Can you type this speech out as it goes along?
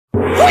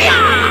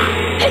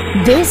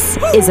This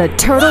is a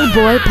Turtle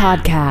Boy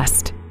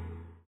podcast.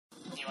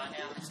 You are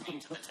now listening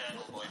to the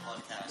Turtle Boy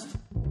podcast.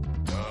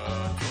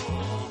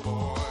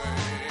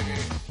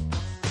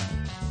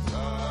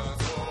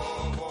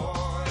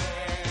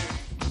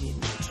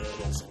 Ninja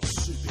Turtles and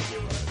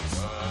superheroes.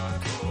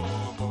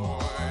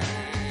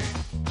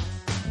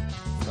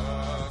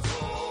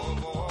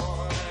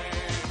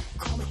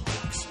 Comic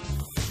books,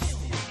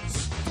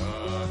 films.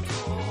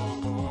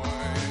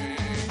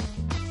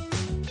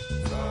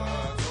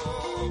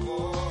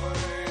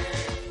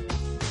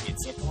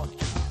 It's a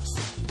podcast.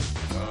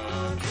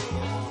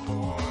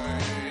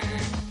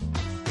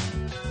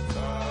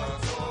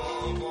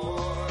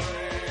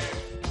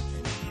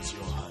 And here's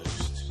your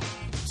host,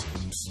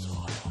 Tim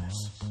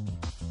Styles.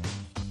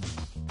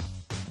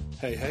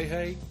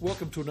 Hey.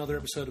 Welcome to another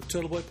episode of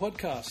Turtle Boy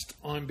Podcast.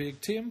 I'm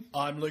Big Tim,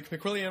 I'm Luke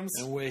McWilliams.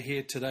 and we're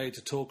here today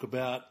to talk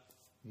about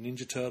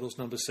Ninja Turtles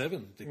number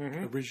 7,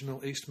 the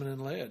original Eastman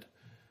and Laird.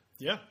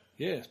 Yeah.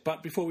 Yes,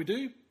 but before we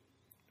do,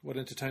 what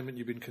entertainment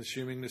you've been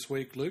consuming this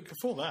week, Luke?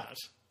 Before that,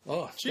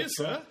 Oh, cheers,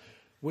 that's right. sir.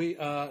 We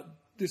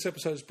this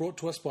episode is brought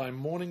to us by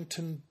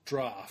Mornington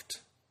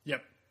Draft.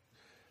 Yep.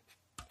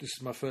 This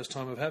is my first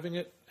time of having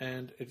it,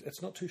 and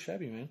it's not too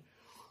shabby, man.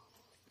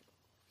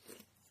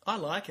 I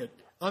like it.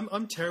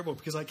 I'm terrible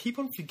because I keep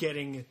on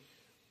forgetting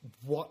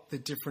what the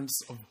difference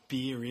of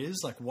beer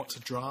is, like what's a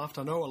draft.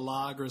 I know a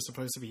lager is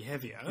supposed to be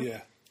heavier.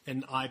 Yeah.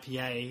 And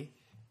IPA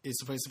is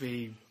supposed to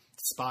be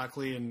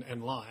sparkly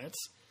and light.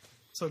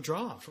 So a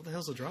draft. What the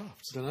hell's a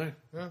draft? Don't know.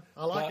 Yeah,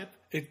 I like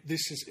it.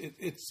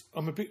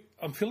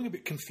 I'm feeling a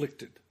bit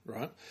conflicted,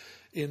 right?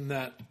 In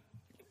that,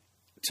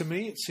 to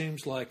me, it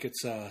seems like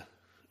it's a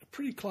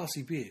pretty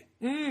classy beer,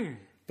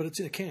 but it's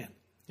in a can.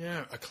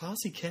 Yeah, a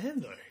classy can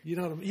though. You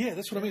know what I mean? Yeah,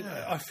 that's what I mean.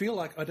 I feel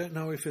like I don't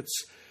know if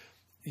it's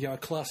a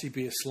classy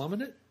beer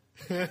slumming it,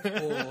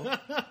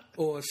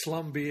 or a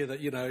slum beer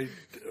that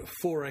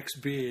 4X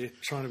beer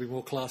trying to be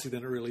more classy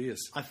than it really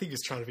is. I think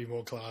it's trying to be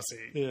more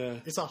classy. Yeah.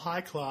 It's a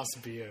high class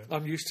beer.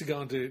 I'm used to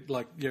going to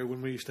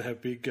when we used to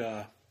have big.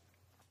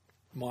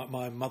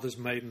 My mother's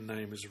maiden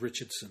name is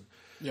Richardson.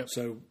 Yep.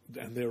 So,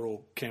 and they're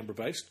all Canberra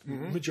based,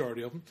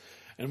 majority of them.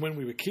 And when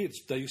we were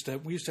kids, we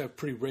used to have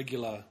pretty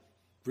regular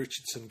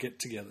Richardson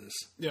get-togethers.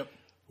 Yep.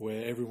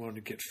 Where everyone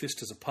would get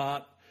fisted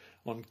apart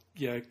on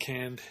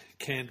canned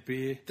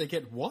beer. They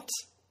get what?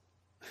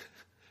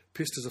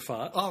 Pissed as a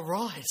fart. Oh,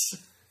 right.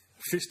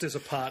 Fist as a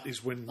part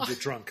is when you're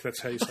drunk.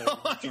 That's how you say it.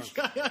 When you're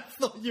drunk. I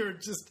thought you were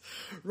just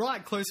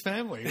close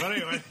family. But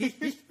anyway,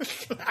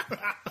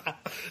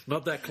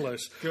 Not that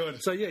close.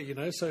 Good. So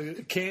so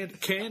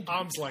canned.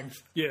 arm's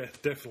length. Yeah,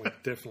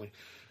 definitely.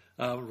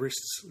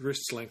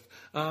 Wrists length.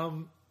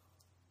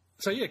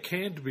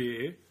 Canned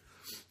beer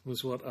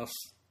was what us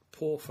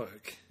poor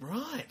folk.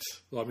 Right.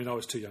 Well, I mean, I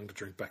was too young to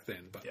drink back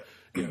then, but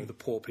the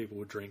poor people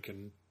would drink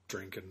and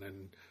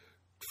then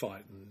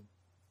fight, and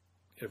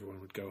everyone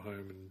would go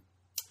home and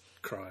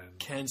cry. And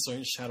Cans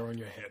don't shatter on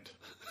your head,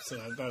 so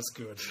that's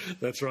good.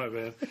 that's right,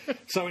 man.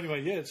 So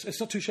anyway, it's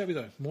not too shabby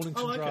though.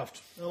 Mornington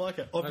Draft. I like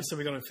it. Obviously,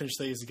 we're going to finish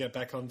these and get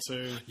back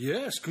onto.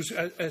 Yes, because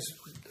as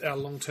our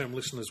long-term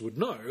listeners would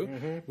know,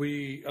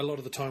 a lot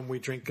of the time we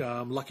drink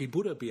Lucky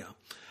Buddha beer,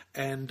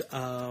 and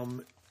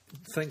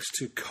thanks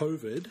to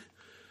COVID,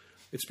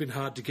 it's been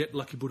hard to get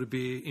Lucky Buddha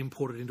beer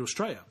imported into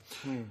Australia.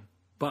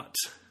 But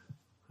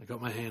I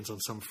got my hands on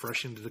some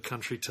fresh into the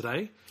country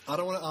today. I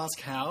don't want to ask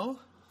how,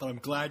 but I'm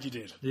glad you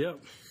did. Yeah,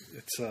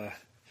 it's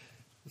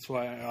that's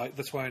why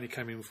I only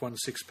came in with one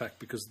 6-pack,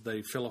 because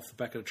they fell off the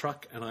back of the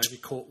truck and I only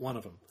caught one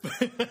of them.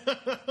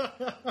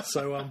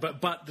 So,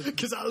 but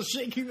Because I was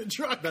shaking the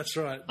truck. That's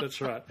right.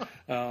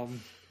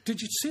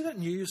 Did you see that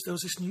news? There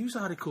was this news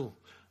article.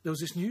 It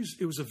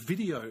was a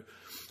video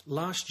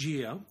last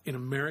year in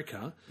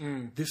America.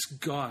 This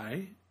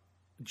guy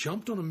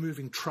jumped on a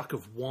moving truck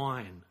of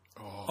wine,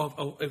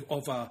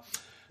 of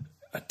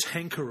a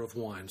tanker of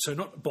wine. So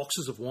not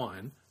boxes of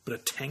wine, but a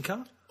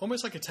tanker.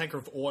 Almost like a tanker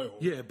of oil.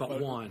 Yeah, but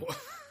wine.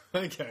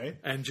 Okay.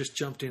 And just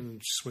jumped in,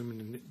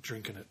 swimming and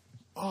drinking it.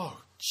 Oh,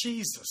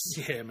 Jesus.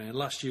 Yeah, man.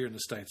 Last year in the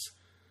States.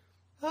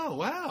 Oh,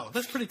 wow.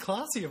 That's pretty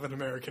classy of an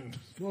American.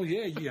 Well,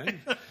 yeah.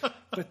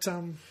 But,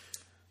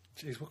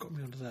 geez, what got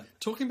me onto that?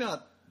 Talking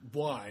about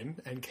wine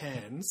and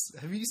cans,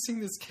 have you seen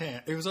this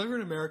can? It was over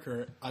in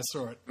America. I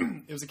saw it.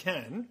 It was a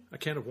can A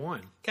can of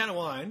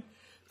wine.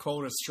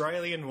 called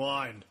Australian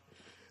wine.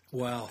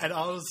 Wow. And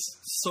I was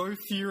so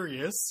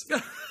furious.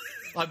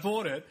 I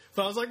bought it,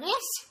 but I was like, what?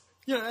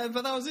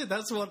 But that was it.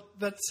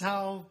 That's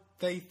how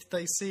they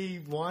see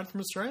wine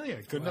from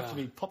Australia. Good enough to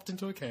be popped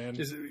into a can.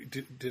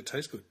 Did it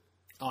taste good?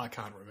 Oh, I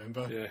can't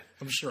remember. Yeah.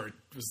 I'm sure it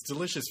was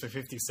delicious for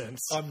 50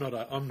 cents. I'm not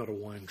a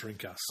wine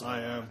drinker. So, I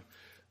am.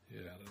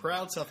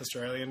 Proud South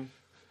Australian.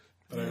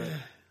 But,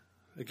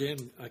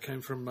 Again, I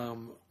came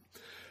from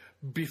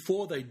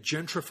before they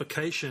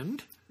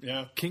gentrificationed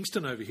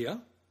Kingston over here.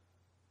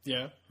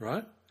 Yeah.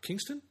 Right?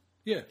 Kingston?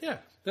 Yeah. Yeah.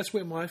 That's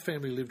where my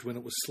family lived when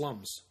it was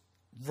slums.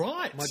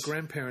 Right. My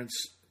grandparents,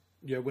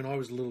 when I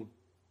was a little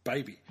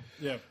baby,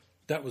 Yeah.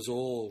 that was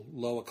all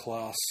lower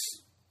class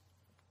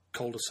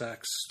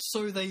cul-de-sacs.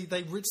 So they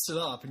ritzed it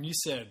up, and you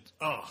said,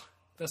 "Oh,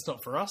 that's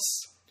not for us,"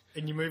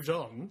 and you moved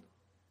on.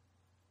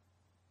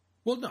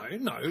 Well, no,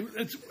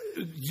 it's,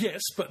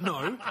 yes, but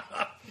no.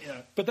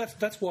 Yeah. But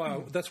that's why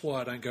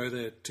I don't go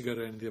there to go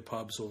to any of the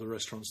pubs or the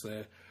restaurants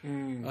there,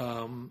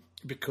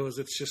 because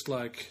it's just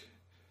like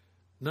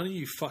none of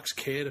you fucks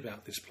cared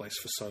about this place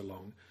for so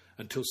long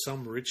until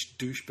some rich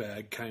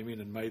douchebag came in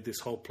and made this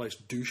whole place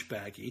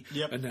douchebaggy,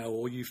 Yep. and now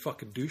all you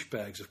fucking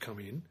douchebags have come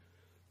in.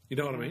 You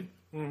know what I mean?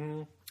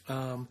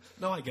 Mm-hmm.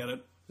 No, I get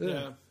it.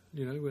 Yeah.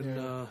 You know,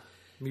 when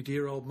me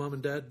dear old mum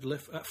and dad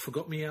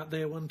forgot me out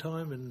there one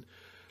time and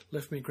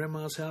left me at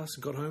grandma's house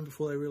and got home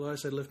before they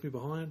realised they'd left me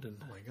behind. And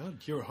Oh my God,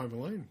 you were home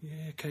alone.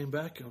 yeah, came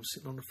back. I was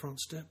sitting on the front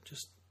step,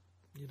 just,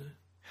 you know,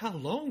 How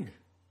long?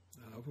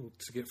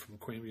 to get from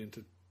Queanbeyan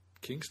to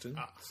Kingston.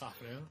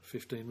 Half an hour.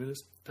 15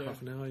 minutes,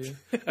 half an hour, yeah.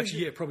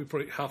 Actually, yeah,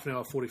 probably half an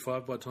hour,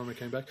 45 by the time I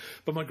came back.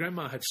 But my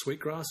grandma had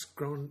sweetgrass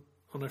growing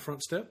on her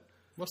front step.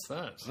 What's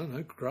that? I don't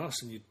know,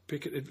 grass, and you'd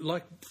pick it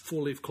like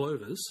four-leaf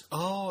clovers,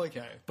 Oh,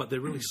 okay. but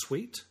they're really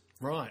sweet.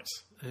 Right.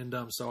 And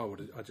so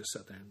I just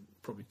sat there and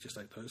probably just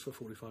ate those for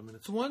 45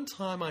 minutes. So one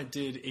time I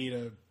did eat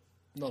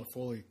not a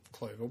four-leaf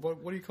clover.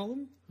 What do you call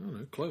them? I don't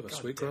know, clover,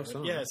 sweetgrass. I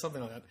don't Yeah, know.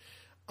 something like that.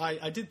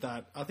 I did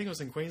that. I think it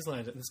was in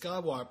Queensland, and this guy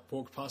walked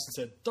past and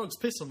said, "Dogs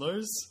piss on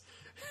those."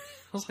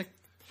 I was like,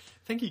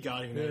 "Thank you,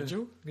 guardian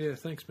angel. Yeah,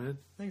 thanks, man.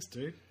 Thanks,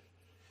 dude.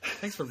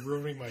 Thanks for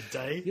ruining my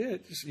day." Yeah,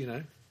 just, you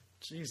know,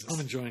 Jesus.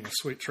 I'm enjoying a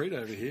sweet treat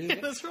over here.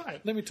 Yeah, that's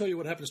right. Let me tell you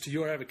what happens to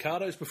your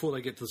avocados before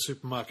they get to the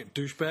supermarket,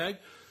 douchebag.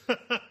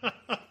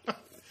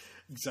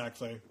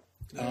 Exactly.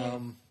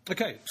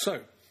 Okay,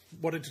 so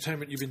what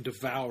entertainment you've been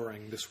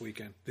devouring this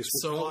weekend?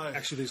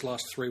 Actually, these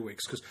last 3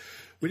 weeks, because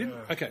we didn't.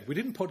 Okay, we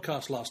didn't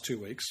podcast last 2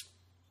 weeks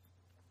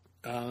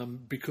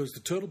because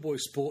the Turtle Boy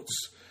Sports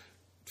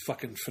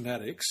fucking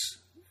fanatics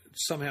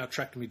somehow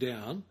tracked me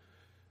down,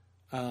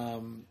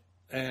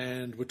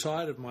 and we're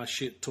tired of my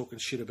talking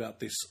shit about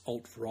this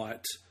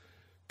alt-right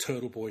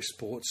Turtle Boy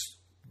Sports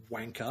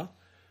wanker.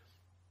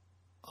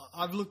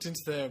 I've looked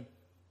into their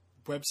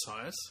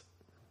website.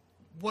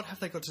 What have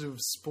they got to do with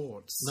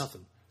sports?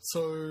 Nothing.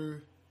 So,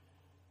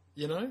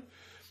 you know,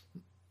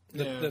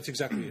 That's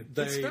exactly it.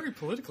 it's very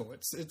political.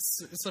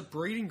 It's a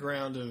breeding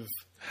ground of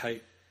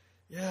hate.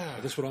 yeah.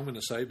 That's what I'm going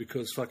to say,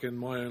 because fucking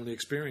my only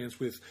experience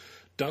with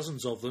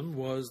dozens of them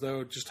was they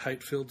were just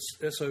hate-filled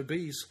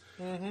SOBs,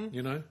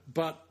 you know.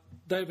 But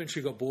they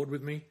eventually got bored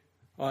with me.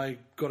 I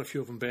got a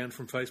few of them banned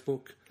from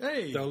Facebook.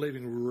 Hey. They were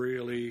leaving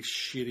really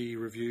shitty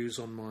reviews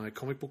on my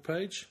comic book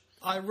page.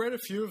 I read a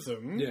few of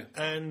them. Yeah.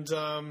 And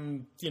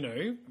you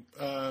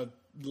know,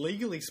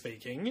 legally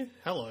speaking,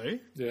 hello.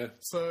 Yeah.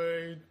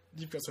 So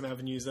you've got some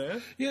avenues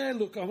there. Yeah,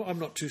 look, I'm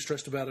not too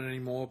stressed about it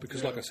anymore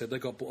because, like I said, they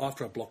got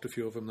after I blocked a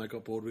few of them, they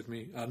got bored with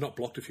me. Not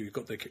blocked a few,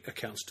 got their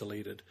accounts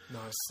deleted.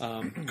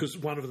 Nice. Because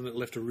one of them that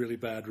left a really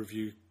bad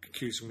review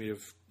accusing me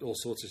of all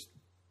sorts of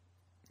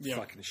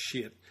fucking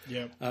shit.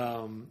 Yeah.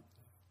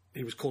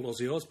 He was called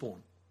Ozzy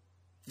Osbourne.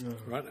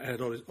 Right? I had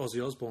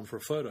Ozzy Osbourne for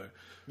a photo.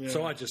 Yeah.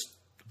 So I just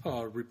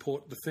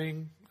report the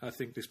thing. I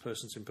think this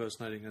person's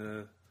impersonating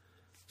a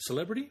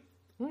celebrity.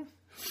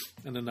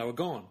 And then they were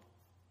gone.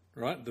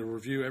 Right? The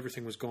review,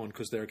 everything was gone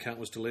because their account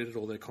was deleted,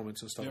 all their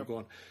comments and stuff were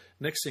gone.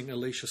 Next thing,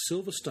 Alicia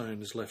Silverstone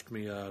has left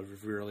me a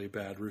really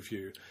bad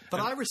review.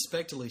 But I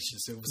respect Alicia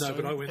Silverstone. No,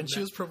 but I went and she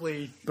was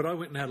probably... But I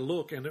went and had a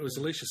look, and it was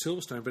Alicia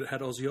Silverstone, but it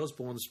had Ozzy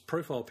Osbourne's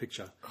profile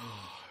picture.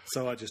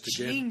 So I just,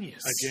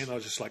 Genius. I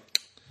was just like,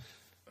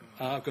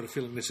 I've got a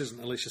feeling this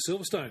isn't Alicia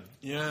Silverstone.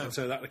 Yeah. And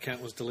so that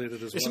account was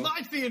deleted as It well.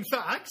 might be, in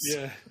fact.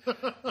 Yeah.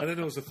 And then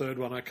there was the third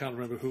one. I can't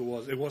remember who it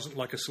was. It wasn't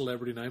like a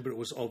celebrity name, but it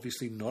was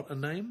obviously not a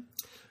name.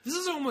 This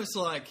is almost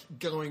like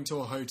going to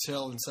a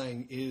hotel and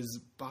saying, "Is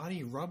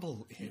Barney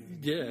Rubble in?"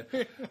 Yeah.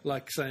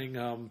 Like saying,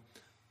 I'm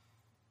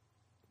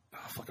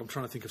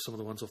trying to think of some of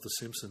the ones off The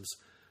Simpsons.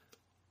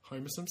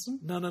 Homer Simpson?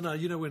 No.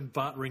 You know when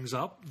Bart rings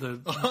up,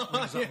 rings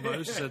up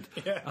Moses and...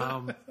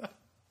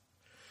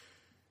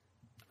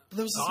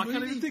 There was this I can't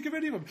movie- even think of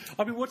any of them.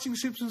 I've been watching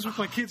Simpsons with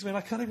my kids, man.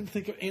 I can't even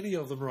think of any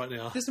of them right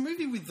now. There's a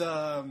movie with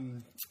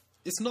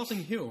it's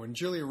Notting Hill, and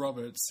Julia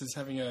Roberts is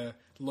having a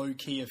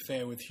low-key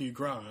affair with Hugh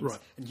Grant, Right.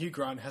 and Hugh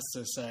Grant has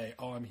to say,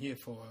 "Oh, I'm here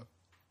for,"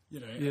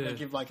 you know, and Yeah. they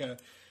give like a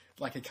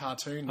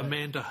cartoon. name.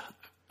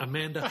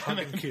 Amanda Hug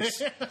and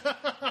Kiss.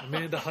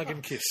 Amanda Hug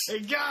and Kiss. Hey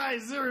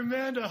guys, they're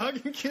Amanda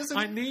Hug and Kiss.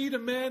 I need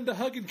Amanda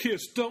Hug and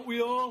Kiss, don't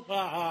we all?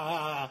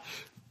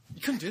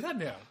 You couldn't do that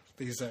now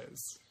these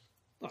days.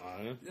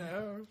 Oh.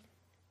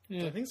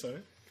 Yeah, I think so.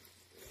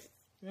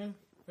 Yeah.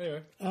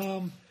 Anyway.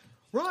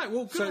 Right.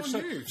 Well, good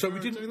on you. So for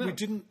we doing that.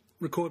 didn't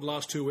record the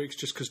last 2 weeks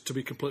just because, to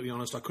be completely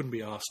honest, I couldn't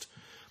be asked.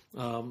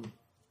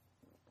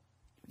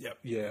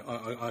 Yeah,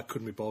 I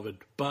couldn't be bothered.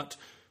 But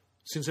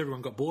since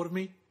everyone got bored of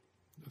me,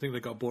 I think they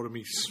got bored of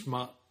me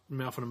smart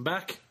mouthing them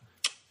back.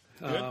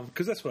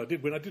 Because that's what I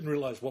did when I didn't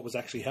realise what was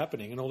actually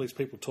happening and all these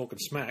people talking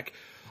smack.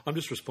 I'm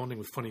just responding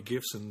with funny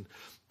gifs and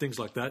things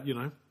like that, you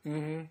know.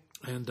 Mm-hmm.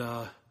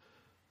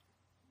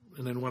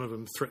 And then one of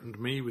them threatened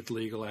me with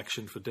legal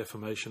action for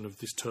defamation of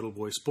this Turtle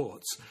Boy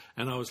Sports.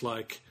 And I was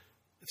like,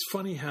 it's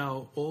funny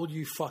how all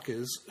you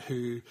fuckers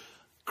who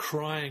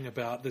crying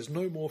about there's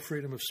no more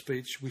freedom of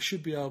speech, we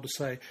should be able to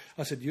say,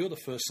 I said, you're the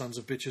first sons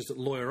of bitches that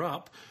lawyer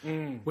up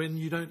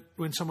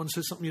when someone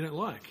says something you don't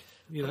like.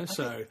 You know,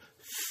 so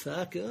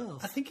fuck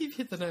off. I think you've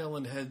hit the nail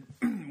on the head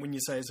when you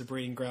say it's a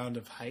breeding ground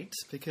of hate,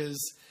 because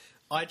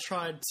I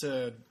tried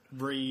to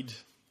read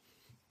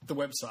the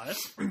website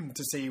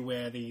to see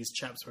where these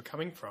chaps were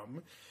coming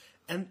from,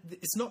 and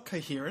it's not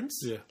coherent.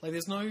 Yeah. Like,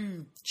 there's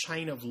no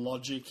chain of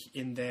logic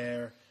in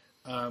their,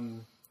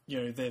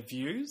 their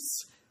views,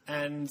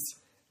 and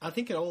I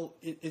think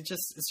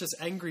it's just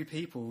angry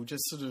people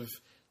just sort of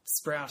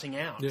sprouting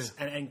out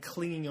and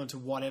clinging onto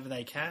whatever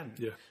they can.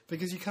 Yeah.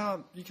 Because you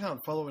can't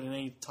follow it in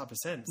any type of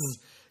sense.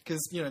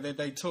 Because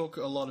they talk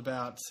a lot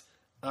about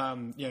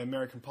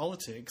American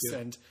politics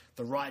and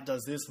the right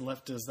does this and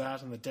left does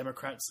that and the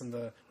Democrats and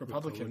the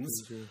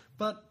Republicans,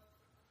 but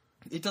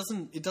it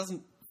doesn't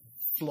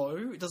flow.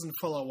 It doesn't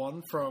follow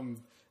on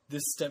from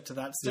this step to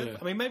that step. Yeah.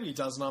 I mean, maybe it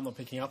does, and I'm not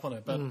picking up on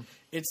it. But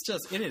it's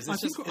just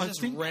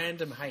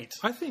random hate.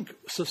 I think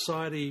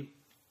society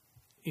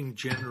in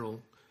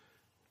general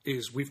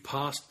is we've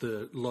passed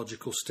the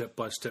logical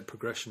step-by-step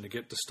progression to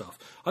get to stuff.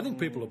 I think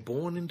people are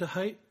born into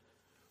hate.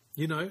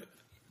 You know,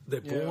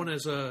 they're born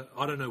as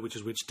I don't know which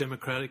is which,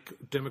 Democrat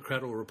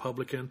or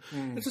Republican.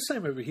 It's the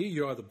same over here.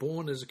 You're either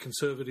born as a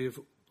conservative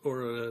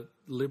or a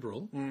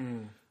liberal.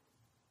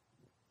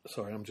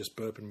 Sorry, I'm just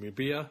burping my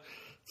beer.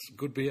 It's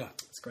good beer.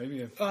 It's great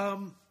beer.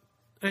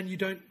 And you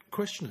don't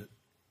question it.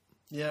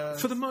 Yeah.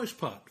 For the most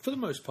part,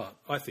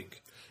 I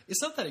think.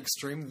 It's not that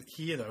extreme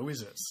here, though,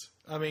 is it?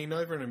 I mean,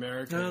 over in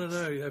America...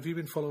 No. Have you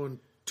been following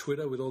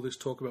Twitter with all this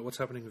talk about what's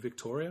happening in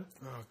Victoria?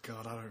 Oh,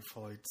 God, I don't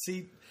follow...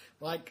 See,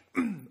 like,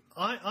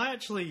 I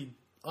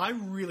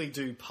really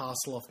do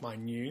parcel off my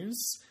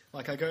news.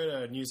 Like, I go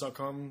to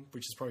news.com,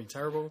 which is probably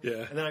terrible.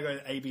 Yeah. And then I go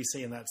to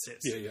ABC, and that's it.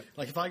 Yeah.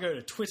 Like, if I go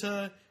to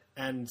Twitter,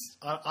 and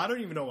I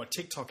don't even know what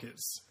TikTok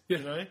is, Yeah.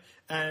 you know?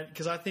 And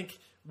because I think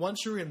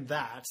once you're in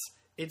that,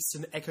 it's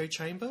an echo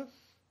chamber.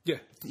 Yeah.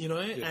 You know,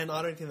 and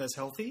I don't think that's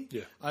healthy.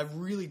 Yeah. I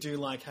really do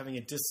like having a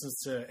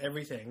distance to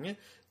everything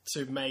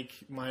to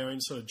make my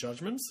own sort of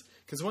judgments.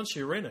 Because once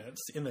you're in it,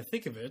 in the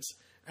thick of it,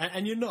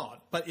 and you're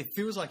not, but it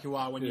feels like you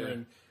are when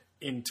you're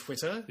in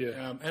Twitter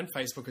and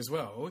Facebook as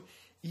well,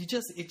 it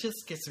just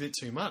gets a bit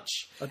too much.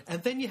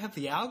 And then you have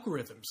the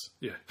algorithms.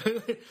 Yeah.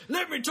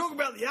 Let me talk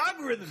about the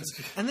algorithms.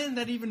 And then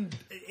that even...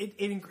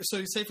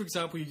 So say, for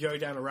example, you go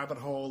down a rabbit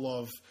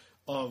hole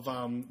of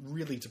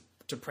really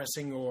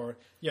depressing or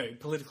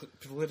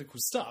political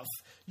stuff,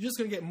 you're just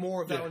going to get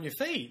more of that on your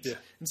feed,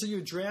 and so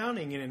you're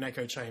drowning in an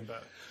echo chamber.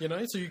 You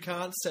know, so you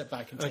can't step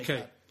back and take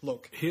that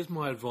look. Here's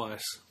my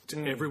advice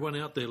to everyone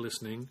out there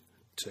listening,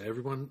 to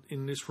everyone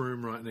in this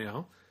room right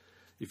now: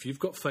 if you've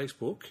got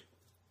Facebook,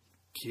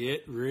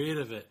 get rid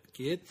of it.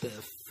 Get the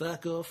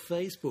fuck off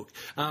Facebook.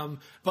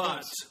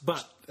 But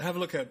have a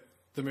look at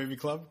the movie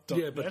club.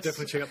 Yeah, but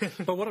definitely check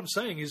out. But what I'm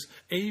saying is,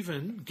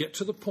 even get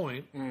to the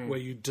point where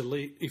you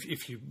delete.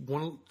 If you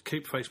want to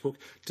keep Facebook,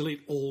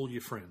 delete all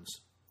your friends.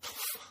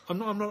 I'm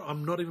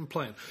not even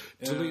playing.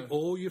 Delete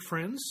all your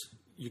friends,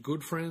 your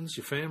good friends,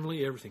 your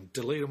family, everything.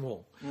 Delete them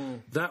all.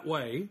 That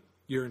way,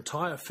 your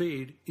entire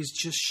feed is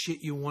just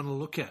shit you want to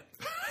look at.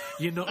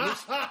 You're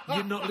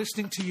not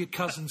listening to your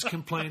cousins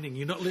complaining.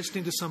 You're not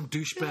listening to some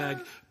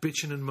douchebag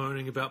bitching and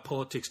moaning about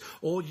politics.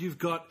 All you've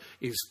got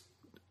is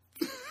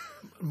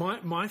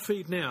my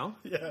feed now,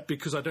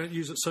 because I don't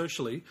use it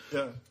socially.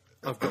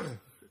 I've got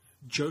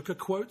Joker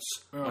quotes.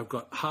 I've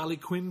got Harley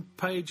Quinn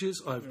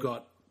pages. I've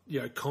got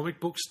comic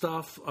book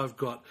stuff. I've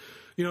got,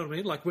 you know what I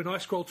mean. Like when I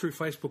scroll through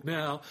Facebook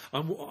now,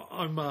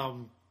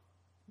 I'm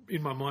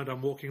in my mind,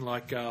 I'm walking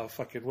like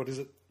fucking what is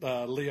it,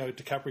 Leo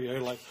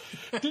DiCaprio, like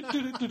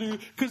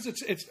because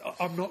it's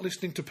I'm not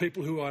listening to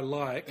people who I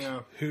like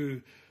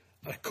who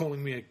are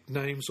calling me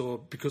names or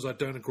because I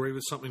don't agree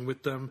with something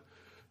with them.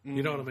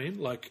 You know what I mean?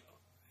 Like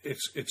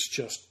it's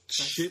just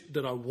shit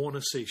that I want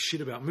to see.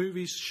 Shit about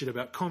movies, shit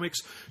about comics,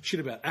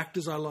 shit about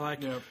actors I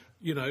like.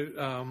 You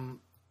know,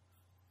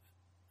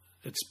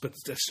 but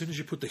as soon as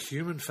you put the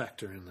human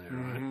factor in there,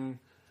 right?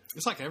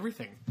 It's like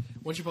everything.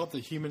 Once you put the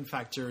human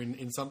factor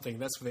in something,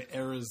 that's where the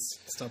errors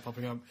start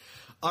popping up.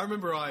 I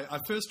remember I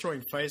first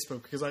joined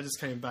Facebook because I just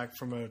came back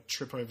from a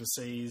trip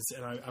overseas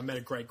and I met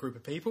a great group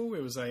of people.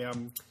 It was I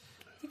think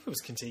it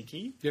was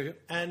Kentucky. Yeah.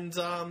 And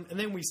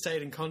then we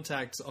stayed in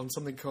contact on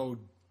something called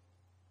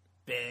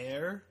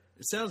Bear.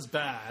 It sounds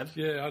bad.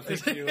 Yeah, I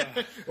think you are.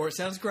 Or it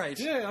sounds great.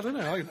 Yeah, I don't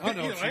know.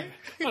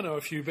 I know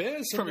a few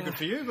bears. It's probably good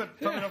for you, but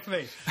probably not for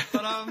me.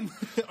 But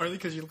only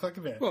because you look like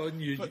a bear. Well,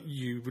 and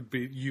you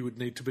would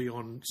need to be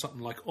on something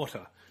like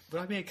Otter.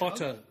 Would I be a cub?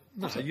 Otter?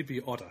 No, you'd be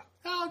Otter.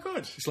 Oh, good.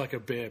 It's like a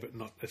bear, but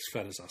not as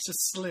fat as us.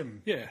 Just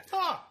slim. Yeah.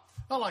 Ah,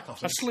 I like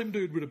otters. A slim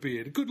dude with a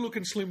beard. A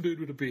good-looking slim dude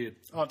with a beard.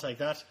 I'll take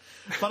that.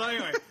 But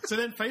anyway, so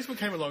then Facebook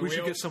came along. We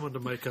should get someone to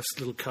make us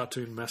little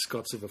cartoon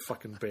mascots of a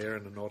fucking bear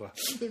and an otter.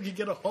 You could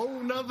get a whole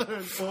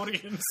nother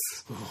audience.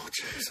 Oh,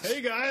 Jesus.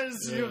 Hey, guys,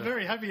 you're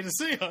very happy to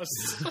see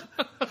us.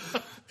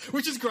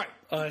 Which is great.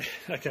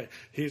 Okay,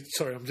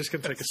 sorry, I'm just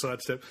going to take a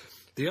sidestep.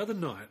 The other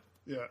night,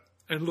 Yeah.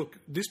 and look,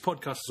 this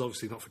podcast is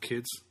obviously not for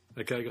kids,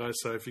 okay, guys?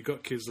 So if you've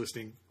got kids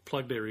listening,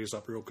 plug their ears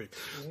up real quick.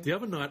 The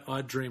other night,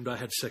 I dreamed I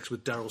had sex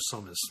with Daryl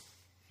Summers.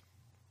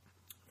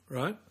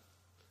 Right?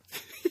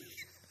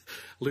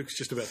 Luke's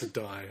just about to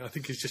die. I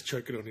think he's just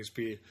choking on his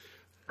beer.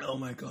 Oh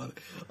my god.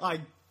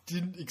 I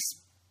didn't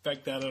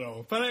expect that at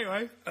all. But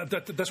anyway,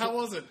 That's how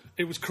was it?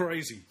 It was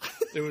crazy.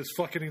 It was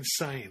fucking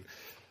insane.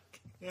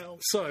 Yeah.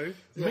 So,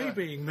 me Yeah.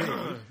 being me,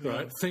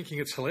 right, thinking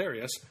it's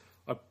hilarious,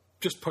 I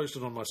just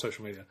posted on my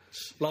social media.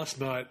 Last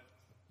night,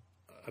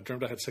 I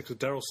dreamed I had sex with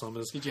Daryl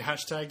Summers. Did you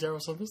hashtag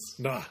Daryl Summers?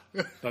 Nah,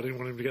 I didn't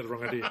want him to get the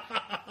wrong idea.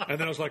 And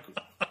then I was like,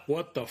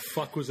 what the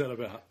fuck was that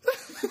about?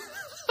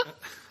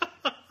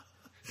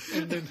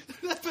 And then,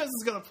 That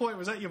person's got a point.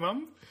 Was that your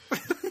mum?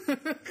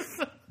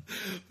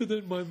 but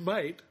then my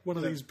mate, one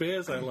of these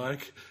bears I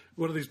like,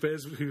 one of these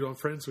bears who I'm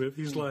friends with,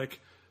 he's like,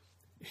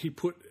 he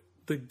put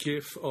the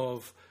gif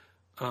of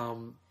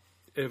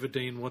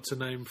Everdeen, what's her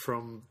name,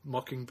 from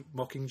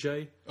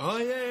Mockingjay. Oh,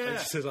 yeah, And yeah.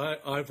 she says,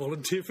 I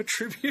volunteer for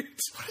tribute.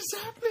 What does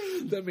that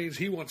mean? That means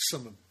he wants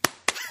some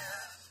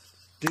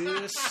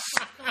this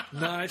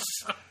nice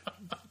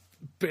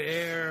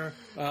bear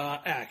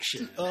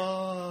action.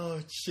 Oh,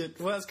 shit.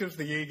 Well, that's good for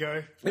the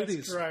ego. That's It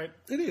is. great.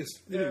 It is.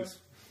 It Yeah. is.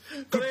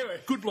 But anyway.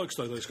 Good blokes,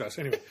 though, those guys.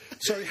 Anyway,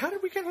 so how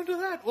did we get onto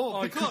that?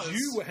 Oh, because because-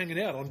 you were hanging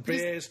out on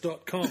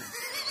bears.com.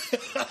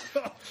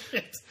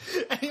 Shit.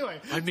 Anyway.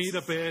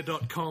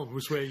 IneedAbear.com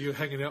was where you're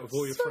hanging out with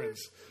all your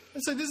friends.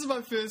 So this is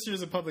my first year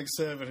as a public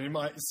servant, and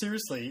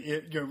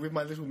with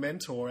my little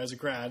mentor as a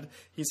grad,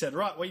 he said,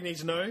 right, what you need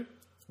to know,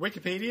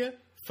 Wikipedia,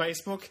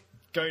 Facebook,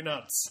 go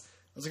nuts. I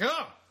was like,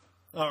 oh,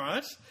 all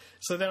right.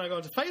 So then I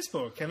got into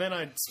Facebook, and then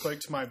I spoke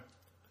to my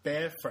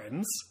bear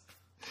friends.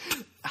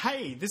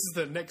 Hey, this is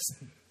the next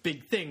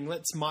big thing.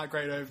 Let's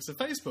migrate over to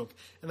Facebook.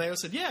 And they all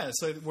said, yeah.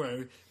 So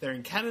they're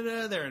in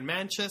Canada, they're in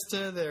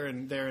Manchester, they're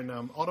in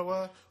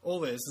Ottawa, all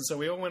this. And so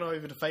we all went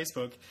over to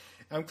Facebook.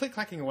 I'm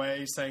click-clacking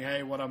away, saying,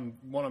 hey, what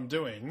I'm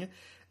doing.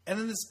 And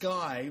then this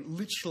guy,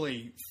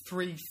 literally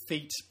 3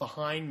 feet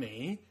behind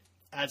me,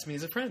 adds me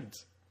as a friend.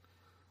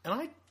 And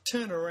I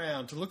turn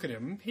around to look at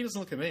him. He doesn't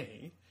look at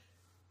me.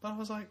 But I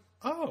was like,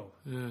 oh,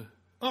 Yeah.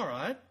 all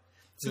right.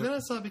 So then I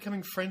started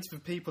becoming friends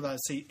with people that I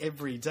see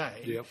every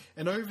day. Yep.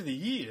 And over the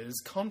years,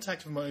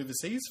 contact with my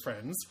overseas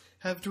friends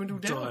have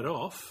dwindled down. Died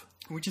off.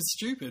 Which is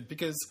stupid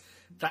because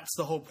that's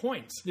the whole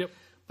point. Yep.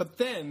 But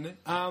then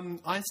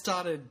I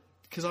started,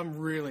 because I'm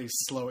really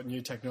slow at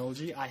new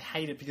technology, I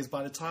hate it because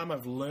by the time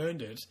I've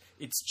learned it,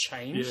 it's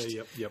changed.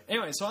 Yeah, yep.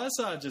 Anyway, so I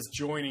started just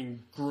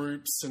joining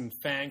groups and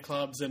fan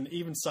clubs and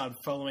even started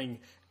following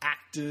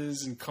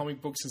actors and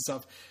comic books and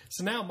stuff.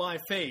 So now my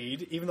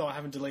feed, even though I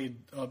haven't deleted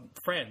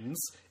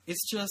friends,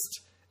 it's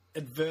just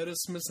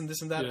advertisements and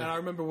this and that. Yeah. And I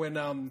remember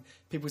when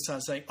people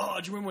started saying, oh,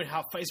 do you remember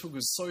how Facebook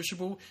was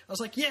sociable? I was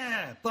like,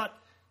 yeah, but,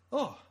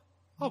 oh,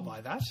 I'll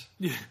buy that.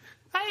 Yeah.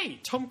 Hey,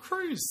 Tom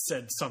Cruise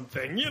said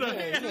something, you know.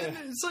 Yeah.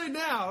 So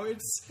now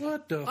it's...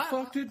 What the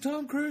fuck did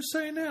Tom Cruise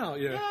say now?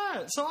 Yeah.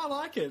 Yeah, so I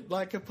like it.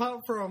 Like, apart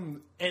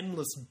from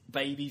endless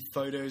baby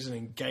photos and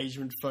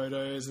engagement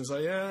photos, and so,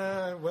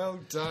 yeah, well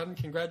done,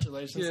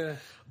 congratulations. Yeah.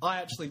 I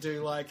actually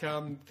do like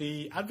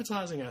the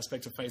advertising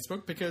aspect of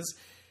Facebook because,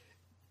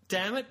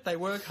 damn it, they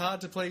work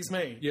hard to please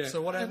me. Yeah.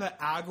 So whatever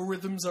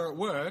algorithms are at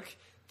work,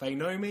 they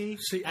know me,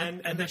 See,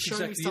 and they that's show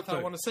me exactly stuff it, I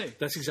though. want to see.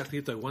 That's exactly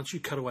it, though. Once you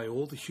cut away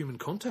all the human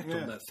contact Yeah.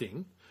 on that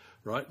thing,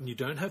 right, and you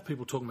don't have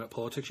people talking about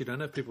politics, you don't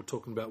have people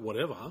talking about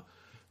whatever,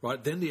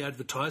 right, then the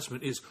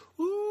advertisement is,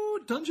 ooh,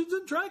 Dungeons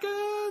and Dragons!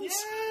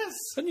 Yes!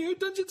 A new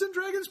Dungeons and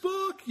Dragons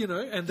book, you know,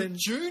 and then...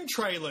 June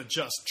trailer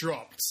just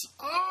dropped.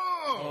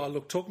 Oh! Oh,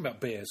 look, talking about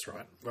bears,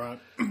 right? Right.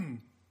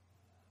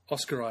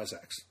 Oscar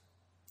Isaacs,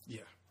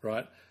 Yeah.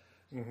 right?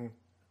 Mm-hmm.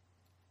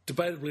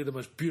 Debatably the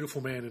most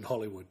beautiful man in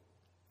Hollywood,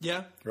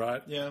 Yeah.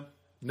 right? Yeah.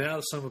 Now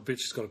the son of a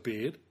bitch has got a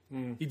beard.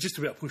 He just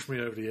about pushed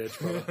me over the edge,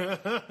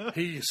 brother.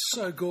 He is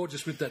so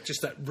gorgeous with that,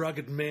 just that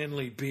rugged,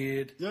 manly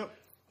beard. Yep.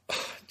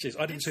 Jeez,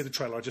 I didn't see the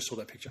trailer. I just saw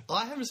that picture.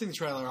 I haven't seen the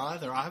trailer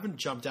either. I haven't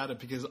jumped at it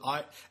because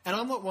and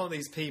I'm not one of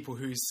these people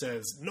who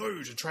says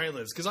no to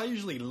trailers because I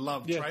usually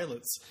love Yeah.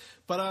 trailers.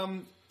 But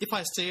if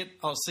I see it,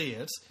 I'll see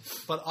it.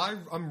 But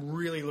I'm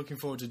really looking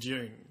forward to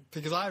June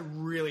because I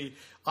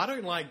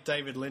don't like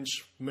David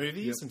Lynch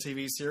movies and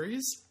TV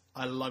series.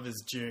 I love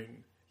his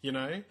Dune. You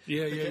know?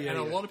 Yeah. And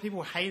a lot of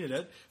people hated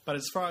it, but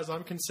as far as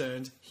I'm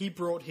concerned, he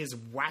brought his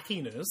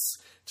wackiness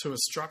to a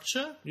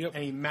structure Yep.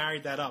 and he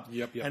married that up.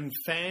 Yep. And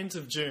fans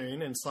of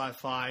Dune and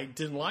sci-fi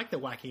didn't like the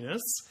wackiness,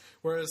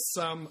 whereas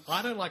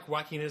I don't like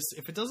wackiness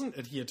if it doesn't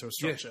adhere to a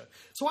structure.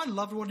 So I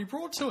loved what he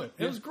brought to it.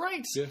 It was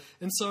great. Yeah.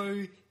 And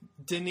so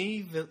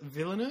Denis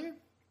Villeneuve,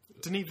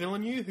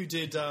 who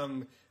did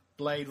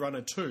Blade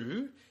Runner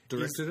 2...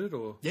 Directed it,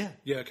 or? Yeah.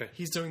 Yeah, okay.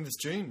 He's doing this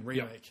Dune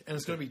remake, and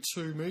it's going to be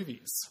 2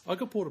 movies. I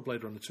got bored of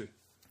Blade Runner 2.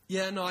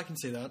 Yeah, no, I can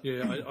see that.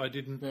 Yeah, I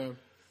didn't... Yeah.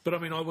 But I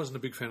mean, I wasn't a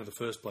big fan of the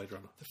first Blade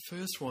Runner. The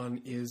first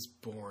one is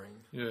boring.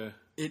 Yeah.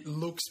 It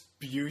looks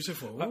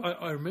beautiful.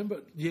 I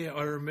remember,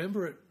 I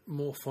remember it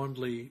more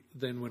fondly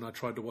than when I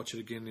tried to watch it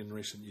again in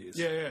recent years.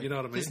 Yeah. You know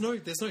what I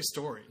mean? There's no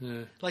story.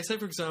 Yeah. Like, say,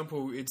 for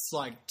example, it's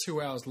like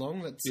 2 hours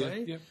long, let's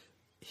say. Yeah.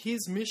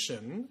 His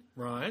mission,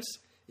 right,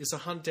 is to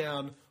hunt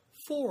down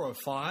 4 or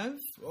 5.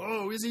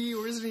 Oh, is he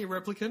or isn't he a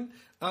replicant?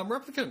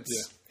 Replicants.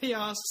 Yeah. He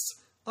asks,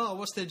 oh,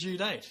 what's their due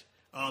date?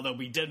 Oh, they'll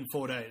be dead in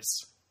 4 days.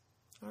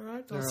 All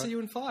right, I'll see you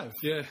in 5.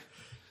 Yeah.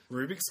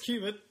 Rubik's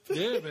Cube it.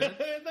 Yeah, man.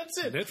 That's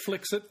it.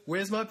 Netflix it.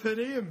 Where's my per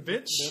diem,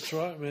 bitch? That's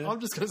right, man. I'm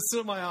just going to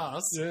sit on my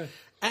ass. Yeah.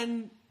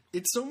 And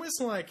it's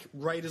almost like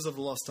Raiders of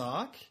the Lost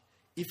Ark.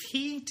 If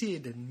he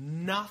did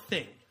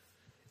nothing,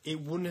 it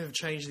wouldn't have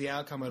changed the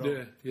outcome at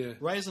all. Yeah.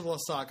 Raiders of the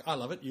Lost Ark, I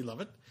love it. You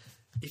love it.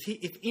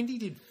 If Indy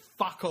did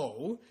fuck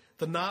all,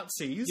 the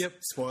Nazis,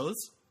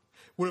 spoilers,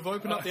 would have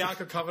opened up the Ark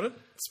of Covenant,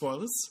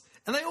 spoilers,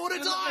 and they all would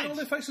have died. And all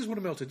their faces would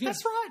have melted. Yeah.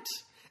 That's right.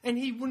 And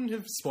he wouldn't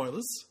have,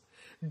 spoilers,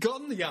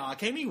 gotten the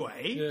Ark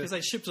anyway, because they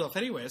shipped it off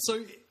anywhere.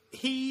 So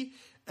he,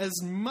 as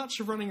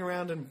much of running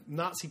around and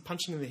Nazi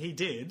punching that he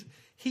did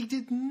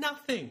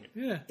nothing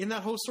in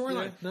that whole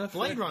storyline. Yeah,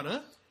 Blade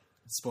Runner,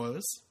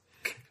 spoilers,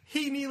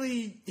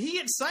 he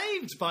gets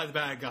saved by the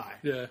bad guy.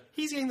 Yeah.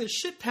 He's getting the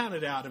shit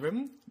pounded out of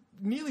him,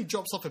 nearly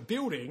drops off a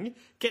building,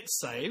 gets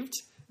saved,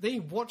 then he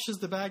watches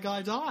the bad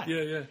guy die.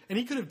 Yeah. And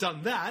he could have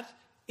done that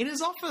in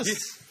his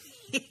office.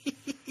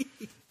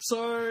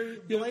 So,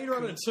 Blade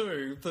Runner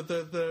 2,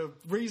 the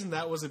reason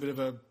that was a bit of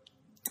a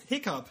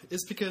hiccup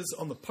is because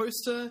on the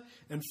poster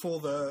and for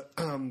the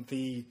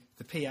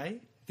PA,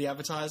 the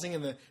advertising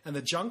and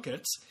the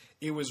junket,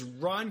 it was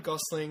Ryan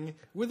Gosling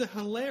with a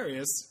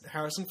hilarious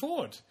Harrison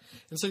Ford.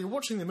 And so you're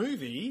watching the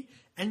movie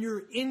and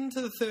you're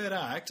into the third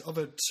act of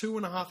a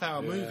 2.5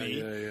 hour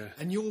movie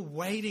and you're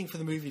waiting for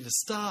the movie to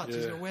start.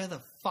 You know, where the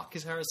fuck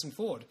is Harrison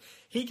Ford?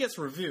 He gets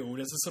revealed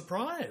as a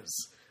surprise.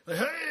 Like,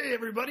 hey,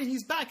 everybody,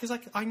 he's back. He's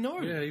like, I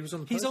know. Yeah, he was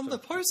on the He's poster. on the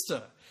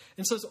poster.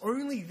 And so it's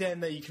only then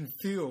that you can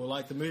feel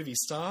like the movie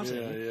starting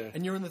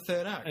and you're in the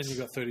third act. And you've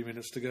got 30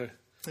 minutes to go.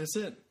 That's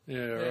it. Yeah,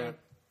 right.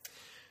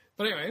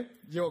 But anyway,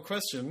 your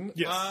question.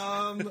 Yes.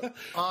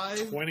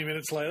 20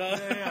 minutes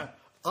later.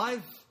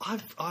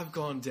 I've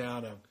gone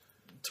down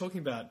talking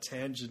about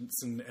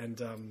tangents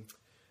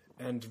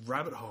and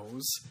rabbit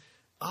holes.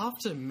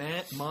 After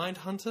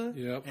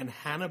Mindhunter and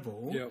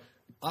Hannibal,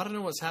 I don't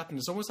know what's happened.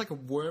 It's almost like a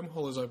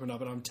wormhole has opened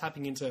up and I'm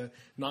tapping into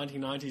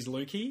 1990s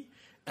Lukey.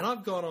 And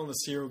I've gone on the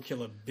serial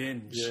killer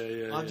binge.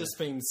 I've just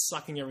been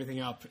sucking everything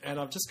up. And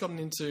I've just gotten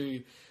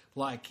into,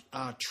 like,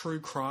 true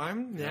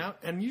crime now.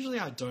 And usually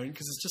I don't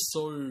because it's just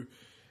so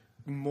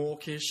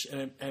mawkish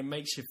and it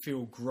makes you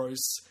feel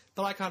gross.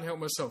 But I can't help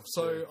myself.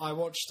 So I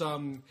watched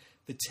the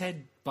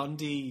Ted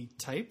Bundy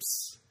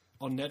tapes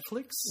on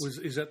Netflix.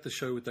 Is that the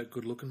show with that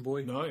good-looking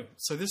boy? No.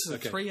 So this is a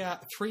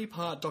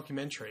three-part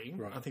documentary.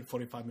 Right. I think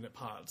 45-minute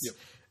parts. Yep.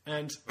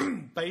 And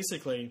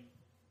basically,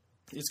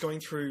 it's going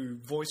through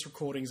voice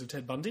recordings of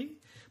Ted Bundy,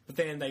 but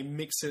then they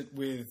mix it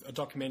with a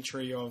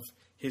documentary of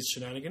his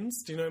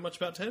shenanigans. Do you know much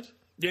about Ted?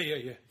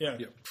 Yeah. Yeah.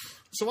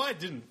 So I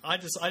didn't. I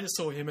just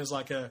saw him as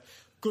like a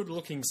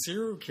good-looking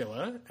serial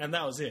killer, and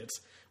that was it.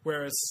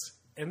 Whereas,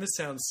 and this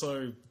sounds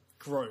so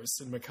gross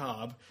and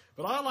macabre,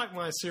 but I like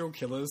my serial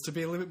killers to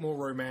be a little bit more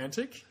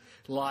romantic,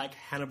 like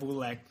Hannibal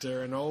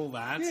Lecter and all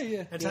that,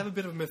 and to have a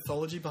bit of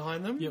mythology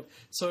behind them. Yep.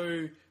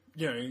 So,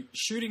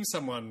 shooting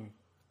someone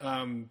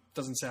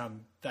doesn't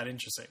sound that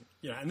interesting,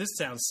 and this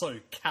sounds so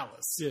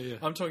callous.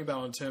 I'm talking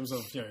about in terms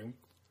of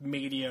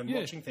media and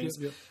watching things.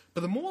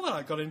 But the more that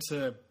I got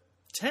into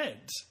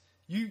Ted,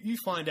 you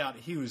find out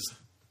he was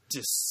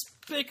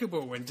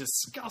despicable and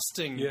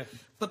disgusting.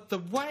 But the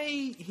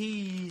way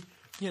he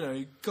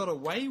got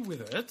away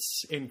with it,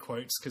 in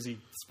quotes, because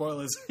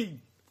spoilers, he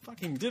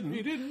fucking didn't.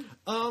 He didn't.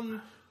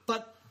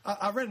 But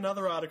I read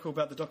another article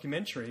about the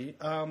documentary,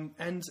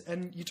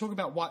 and you talk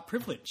about white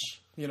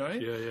privilege,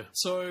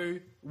 So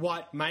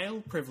white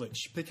male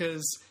privilege,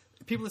 because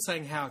people are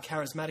saying how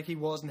charismatic he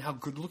was and how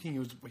good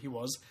looking he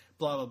was,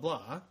 blah blah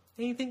blah.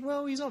 And you think,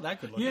 well, he's not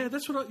that good looking. Yeah,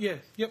 that's what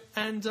yep.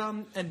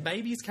 And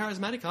maybe he's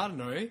charismatic. I don't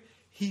know.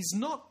 He's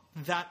not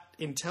that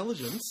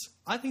intelligent.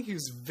 I think he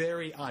was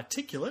very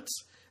articulate.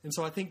 And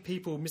so I think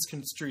people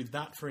misconstrued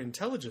that for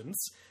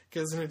intelligence,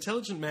 because an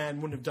intelligent man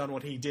wouldn't have done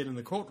what he did in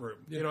the courtroom.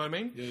 You know what I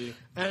mean? Yeah.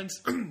 And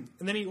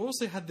then he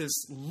also had this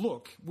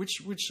look,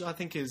 which I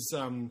think is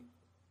on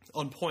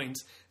point,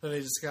 that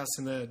they discuss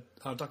in the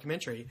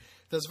documentary,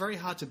 that was very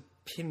hard to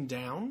pin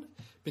down,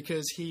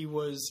 because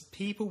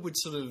people would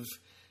sort of,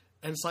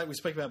 and it's like we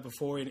spoke about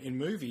before in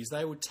movies,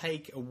 they would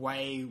take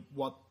away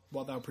what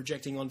they were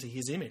projecting onto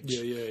his image.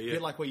 Yeah. A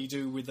bit like what you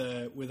do with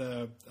a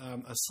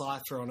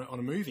cipher on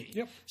a movie.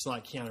 Yep. So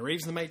like Keanu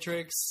Reeves in The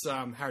Matrix,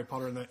 Harry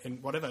Potter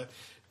and whatever.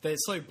 They're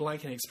so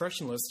blank and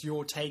expressionless,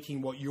 you're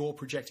taking what you're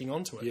projecting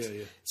onto it.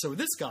 Yeah. So with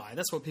this guy,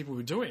 that's what people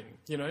were doing,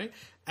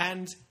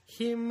 And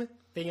him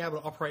being able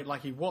to operate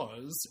like he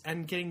was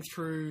and getting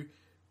through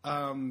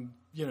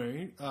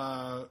getting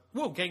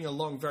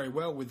along very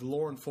well with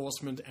law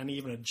enforcement and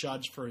even a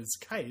judge for his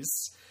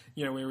case,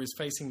 where he was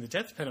facing the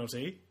death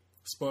penalty.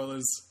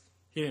 Spoilers,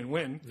 he didn't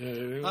win.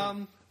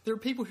 There are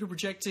people who are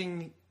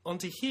projecting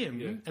onto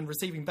him and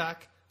receiving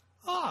back,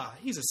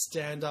 he's a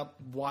stand-up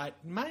white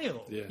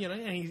male,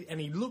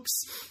 and he looks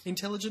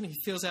intelligent, he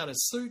fills out a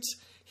suit,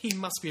 he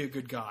must be a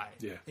good guy.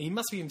 Yeah. And he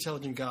must be an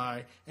intelligent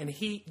guy, and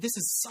this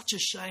is such a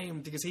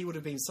shame because he would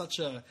have been such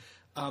a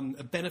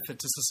benefit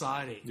to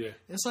society. Yeah. And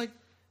it's like,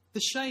 the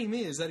shame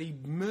is that he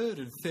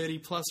murdered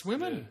 30-plus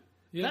women.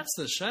 Yeah. That's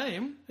the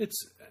shame.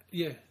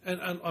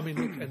 And I mean,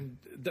 look, and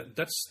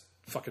that's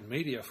fucking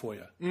media for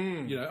you.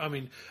 I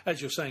mean,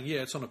 as you're saying,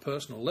 it's on a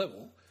personal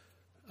level,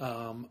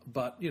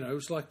 but, it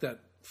was like that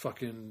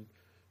fucking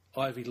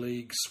Ivy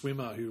League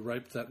swimmer who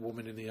raped that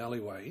woman in the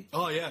alleyway.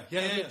 Oh, yeah.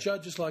 The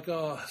judge is like,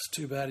 it's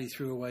too bad he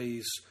threw away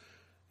his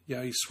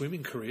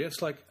swimming career.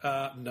 It's like,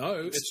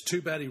 no, it's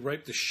too bad he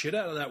raped the shit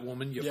out of that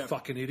woman, you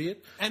fucking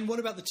idiot. And what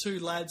about the two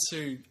lads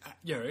who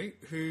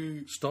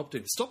Stopped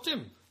him.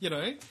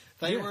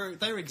 They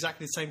were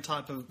exactly the same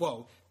type,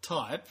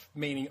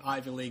 meaning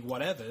Ivy League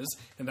whatevers,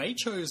 and they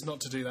chose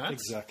not to do that.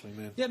 Exactly,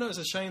 man. Yeah, no, it's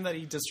a shame that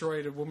he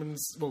destroyed a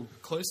woman's,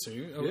 close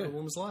to a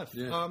woman's life.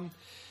 Yeah.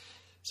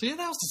 So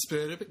that was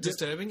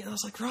disturbing, and I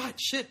was like, right,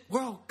 shit,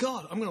 well,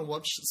 God, I'm going to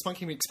watch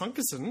Spunky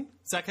McSpunkerson,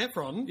 Zac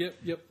Efron.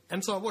 Yep.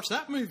 And so I watched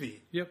that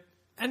movie. Yep.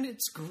 And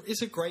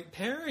it's a great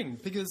pairing,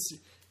 because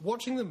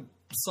watching them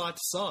side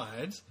to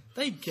side,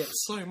 they get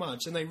so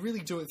much, and they really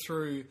do it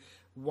through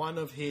one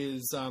of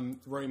his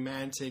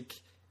romantic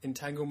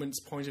entanglements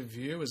point of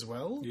view as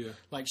well. Yeah.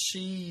 Like,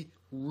 she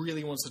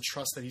really wants to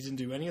trust that he didn't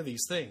do any of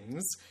these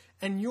things,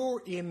 and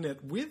you're in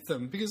it with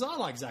them, because I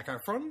like Zac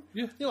Efron.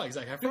 Yeah. You like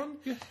Zac Efron.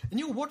 Yeah. And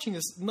you're watching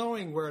this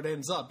knowing where it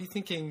ends up. You're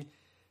thinking,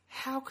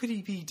 how could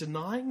he be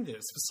denying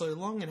this for so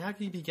long, and how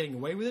can he be getting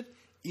away with it?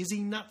 Is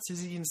he nuts?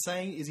 Is he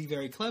insane? Is he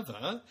very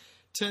clever?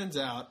 Turns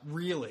out,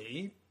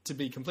 really, to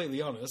be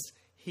completely honest,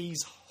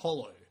 he's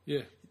hollow.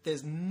 Yeah.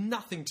 There's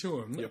nothing to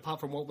him apart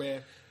from what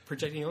we're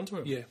projecting onto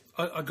him. Yeah,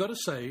 I got to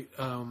say,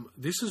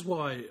 this is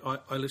why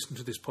I listen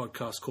to this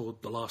podcast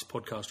called The Last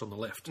Podcast on the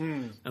Left.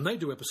 And they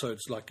do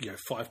episodes like,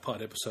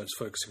 5-part episodes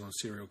focusing on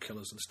serial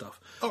killers and stuff.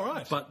 Oh,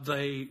 right. But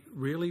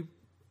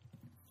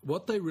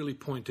what they really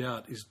point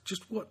out is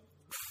just what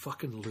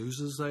fucking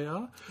losers they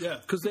are. Yeah.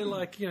 Because they're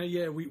like,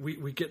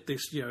 we get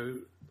this,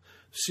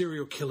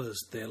 serial killers,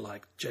 they're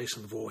like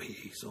Jason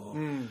Voorhees or,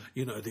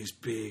 these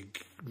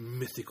big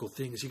mythical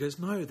things. He goes,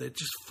 no, they're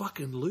just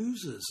fucking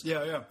losers.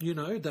 Yeah.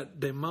 That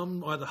their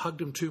mum either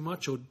hugged them too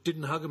much or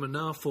didn't hug them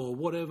enough or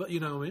whatever, you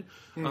know what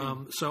I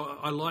mean? So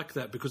I like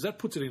that because that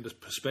puts it into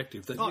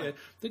perspective that,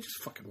 they're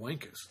just fucking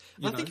wankers.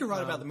 I think you're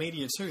right about the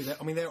media too.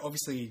 They're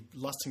obviously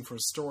lusting for a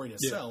story to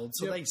sell,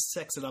 so they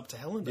sex it up to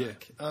hell and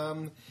back.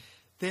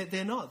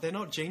 They're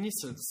not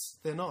geniuses.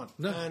 They're not.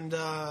 No. And,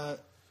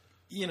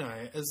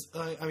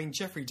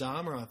 Jeffrey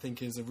Dahmer, I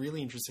think, is a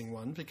really interesting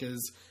one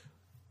because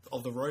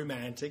of the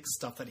romantic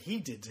stuff that he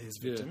did to his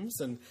victims,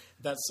 and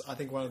that's, I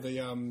think, one of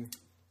the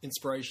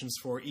inspirations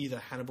for either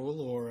Hannibal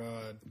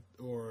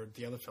or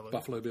the other fellow,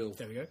 Buffalo Bill.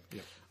 There we go.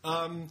 Yeah.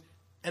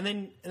 And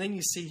then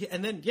you see,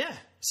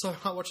 so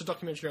I watched a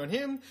documentary on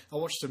him. I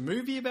watched a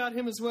movie about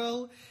him as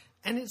well,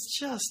 and it's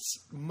just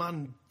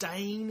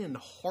mundane and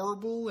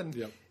horrible and.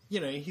 Yep.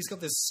 He's got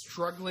this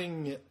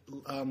struggling,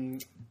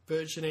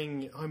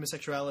 burgeoning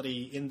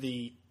homosexuality in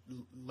the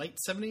late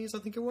 70s, I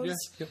think it was,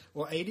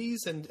 or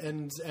 80s,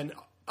 and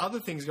other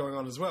things going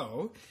on as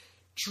well.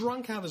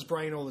 Drunk out of his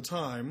brain all the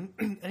time,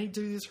 and he'd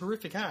do these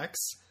horrific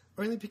acts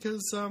only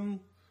because, and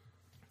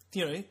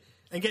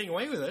getting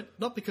away with it,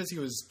 not because he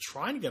was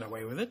trying to get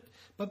away with it,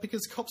 but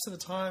because cops at the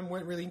time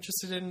weren't really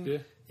interested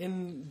in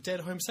dead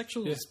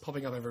homosexuals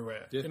popping up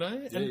everywhere. And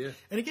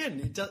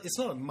again, it's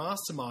not a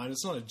mastermind,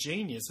 it's not a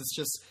genius, it's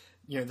just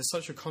the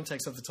social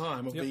context of the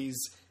time of these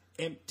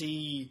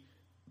empty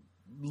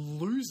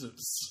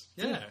losers.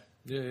 Yeah.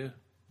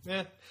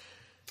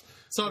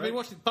 So I've been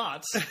watching,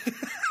 but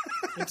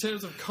in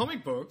terms of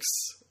comic books,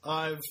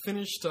 I've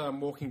finished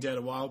Walking Dead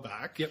a while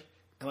back,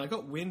 and I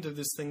got wind of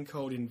this thing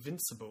called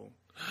Invincible.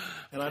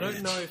 And I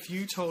don't know if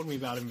you told me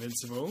about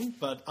Invincible,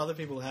 but other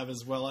people have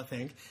as well, I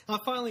think. I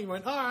finally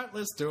went, all right,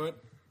 let's do it.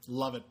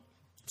 Love it.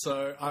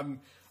 So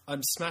I'm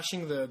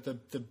smashing the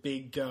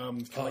big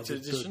collected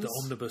editions. The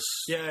omnibus.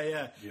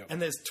 Yeah.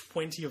 And there's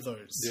 20 of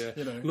those. Yeah.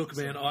 Look,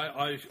 man,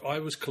 I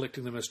was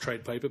collecting them as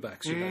trade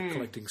paperbacks,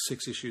 collecting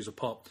 6 issues a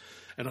pop.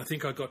 And I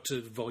think I got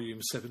to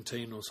volume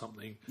 17 or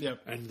something. Yep.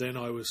 And then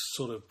I was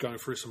sort of going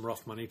through some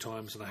rough money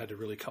times and I had to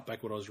really cut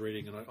back what I was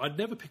reading. And I'd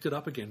never picked it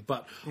up again,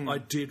 but I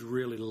did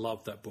really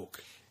love that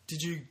book.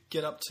 Did you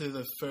get up to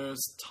the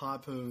first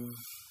type of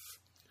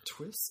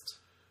twist?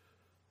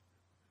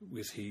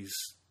 With his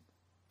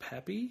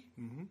pappy?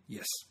 Mm-hmm.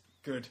 Yes.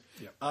 Good.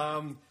 Yep.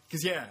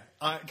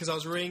 Because I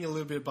was reading a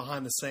little bit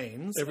behind the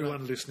scenes.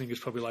 Everyone listening is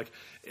probably like,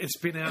 it's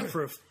been out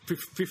for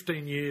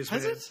 15 years,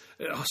 Has man.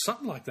 it?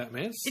 Something like that,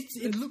 man.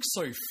 It looks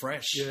so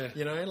fresh. Yeah.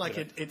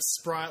 It's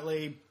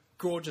sprightly,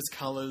 gorgeous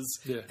colours,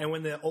 Yeah. and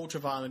when the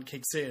ultraviolet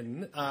kicks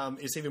in,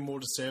 it's even more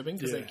disturbing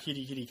because they're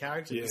kitty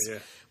characters. Yeah.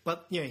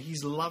 But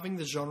he's loving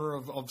the genre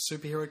of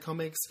superhero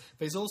comics,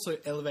 but he's also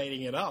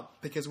elevating it up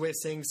because we're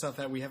seeing stuff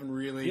that we haven't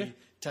really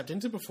tapped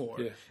into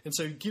before. Yeah. And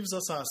so he gives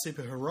us our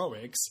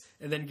superheroics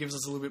and then gives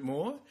us a little bit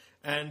more.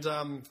 And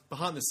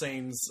behind the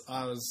scenes,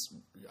 I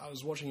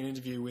was watching an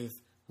interview with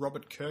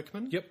Robert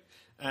Kirkman. Yep.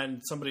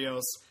 And somebody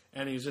else,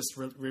 and he was just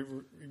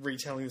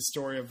retelling the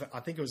story of,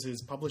 I think it was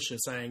his publisher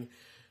saying,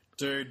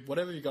 dude,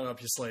 whatever you got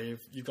up your sleeve,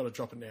 you've got to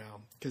drop it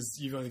now because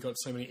you've only got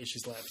so many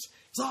issues left.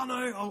 He's, oh,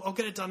 no, I'll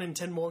get it done in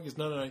 10 more. He goes,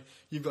 no,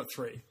 you've got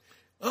 3.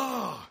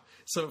 Oh,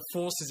 so it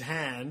forced his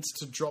hand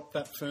to drop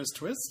that first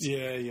twist.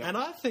 Yeah. And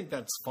I think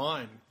that's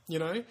fine,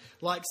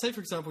 Like, say,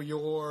 for example,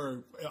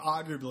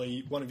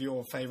 arguably one of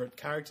your favourite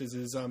characters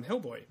is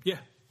Hellboy. Yeah.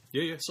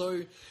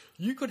 So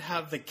you could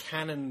have the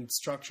canon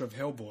structure of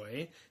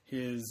Hellboy,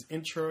 his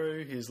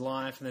intro, his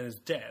life, and then his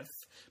death,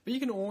 but you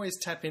can always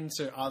tap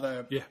into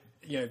other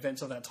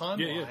events of that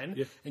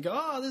timeline and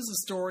go, there's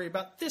a story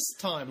about this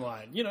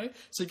timeline,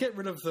 So get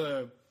rid of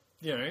the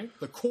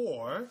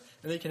core, and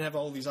then you can have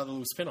all these other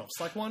little spin-offs.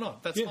 Like, why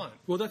not? That's fine.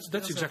 Well,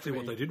 that's exactly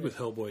what they did with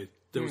Hellboy.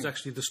 There was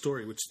actually the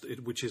story,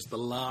 which is the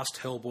last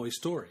Hellboy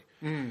story.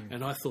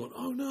 And I thought,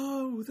 oh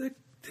no,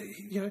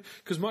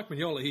 because Mike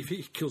Mignola, if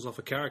he kills off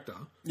a character,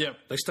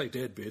 they stay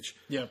dead, bitch.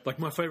 Like,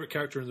 my favourite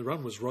character in the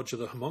run was Roger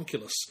the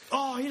Homunculus.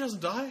 Oh, he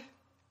doesn't die?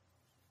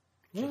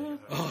 What?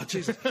 Oh,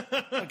 Jesus.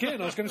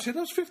 Again, I was going to say, that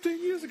was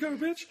 15 years ago,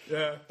 bitch.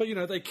 Yeah. But,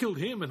 they killed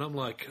him, and I'm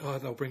like, oh,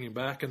 they'll bring him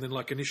back. And then,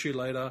 like, an issue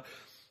later,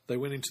 they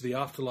went into the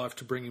afterlife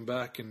to bring him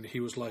back, and he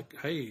was like,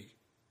 hey,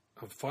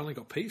 I've finally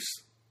got peace.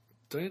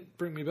 Don't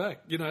bring me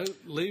back.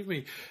 Leave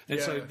me. And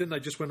so then they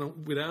just went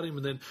on without him.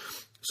 And then,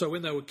 so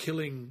when they were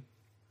killing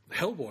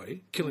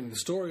Hellboy, killing the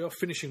story off,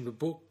 finishing the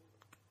book,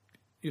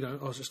 I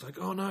was just like,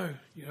 oh no,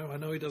 I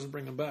know he doesn't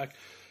bring him back.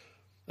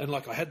 And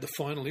like, I had the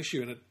final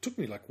issue, and it took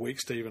me like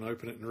weeks to even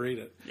open it and read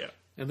it. Yeah.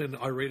 And then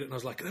I read it, and I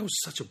was like, that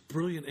was such a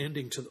brilliant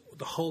ending to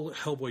the whole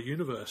Hellboy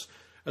universe.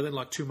 And then,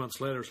 like, 2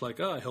 months later, it's like,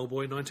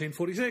 Hellboy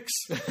 1946,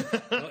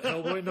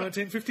 Hellboy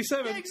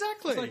 1957. Yeah,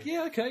 exactly. It's like,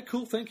 yeah, okay,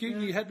 cool, thank you.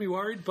 You had me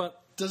worried, but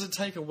does it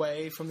take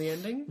away from the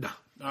ending? no.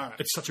 All right.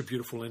 It's such a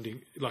beautiful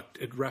ending. Like,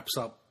 it wraps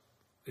up.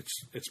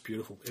 It's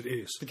beautiful. It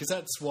is. Because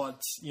that's what,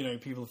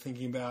 people are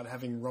thinking about,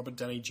 having Robert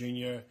Downey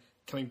Jr.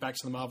 coming back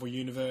to the Marvel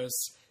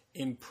Universe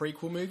in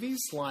prequel movies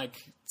like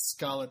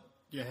Scarlett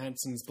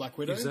Johansson's Black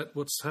Widow. Is that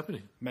what's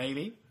happening?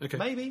 Maybe. Okay.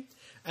 Maybe.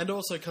 And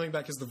also coming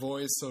back as the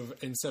voice of,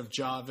 instead of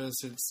Jarvis,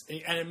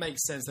 and it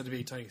makes sense that it'd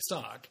be Tony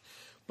Stark.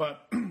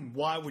 But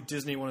why would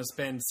Disney want to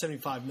spend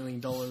 $75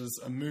 million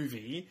a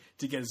movie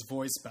to get his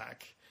voice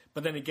back?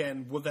 But then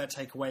again, would that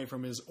take away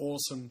from his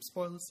awesome,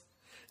 spoilers,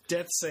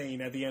 death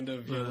scene at the end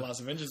of the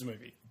last Avengers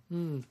movie?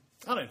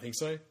 I don't think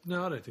so.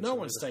 No, I don't think so. No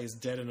one either. stays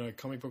dead in a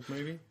comic book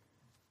movie.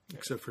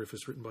 Except for if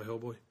it's written by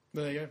Hellboy.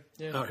 There you go.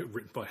 Yeah. Oh,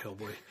 written by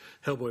Hellboy.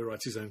 Hellboy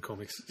writes his own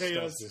comics. Yeah, he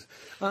does.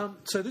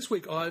 So this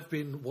week I've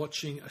been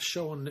watching a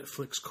show on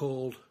Netflix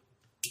called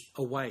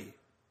Away.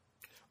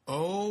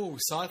 Oh,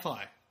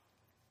 sci-fi.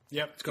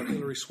 Yep. It's got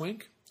Hilary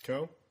Swank.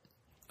 Cool.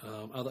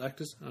 Other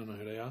actors, I don't know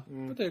who they are,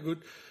 but they're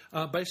good.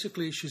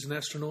 Basically, she's an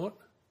astronaut.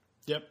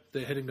 Yep.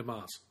 They're heading to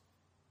Mars.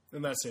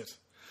 And that's it.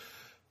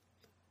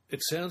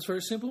 It sounds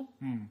very simple.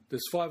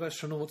 There's 5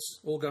 astronauts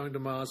all going to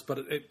Mars, but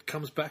it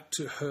comes back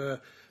to her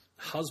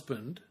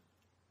husband,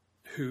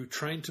 who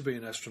trained to be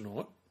an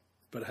astronaut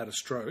but had a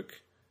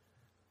stroke.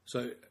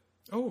 So,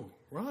 Oh,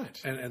 right.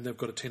 and they've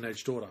got a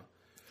teenage daughter,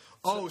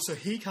 So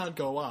he can't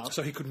go up.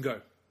 so he couldn't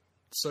go.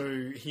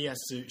 So she has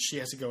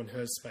to go in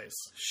her space.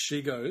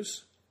 She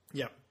goes,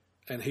 Yep.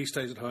 and he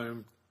stays at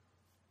home.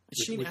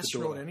 Is she an with the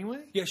astronaut daughter.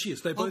 anyway? Yeah, she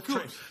is. They both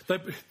good.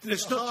 train.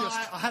 It's not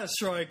just. I had a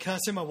stroke. Can I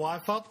send my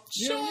wife up?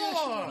 Yeah,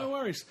 sure, no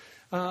worries.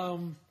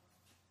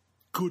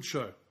 Good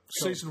show.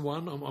 Season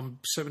 1. I'm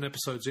 7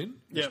 episodes in.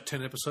 There's Yep.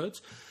 10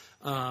 episodes.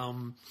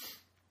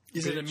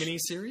 Is it a mini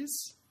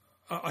series?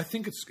 I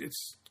think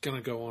it's going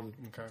to go on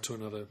Okay. to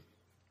another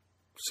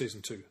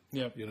season 2.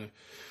 Yep.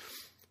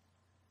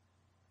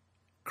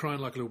 Crying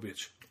like a little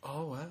bitch.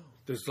 Oh wow.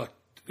 There's like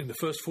in the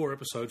first 4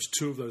 episodes,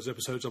 2 of those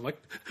episodes, I'm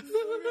like,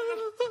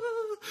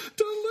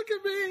 don't look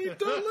at me,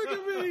 don't look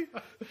at me.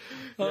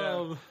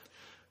 Yeah.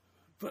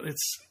 But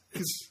it's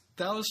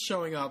That was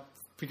showing up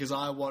because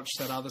I watched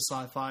that other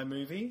sci-fi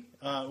movie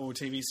or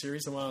TV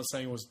series. The one I was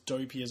saying was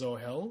dopey as all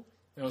hell.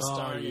 It was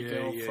starring a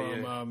girl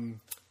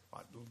from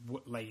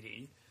what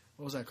lady.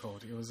 What was that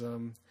called? It was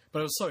but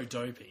it was so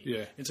dopey.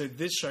 Yeah. And so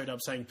this showed up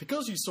saying,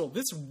 because you saw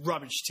this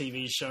rubbish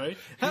TV show,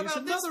 how here's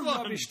about this another one?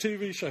 rubbish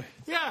TV show.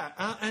 Yeah,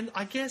 and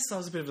I guess I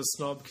was a bit of a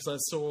snob because I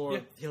saw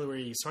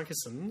Hilary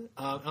Swankerson.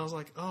 I was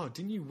like, oh,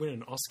 didn't you win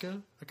an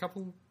Oscar a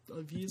couple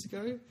of years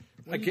ago?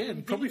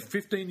 Again, probably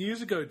 15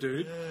 years ago,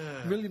 dude.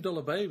 Yeah. $1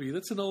 Million Baby.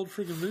 That's an old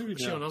friggin' movie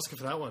She got an now. Oscar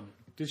for that one.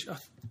 Did she?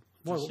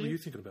 What she? were you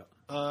thinking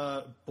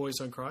about? Boys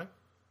Don't Cry.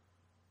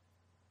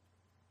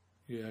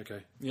 Yeah,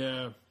 okay.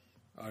 Yeah.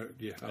 I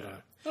don't know.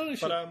 Oh,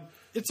 But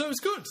it was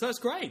good. So that's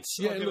great.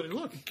 yeah, I'll give it a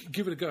look.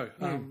 give it a go.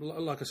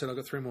 Like I said, I've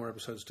got 3 more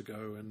episodes to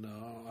go, and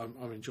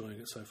I'm enjoying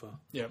it so far.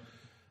 Yeah.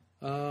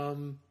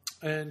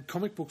 And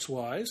comic books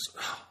wise,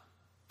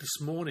 this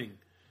morning.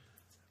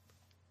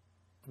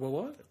 Well,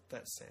 what?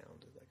 That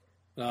sound.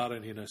 No, I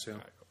don't hear no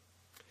sound.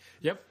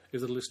 Yep.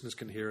 If the listeners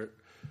can hear it.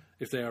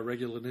 If they are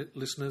regular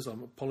listeners, I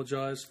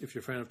apologise. If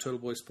you're a fan of Turtle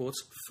Boy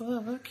Sports,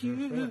 fuck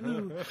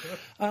you.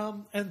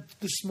 And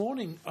this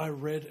morning I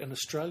read an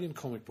Australian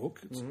comic book.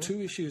 It's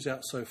 2 issues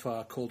out so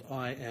far called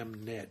I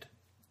Am Ned.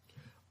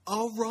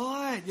 Oh,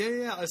 right.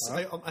 Yeah.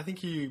 I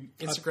think you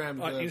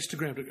Instagrammed I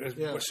Instagrammed it.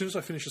 Yeah. As soon as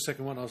I finished the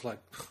second one, I was like,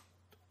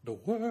 the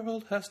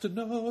world has to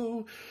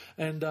know.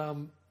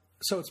 And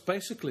so it's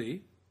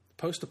basically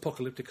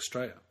post-apocalyptic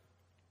Australia.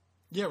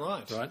 Yeah,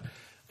 right. Right?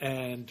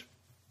 And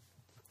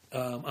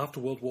after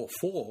World War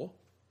IV,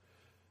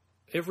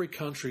 every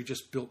country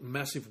just built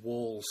massive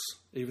walls,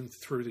 even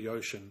through the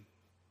ocean,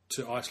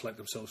 to isolate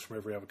themselves from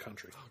every other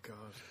country. Oh, God.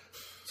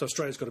 So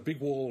Australia's got a big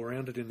wall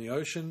around it in the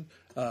ocean.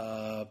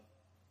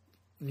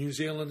 New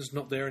Zealand's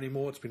not there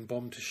anymore. It's been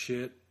bombed to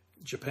shit.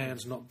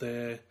 Japan's not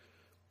there.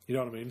 You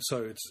know what I mean?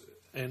 So it's...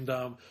 And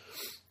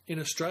in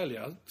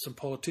Australia, some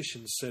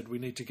politicians said we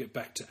need to get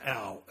back to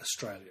our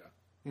Australia,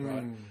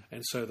 right?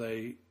 And so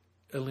they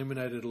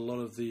eliminated a lot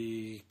of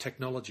the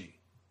technology,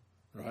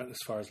 right, as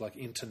far as like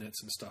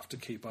internets and stuff, to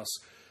keep us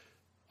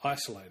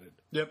isolated.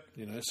 Yep.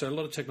 You know, so a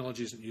lot of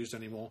technology isn't used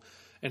anymore.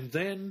 And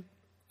then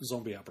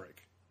zombie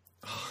outbreak.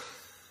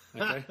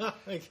 Okay.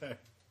 Okay.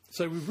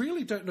 So we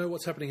really don't know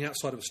what's happening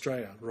outside of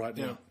Australia right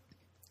now. Yeah.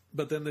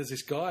 But then there's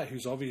this guy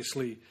who's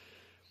obviously,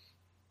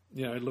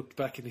 you know, looked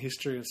back in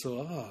history and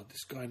saw,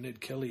 this guy Ned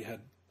Kelly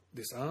had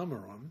this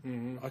armour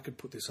on. I could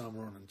put this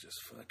armour on and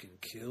just fucking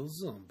kill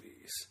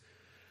zombies.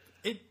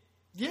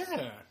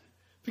 Yeah.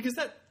 Because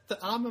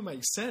the armour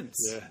makes sense.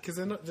 Yeah. Because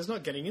there's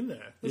not getting in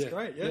there. That's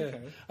great. Yeah.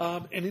 Okay.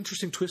 An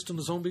interesting twist on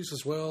the zombies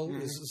as well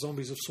is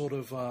zombies have sort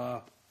of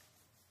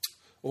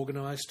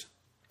organised,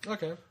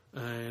 Okay.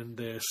 and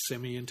they're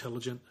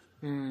semi-intelligent.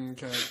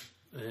 Okay.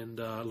 And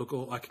look,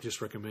 I can just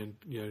recommend,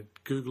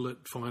 Google it,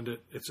 find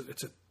it. It's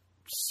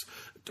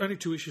only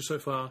 2 issues so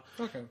far.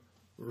 Okay.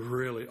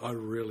 I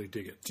really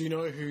dig it. Do you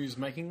know who's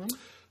making them?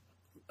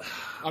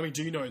 I mean,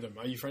 do you know them?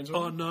 Are you friends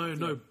with them?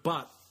 No.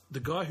 But the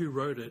guy who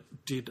wrote it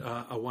did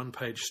a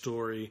 1-page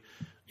story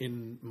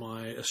in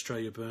my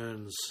Australia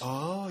Burns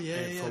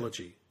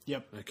anthology.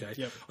 Yep. Okay.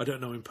 Yep. I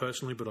don't know him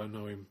personally, but I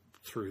know him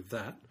through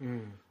that.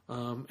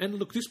 And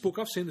look, this book,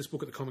 I've seen this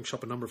book at the comic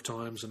shop a number of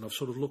times, and I've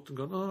sort of looked and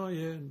gone, oh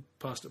yeah, and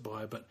passed it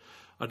by. But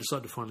I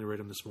decided to finally read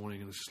them this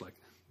morning, and it's just like,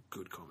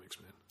 good comics,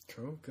 man.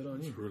 Cool. Good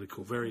on you. Really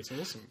cool. Very. That's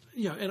awesome.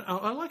 Yeah, and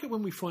I like it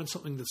when we find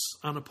something that's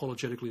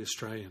unapologetically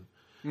Australian.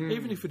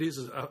 Even if it is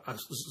a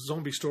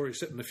zombie story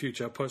set in the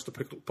future,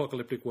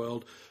 post-apocalyptic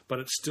world, but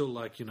it's still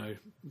like,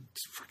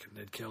 it's fucking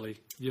Ned Kelly,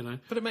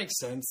 But it makes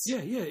sense. Yeah,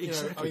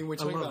 exactly. I mean, we're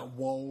talking about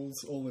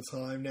walls all the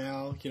time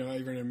now,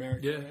 over in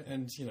America,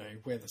 and,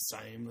 we're the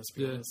same, let's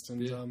be honest.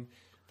 And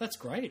that's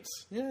great.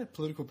 Yeah,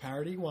 political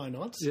parody, why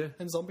not? Yeah.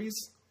 And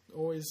zombies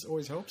always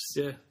helps.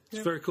 Yeah,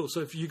 it's very cool.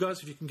 So if you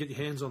can get your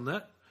hands on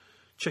that,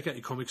 check out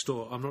your comic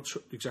store. I'm not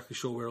exactly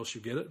sure where else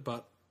you get it,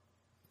 but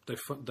they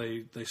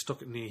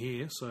stock it near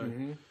here. So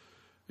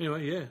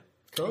anyway, yeah.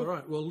 Cool. All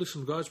right. Well,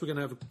 listen, guys, we're going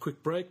to have a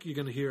quick break. You're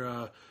going to hear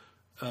a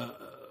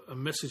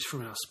message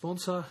from our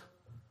sponsor,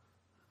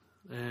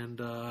 and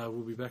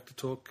we'll be back to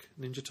talk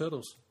Ninja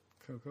Turtles.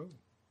 Cool.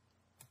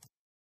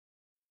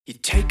 In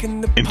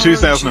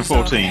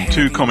 2014,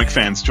 2 comic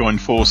fans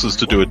joined forces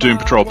to do a Doom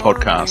Patrol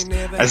podcast.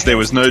 As there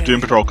was no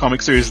Doom Patrol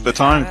comic series at the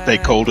time, they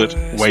called it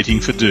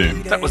Waiting for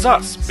Doom. That was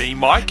us, me,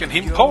 Mike, and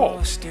him, Paul.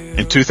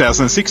 In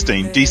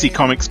 2016, DC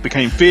Comics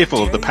became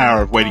fearful of the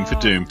power of Waiting for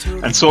Doom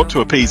and sought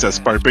to appease us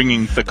by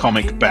bringing the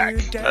comic back.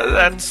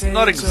 That's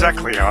not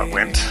exactly how it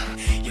went.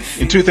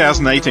 In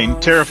 2018,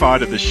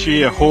 terrified of the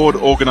sheer horde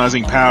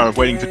organising power of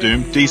Waiting for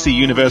Doom, DC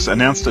Universe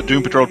announced a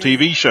Doom Patrol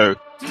TV show.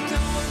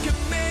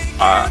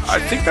 I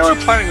think they were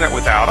planning that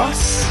without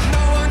us.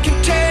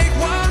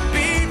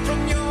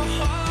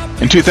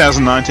 In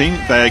 2019,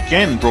 they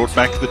again brought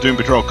back the Doom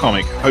Patrol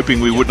comic, hoping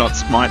we would not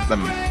smite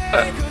them.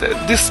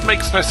 This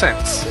makes no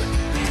sense.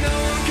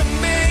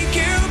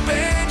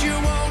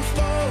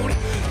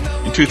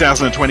 In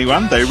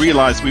 2021, they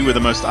realised we were the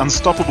most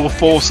unstoppable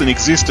force in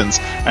existence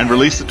and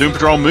released the Doom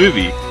Patrol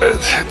movie.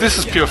 This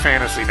is pure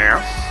fantasy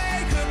now.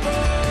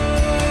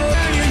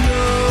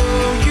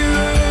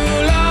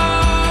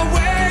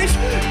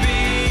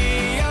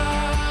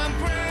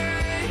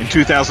 In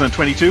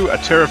 2022, a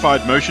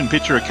terrified Motion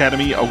Picture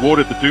Academy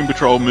awarded the Doom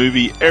Patrol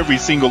movie every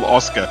single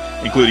Oscar,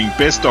 including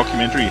Best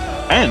Documentary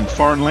and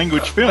Foreign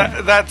Language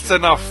Film. That's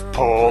enough,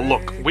 Paul.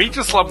 Look, we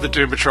just love the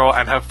Doom Patrol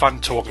and have fun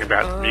talking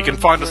about them. You can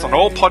find us on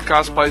all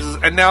podcast places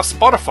and now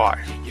Spotify.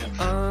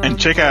 And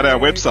check out our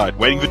website,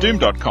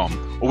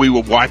 waitingfordoom.com, or we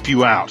will wipe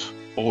you out,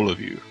 all of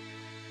you.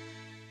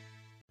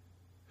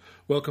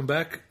 Welcome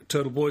back,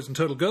 Turtle Boys and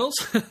Turtle Girls.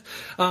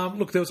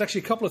 Look, there was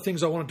actually a couple of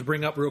things I wanted to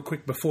bring up real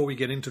quick before we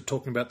get into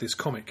talking about this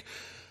comic.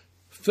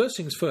 First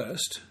things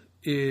first,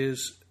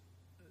 is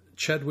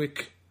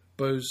Chadwick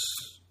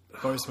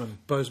Boseman.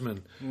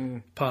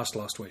 passed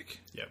last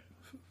week. Yep.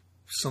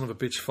 Son of a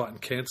bitch fighting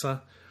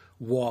cancer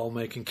while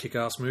making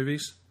kick-ass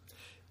movies.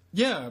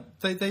 Yeah,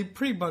 they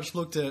pretty much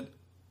looked at...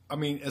 I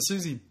mean, as soon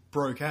as he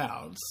broke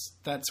out,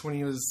 that's when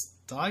he was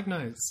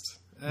diagnosed.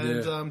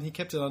 And he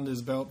kept it under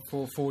his belt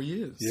for 4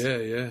 years.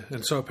 Yeah.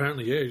 And so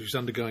apparently, he was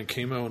undergoing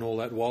chemo and all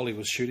that while he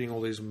was shooting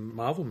all these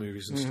Marvel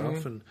movies and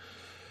stuff. And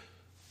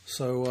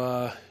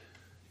so,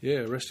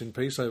 rest in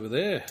peace over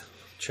there.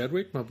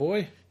 Chadwick, my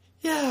boy.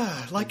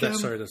 Yeah, like...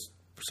 Sorry, that's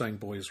saying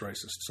boy is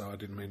racist, so I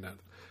didn't mean that.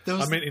 There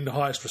was- I meant in the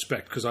highest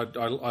respect, because I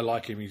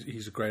like him.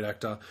 He's a great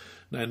actor.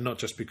 And not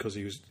just because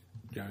he was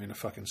in a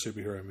fucking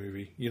superhero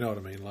movie. You know what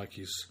I mean? Like,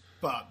 he's...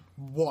 But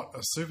what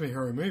a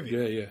superhero movie!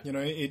 Yeah. You know,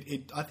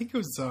 it. I think it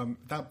was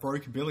that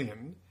broke $1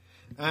 billion,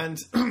 and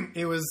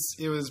it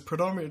was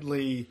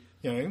predominantly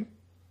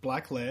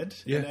black led,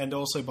 and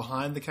also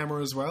behind the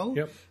camera as well.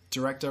 Yep.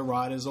 Director,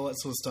 writers, all that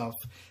sort of stuff,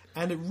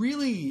 and it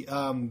really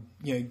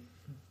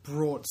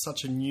brought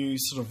such a new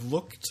sort of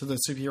look to the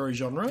superhero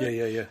genre.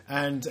 Yeah.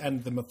 And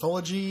the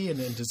mythology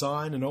and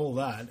design and all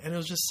that, and it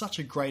was just such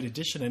a great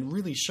addition, and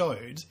really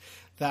showed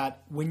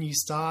that when you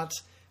start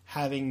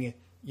having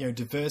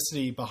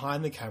diversity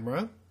behind the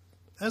camera,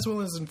 as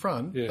well as in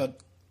front, but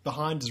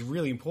behind is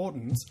really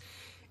important.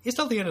 It's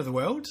not the end of the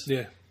world.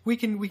 Yeah. We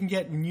can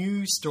get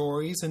new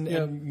stories and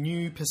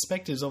new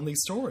perspectives on these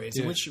stories,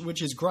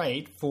 which is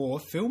great for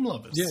film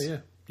lovers.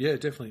 Yeah,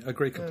 definitely.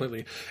 Agree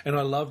completely. And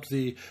I loved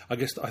I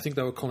think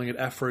they were calling it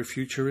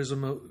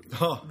Afrofuturism.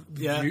 Oh,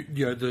 yeah.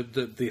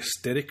 The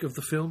aesthetic of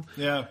the film.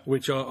 Yeah.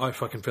 Which I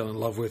fucking fell in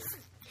love with.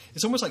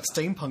 It's almost like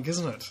steampunk,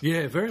 isn't it?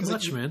 Yeah, very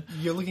much, man.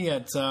 You're looking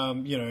at,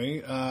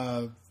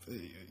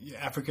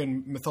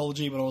 African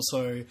mythology, but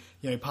also,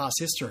 past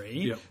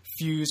history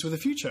fused with the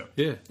future.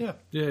 Yeah,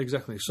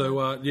 exactly. So,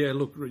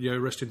 look,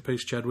 rest in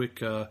peace,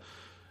 Chadwick. I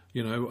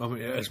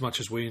mean, as much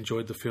as we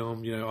enjoyed the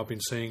film, I've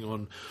been seeing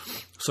on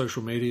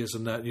social medias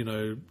and that,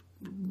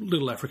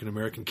 little African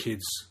American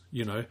kids,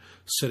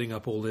 setting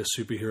up all their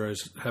superheroes,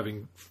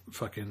 having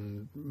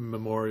fucking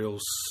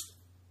memorials.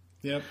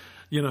 Yep.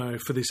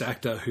 For this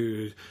actor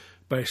who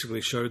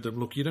basically showed them,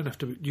 look, you don't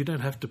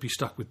have to be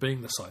stuck with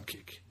being the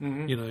sidekick.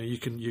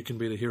 Mm-hmm. You can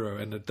be the hero,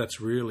 and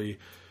that's really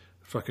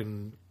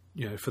fucking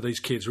for these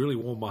kids really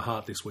warmed my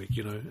heart this week.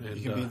 And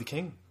you can be the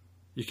king.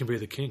 You can be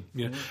the king.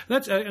 Yeah,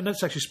 that's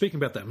actually speaking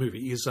about that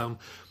movie is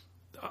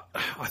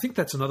I think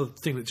that's another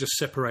thing that just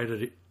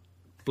separated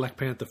Black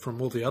Panther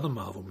from all the other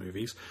Marvel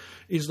movies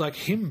is like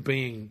him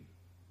being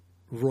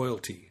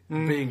royalty,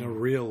 being a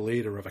real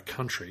leader of a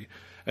country,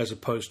 as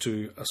opposed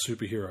to a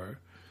superhero.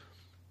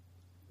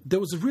 There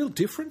was a real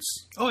difference.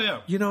 Oh,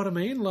 yeah. You know what I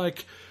mean?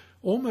 Like,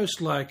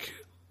 almost like,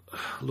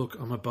 look,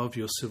 I'm above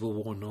your Civil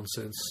War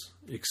nonsense,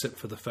 except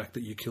for the fact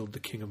that you killed the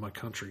king of my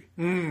country.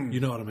 You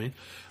know what I mean?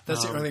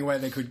 That's the only way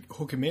they could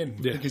hook him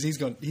in, because he's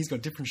got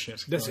different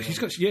shit. He's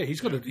got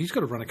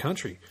to run a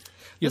country.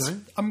 You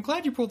know? I'm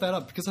glad you brought that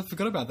up, because I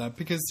forgot about that,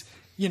 because,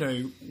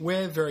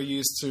 we're very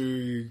used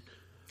to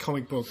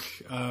comic book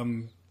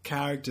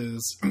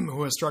characters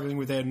who are struggling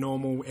with their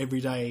normal,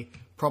 everyday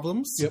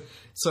problems. Yep.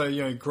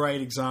 So,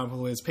 great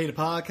example is Peter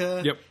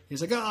Parker. Yep.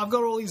 He's like, I've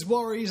got all these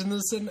worries and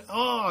this, and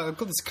I've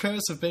got this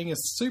curse of being a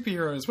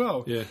superhero as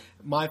well. Yeah.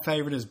 My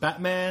favourite is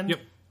Batman. Yep.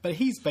 But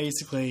he's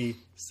basically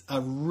a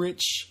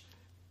rich,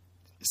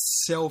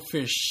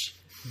 selfish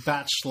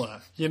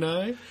bachelor,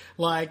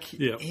 Like,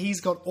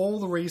 he's got all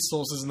the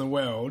resources in the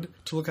world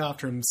to look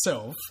after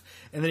himself,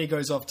 and then he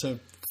goes off to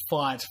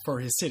fight for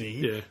his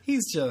city. Yeah.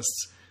 He's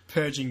just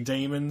purging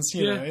demons,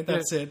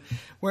 that's it.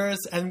 Whereas,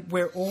 and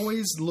we're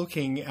always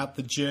looking at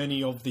the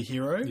journey of the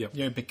hero,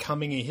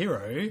 becoming a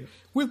hero. Yep.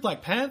 With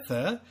Black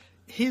Panther,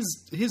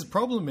 his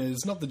problem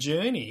is not the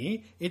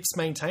journey, it's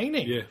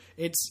maintaining. Yeah.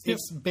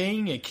 It's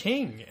being a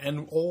king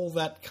and all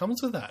that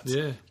comes with that.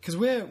 Yeah. Because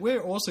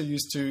we're also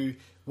used to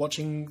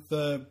watching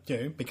the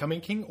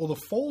becoming king or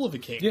the fall of a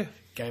king. Yeah.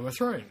 Game of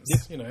Thrones.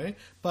 Yeah.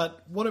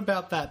 But what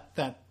about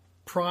that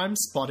prime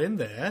spot in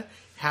there?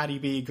 How do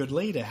you be a good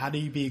leader? How do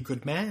you be a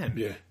good man?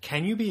 Yeah.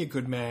 Can you be a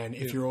good man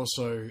if you're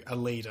also a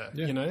leader?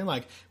 Yeah.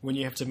 Like when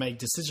you have to make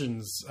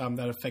decisions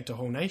that affect a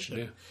whole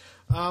nation.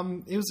 Yeah.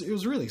 It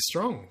was really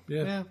strong.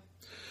 Yeah.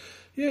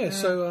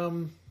 So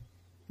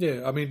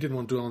I mean, didn't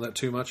want to dwell on that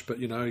too much, but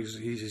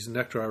he's an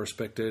actor I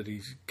respected.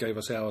 He gave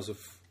us hours of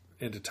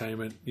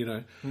entertainment,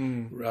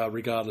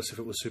 regardless if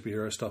it was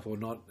superhero stuff or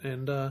not.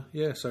 And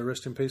so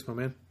rest in peace, my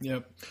man.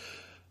 Yep.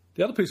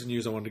 The other piece of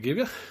news I wanted to give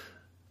you,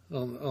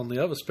 on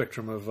the other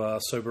spectrum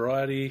of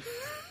sobriety,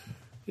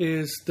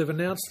 is they've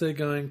announced they're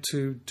going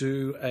to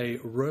do a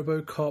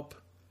RoboCop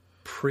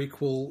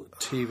prequel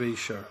TV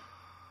show.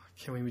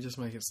 Can we just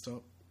make it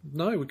stop?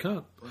 No, we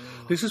can't.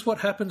 This is what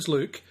happens,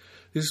 Luke.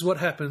 This is what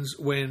happens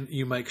when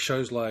you make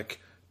shows like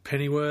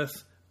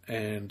Pennyworth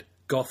and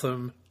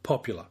Gotham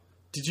popular.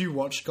 Did you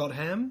watch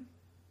Gotham?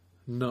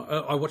 No,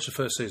 I watched the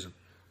first season.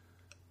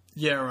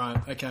 Yeah, right.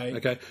 Okay.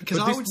 Okay, Because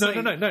but I this, would no,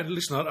 say... no.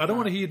 Listen, I don't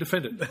want to hear you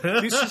defend it.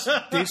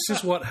 This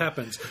is what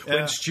happens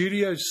when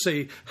studios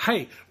see,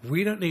 hey,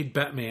 we don't need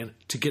Batman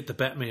to get the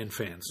Batman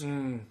fans,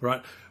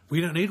 right?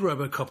 We don't need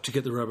RoboCop to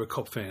get the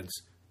RoboCop fans.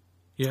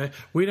 Yeah,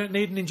 we don't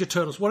need Ninja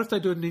Turtles. What if they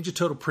do a Ninja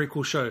Turtle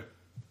prequel show?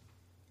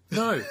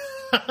 No.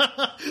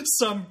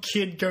 Some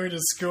kid going to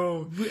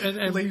school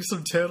And- leave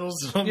some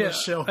turtles on the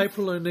shelf.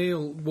 April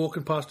O'Neil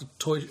walking past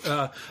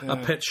a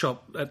pet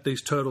shop at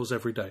these turtles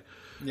every day.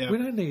 Yeah. We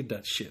don't need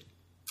that shit.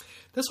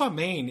 That's what I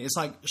mean. It's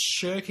like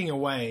shirking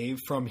away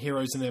from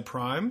heroes in their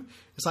prime.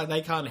 It's like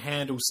they can't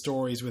handle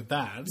stories with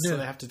that, so Yeah.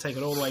 they have to take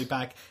it all the way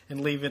back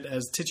and leave it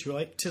as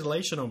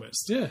titillation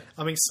almost. Yeah.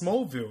 I mean,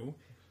 Smallville,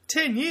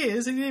 10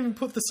 years, he didn't even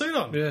put the suit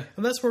on. Yeah.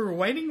 And that's what we're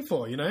waiting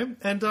for, you know?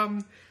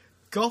 And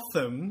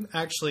Gotham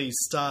actually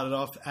started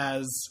off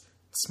as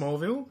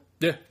Smallville.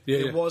 Yeah.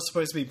 It was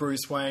supposed to be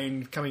Bruce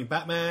Wayne becoming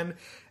Batman,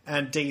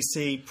 and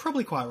DC,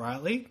 probably quite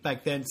rightly,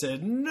 back then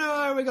said,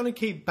 no, we're going to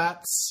keep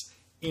Bats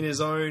in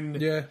his own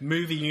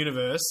movie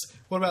universe.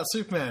 What about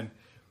Superman?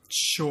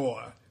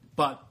 Sure,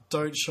 but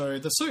don't show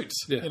the suit,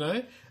 you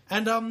know?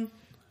 And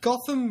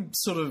Gotham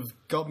sort of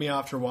got me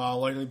after a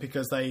while, only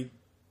because they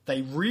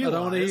realised... I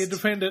don't want to hear you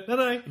defend it.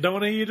 No. Don't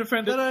want to hear you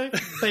defend it. No.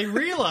 They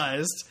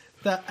realised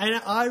that...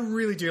 And I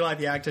really do like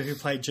the actor who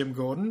played Jim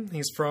Gordon.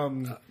 He's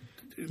from...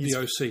 The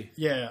OC.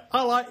 Yeah,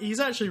 he's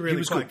actually really He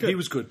was quite good.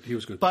 He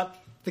was good. But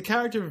the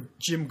character of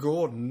Jim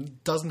Gordon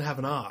doesn't have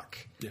an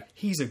arc. Yeah.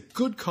 He's a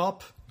good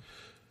cop.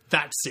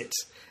 That's it.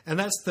 And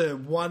that's the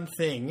one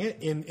thing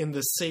in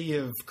the sea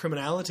of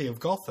criminality of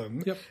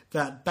Gotham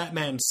that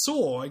Batman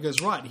saw. He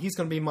goes, right, he's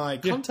going to be my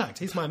contact.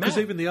 He's my man. Because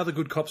even the other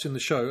good cops in the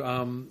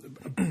show,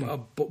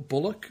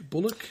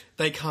 Bullock?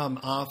 They come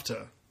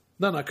after.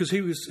 No, because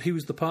he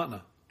was the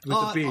partner with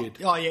the beard.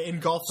 Oh, yeah, in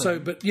Gotham. So,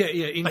 but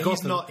in But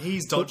Gotham,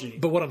 he's dodgy.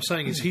 But what I'm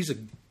saying is, he's a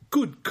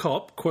good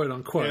cop, quote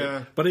unquote.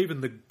 Yeah. But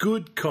even the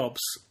good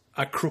cops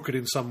are crooked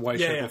in some way,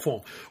 shape, or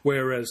form.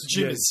 Whereas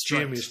Jim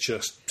is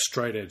just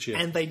straight edge. Yeah.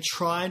 And they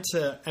tried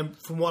to, and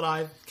from what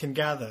I can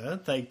gather,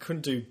 they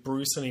couldn't do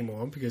Bruce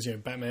anymore because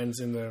Batman's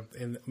in the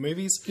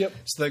movies. Yep.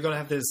 So they're going to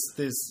have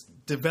this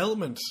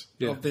development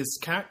of this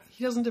character.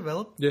 He doesn't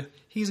develop. Yeah.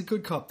 He's a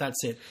good cop.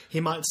 That's it.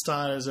 He might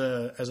start as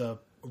a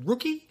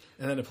rookie,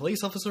 and then a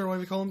police officer, or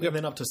whatever you call him, and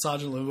then up to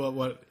sergeant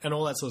level, and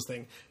all that sort of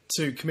thing,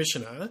 to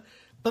commissioner.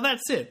 But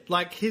that's it.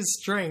 Like, his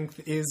strength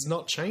is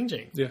not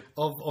changing. Yeah.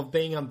 Of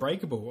being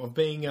unbreakable, of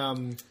being,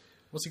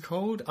 what's it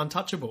called?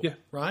 Untouchable. Yeah.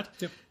 Right?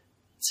 Yep.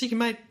 So you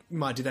might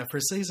do that for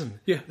a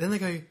season. Yeah. Then they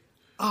go,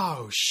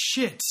 oh,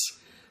 shit.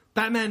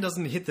 Batman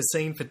doesn't hit the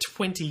scene for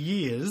 20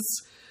 years.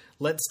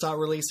 Let's start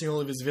releasing all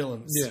of his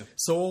villains. Yeah.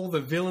 So all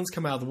the villains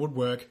come out of the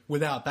woodwork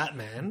without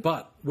Batman.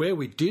 But where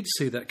we did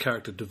see that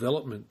character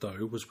development,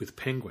 though, was with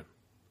Penguin.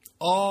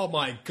 Oh,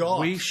 my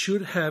God. We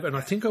should have, and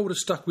I think I would have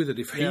stuck with it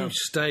if he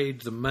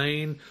stayed the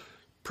main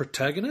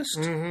protagonist,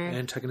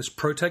 antagonist,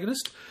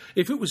 protagonist.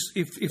 If it was,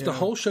 if the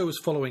whole show was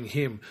following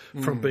him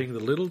from being the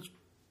little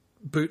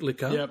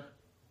bootlicker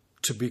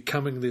to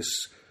becoming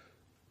this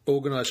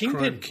organised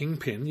crime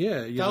kingpin,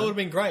 that would have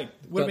been great.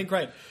 Would have been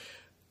great.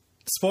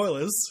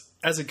 Spoilers,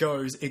 as it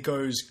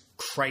goes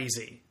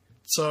crazy.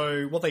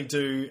 So what they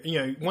do,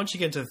 once you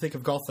get into the thick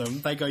of Gotham,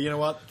 they go, you know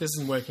what, this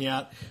isn't working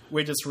out.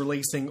 We're just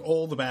releasing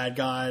all the bad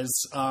guys.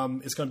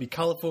 It's going to be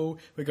colourful.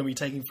 We're going to be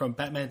taking from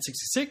Batman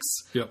 66,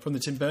 from the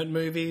Tim Burton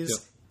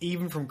movies,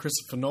 even from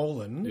Christopher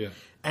Nolan. Yeah.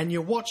 And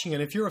you're watching,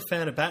 and if you're a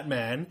fan of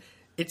Batman,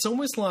 it's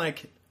almost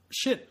like,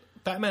 shit,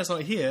 Batman's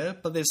not here,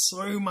 but there's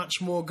so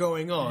much more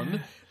going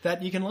on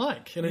that you can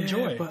like and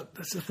enjoy. But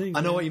that's the thing.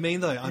 I know what you mean,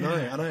 though. I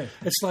know.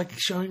 It's like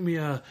showing me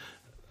a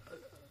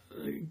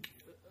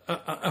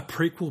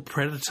prequel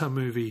Predator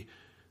movie.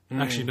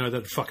 Actually, no,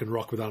 that'd fucking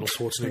rock with Arnold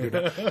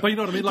Schwarzenegger. But you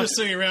know what I mean? Like, just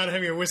sitting around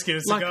having a whiskey and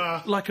a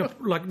cigar.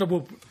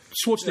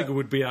 Schwarzenegger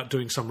would be out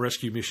doing some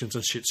rescue missions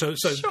and shit. So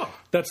Sure.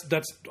 that's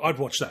I'd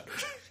watch that.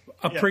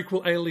 A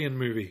prequel Alien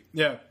movie.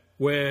 Yeah.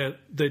 Where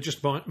they're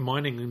just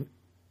mining and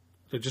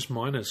they're just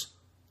miners.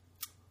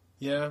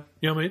 Yeah.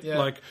 You know what I mean?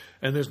 Yeah.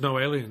 And there's no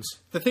aliens.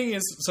 The thing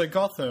is, so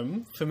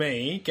Gotham, for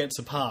me, gets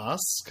a pass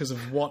because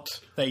of what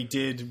they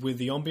did with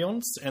the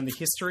ambience and the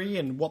history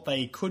and what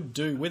they could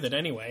do with it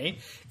anyway.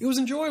 It was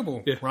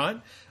enjoyable, right?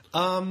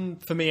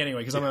 For me anyway,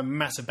 because I'm a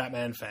massive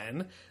Batman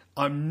fan.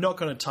 I'm not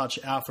going to touch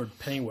Alfred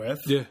Pennyworth.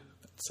 Yeah.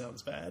 That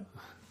sounds bad.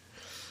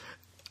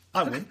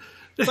 I would.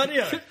 But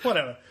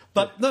whatever.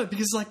 But no,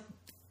 because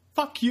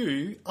fuck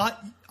you.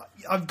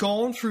 I've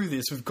gone through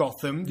this with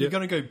Gotham. You're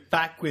going to go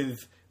back with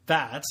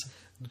that.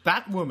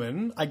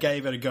 Batwoman, I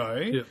gave it a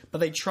go, but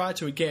they tried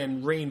to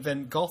again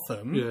reinvent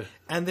Gotham,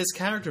 and this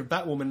character of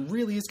Batwoman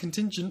really is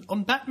contingent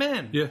on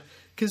Batman. Yeah.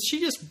 Because she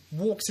just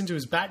walks into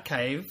his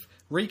Batcave,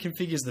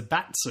 reconfigures the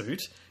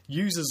Batsuit,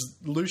 uses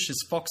Lucius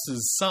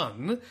Fox's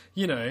son,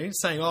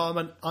 saying,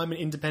 "Oh, I'm an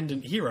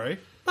independent hero."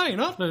 No, you're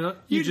not. No.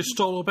 You just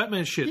stole all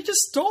Batman shit. You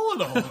just stole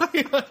it all.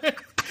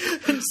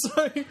 And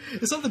so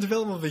it's not the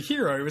development of a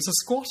hero; it's a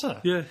squatter.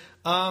 Yeah.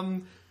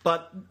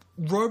 But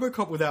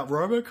RoboCop without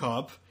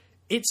RoboCop,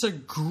 it's a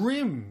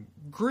grim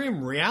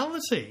grim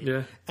reality.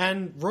 Yeah.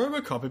 And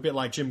RoboCop, a bit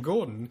like Jim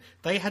Gordon,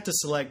 they had to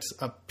select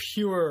a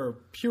pure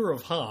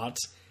of heart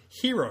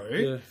hero.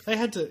 Yeah. They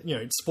had to,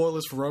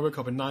 spoilers for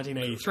RoboCop in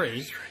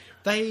 1983.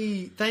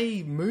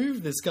 They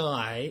moved this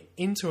guy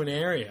into an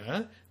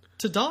area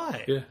to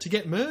die, Yeah. to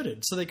get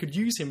murdered, so they could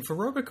use him for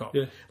RoboCop.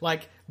 Yeah.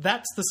 Like,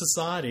 that's the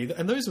society,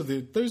 and those were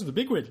the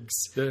bigwigs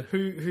Yeah.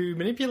 who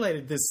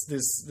manipulated this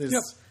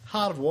Yep.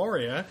 heart of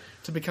warrior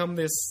to become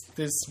this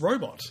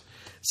robot.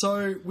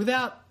 So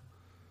without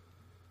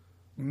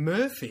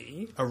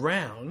Murphy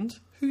around,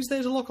 who's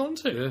there to lock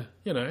onto?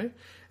 Yeah.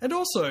 And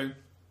also,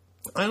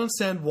 I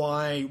understand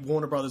why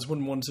Warner Brothers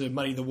wouldn't want to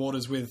muddy the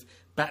waters with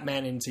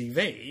Batman in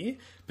TV,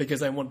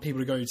 because they want people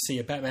to go see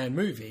a Batman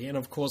movie, and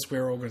of course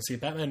we're all going to see a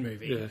Batman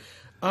movie.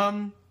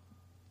 Yeah.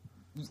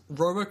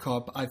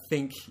 RoboCop, I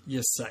think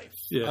you're safe.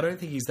 Yeah. I don't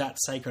think he's that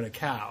sacred a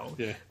cow.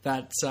 Yeah.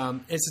 That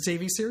it's a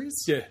TV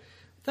series. Yeah.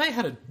 They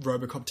had a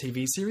RoboCop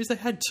TV series. They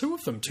had two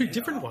of them, two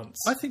different ones.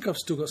 I think I've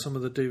still got some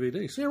of the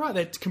DVDs. Yeah, right.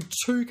 They're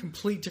two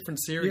complete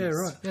different series. Yeah,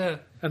 right. Yeah.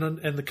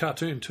 And the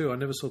cartoon too. I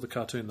never saw the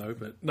cartoon though,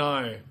 but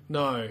No.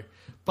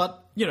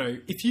 But,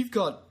 if you've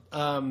got...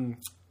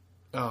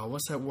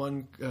 what's that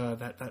one?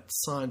 That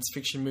science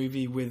fiction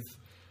movie with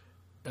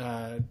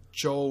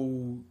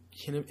Joel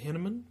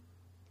Hinneman?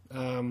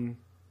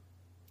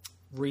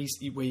 Where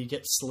you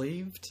get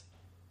sleeved?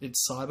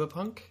 It's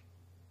cyberpunk?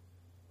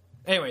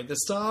 Anyway, the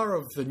star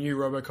of the new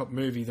RoboCop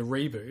movie, the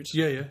reboot,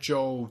 Yeah.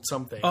 Joel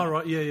something. oh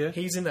right, yeah.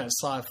 He's in that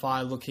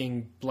sci-fi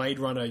looking Blade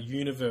Runner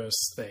universe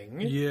thing.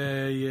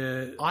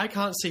 Yeah. I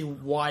can't see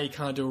why you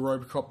can't do a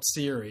RoboCop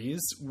series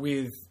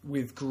with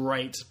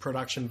great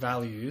production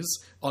values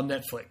on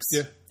Netflix.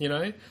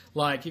 Yeah.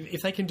 Like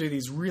if they can do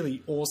these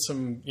really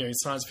awesome,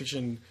 science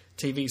fiction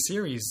TV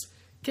series,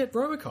 get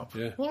RoboCop.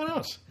 Yeah. Why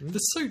not? The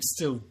suit's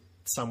still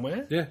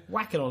somewhere. Yeah.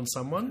 Whack it on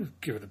someone.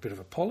 Give it a bit of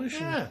a polish.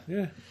 Yeah.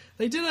 Yeah.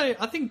 They did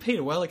I think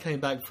Peter Weller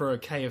came back for a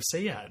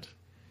KFC ad.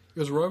 It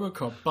was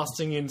RoboCop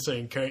busting in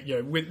saying,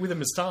 with a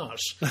moustache,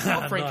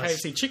 offering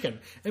Nice. KFC chicken.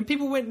 And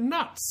people went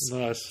nuts.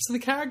 Nice. So the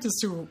character's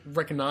still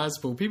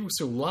recognisable. People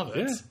still love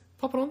it. Yeah.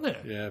 Pop it on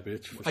there. Yeah,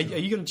 bitch. for Are sure.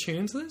 you going to tune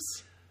into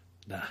this?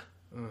 Nah.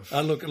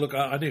 Look,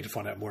 I need to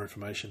find out more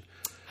information.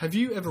 Have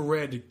you ever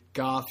read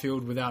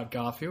Garfield without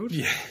Garfield?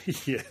 Yeah,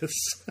 yes.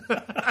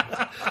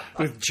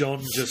 With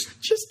John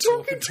just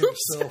talking to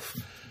himself.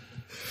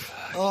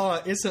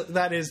 Oh,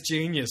 that is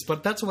genius.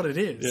 But that's what it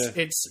is.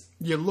 Yeah.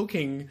 You're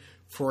looking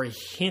for a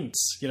hint,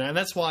 and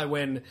that's why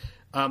when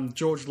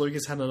George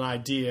Lucas had an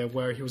idea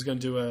where he was going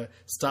to do a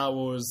Star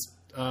Wars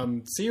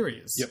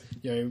series,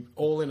 Yep.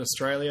 all in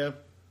Australia,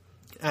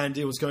 and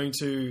it was going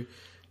to,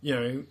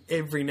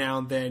 every now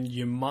and then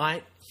you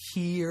might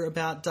hear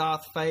about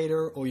Darth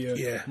Vader, or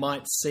you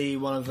might see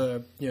one of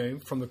the,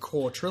 from the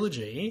core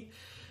trilogy.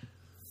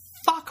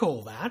 Fuck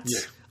all that. Yeah.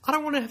 I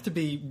don't want to have to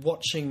be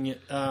watching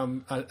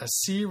a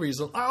series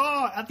of,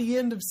 at the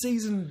end of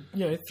season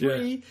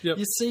 3, Yep.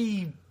 you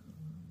see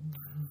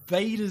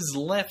Vader's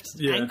left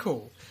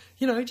ankle.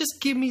 Just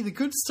give me the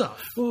good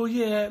stuff. Well,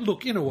 yeah.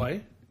 Look, in a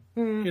way,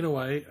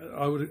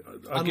 I would.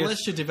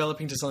 Unless you're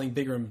developing to something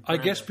bigger and I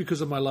guess because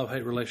of my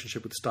love-hate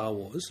relationship with Star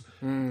Wars,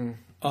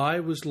 I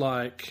was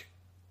like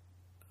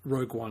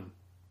Rogue One.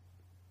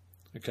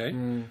 Okay?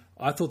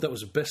 I thought that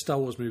was the best Star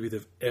Wars movie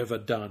they've ever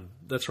done.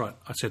 That's right.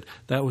 I said,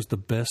 that was the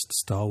best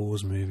Star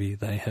Wars movie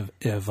they have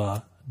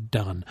ever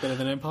done. better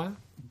than Empire.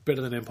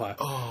 Better than Empire.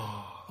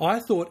 Oh. I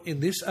thought in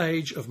this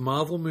age of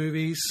Marvel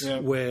movies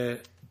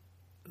where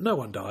no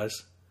one dies,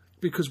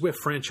 because we're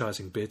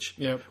franchising, bitch.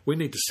 Yep. We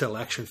need to sell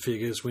action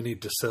figures. We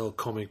need to sell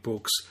comic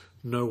books.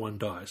 No one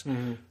dies.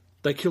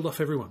 They killed off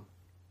everyone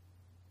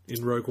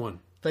in Rogue One.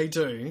 They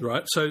do.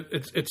 Right? So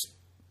it's...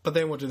 But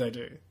then what do they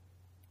do?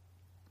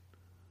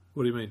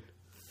 What do you mean?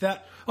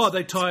 That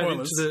they tie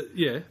spoilers. it into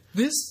the...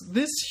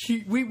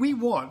 Yeah. We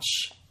watch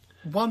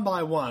one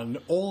by one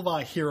all of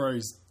our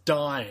heroes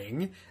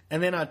dying,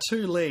 and then our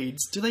two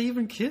leads, do they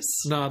even kiss?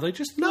 No, they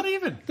just... Not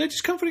even. They're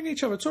just comforting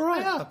each other. It's all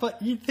right. Yeah,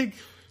 but you'd think,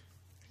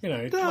 No,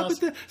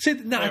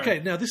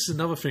 okay, now this is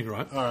another thing,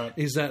 right? All right.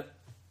 Is that...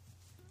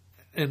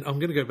 And I'm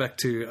going to go back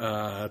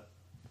to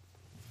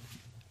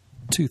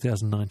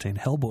 2019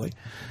 Hellboy.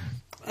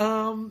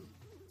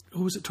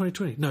 Or was it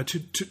 2020? No,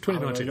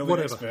 2019. you're the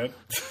Whatever. expert.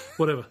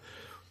 Whatever.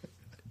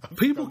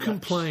 People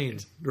complain,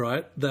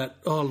 right, that,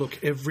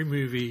 look, every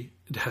movie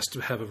has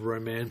to have a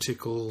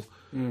romantical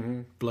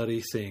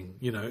bloody thing.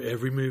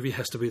 Every movie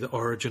has to be the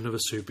origin of a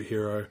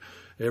superhero.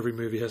 Every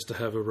movie has to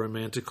have a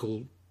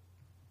romantical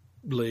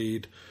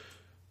lead.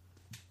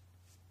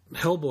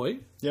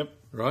 Hellboy, Yep.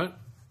 right?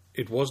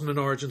 It wasn't an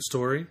origin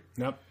story.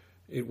 Yep.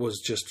 It was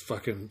just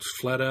fucking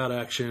flat-out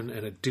action,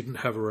 and it didn't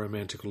have a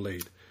romantical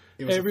lead.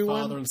 It was a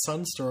father and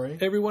son story.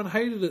 Everyone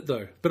hated it,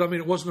 though. But, I mean,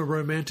 it wasn't a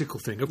romantical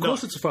thing. Of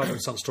course it's a father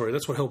and son story.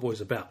 That's what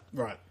Hellboy's about.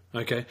 Right.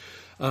 Okay?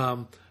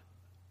 But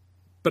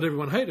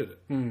everyone hated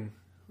it.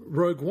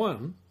 Rogue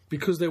One,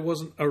 because there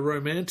wasn't a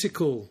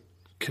romantical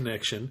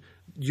connection,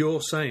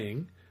 you're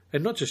saying,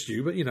 and not just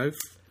you, but,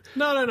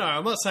 No.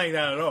 I'm not saying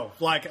that at all.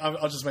 Like, I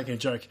was just making a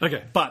joke.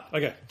 Okay. But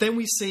Okay. then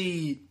we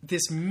see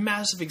this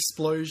massive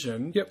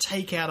explosion Yep.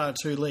 take out our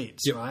two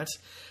leads, Yep. right?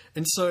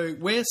 And so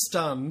we're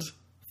stunned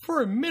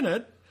for a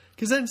minute.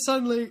 Because then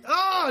suddenly,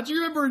 do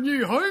you remember A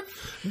New Hope?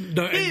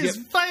 No, and Here's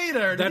yep,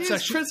 Vader, and that's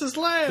here's actually- Princess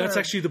Leia. That's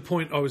actually the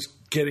point I was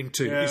getting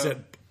to. Yeah. Is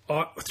that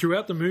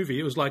throughout the movie,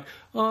 it was like,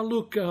 oh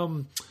look,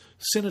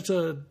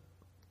 Senator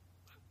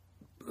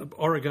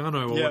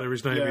Oregano or Yeah, whatever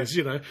his name yeah. is,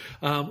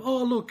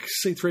 oh look,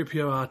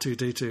 C-3PO,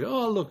 R2-D2,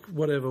 oh look,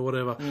 whatever.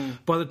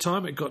 By the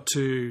time it got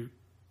to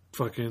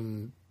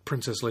fucking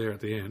Princess Leia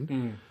at the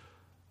end,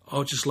 I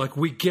was just like,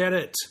 we get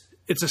it.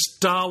 It's a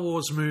Star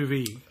Wars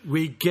movie.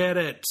 We get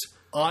it.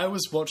 I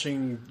was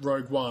watching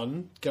Rogue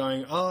One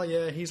going, oh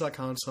yeah, he's like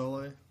Han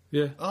Solo.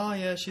 Yeah. Oh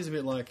yeah, she's a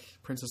bit like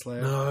Princess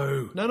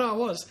Leia. No. I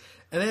was.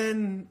 And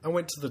then I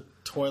went to the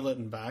toilet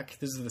and back.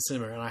 This is the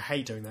cinema, and I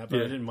hate doing that, but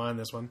Yeah. I didn't mind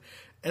this one.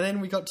 And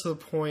then we got to the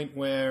point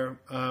where,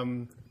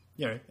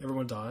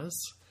 everyone dies.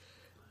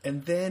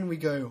 And then we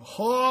go,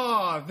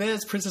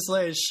 there's Princess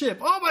Leia's ship.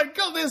 Oh my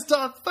god, there's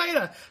Darth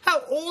Vader. How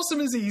awesome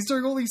is he? He's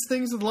doing all these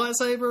things with the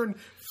lightsaber and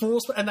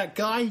force, and that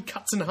guy he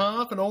cuts in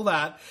half and all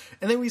that.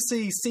 And then we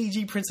see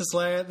CG Princess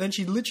Leia. Then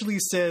she literally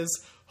says,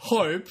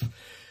 Hope.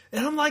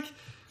 And I'm like,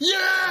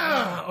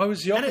 yeah! I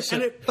was the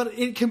opposite. But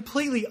it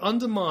completely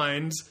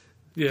undermined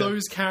Yeah.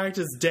 those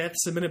characters'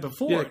 deaths a minute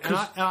before. Yeah, and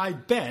 'cause- I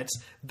bet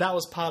that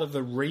was part of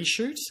the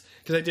reshoot,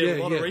 because they did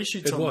a lot of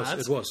reshoots It on was, that.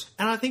 it was.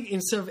 And I think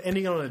instead of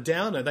ending on a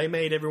downer, they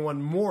made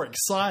everyone more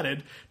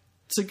excited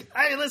to,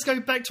 hey, let's go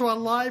back to our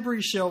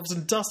library shelves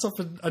and dust off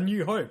a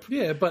New Hope.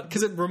 Yeah, but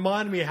Because it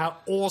reminded me how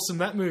awesome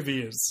that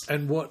movie is.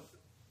 and what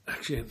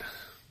actually,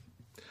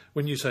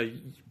 when you say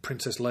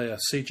Princess Leia,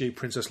 CG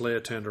Princess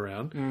Leia turned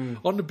around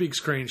on the big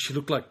screen, she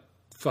looked like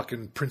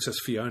fucking Princess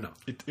Fiona.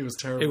 It was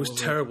terrible. It was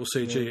wasn't terrible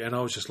CG, and I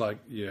was just like,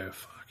 yeah,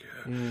 fuck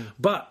yeah.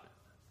 But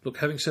look,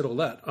 having said all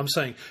that, I'm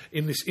saying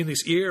in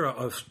this era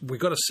of we've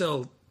got to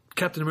sell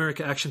Captain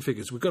America action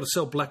figures, we've got to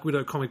sell Black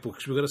Widow comic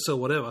books, we've got to sell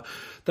whatever.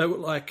 They were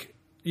like,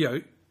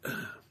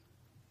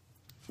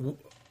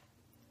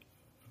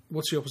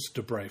 what's the opposite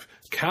to brave?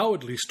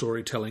 Cowardly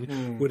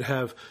storytelling would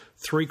have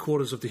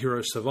 3/4 of the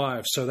heroes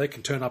survive, so they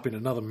can turn up in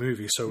another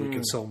movie, so we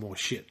can sell more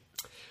shit.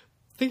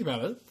 Think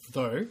about it,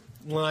 though.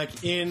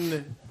 Like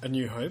in A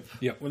New Hope,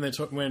 Yep.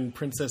 when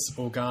Princess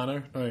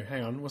Organa, no,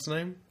 hang on, what's her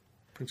name?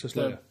 Princess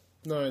Leia.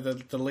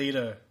 The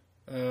leader.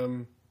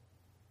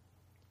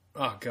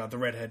 Oh god, the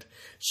redhead.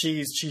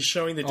 She's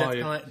showing the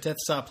Death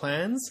Star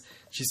plans.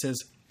 She says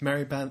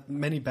many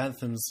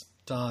Banthams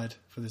died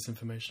for this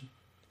information.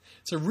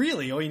 So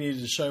really, all you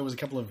needed to show was a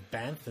couple of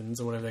Banthams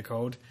or whatever they're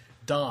called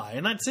die,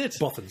 and that's it.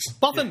 Bothans.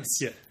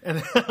 Yeah.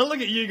 And I look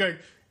at you going,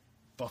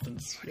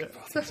 Bothans. Yeah.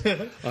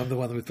 I'm the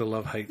one with the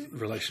love-hate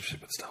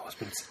relationship with Star Wars,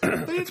 but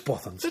it's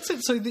Bothans. That's it.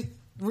 So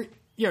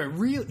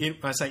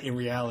I say in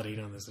reality,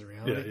 none of this is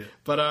reality. Yeah.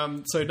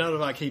 But so none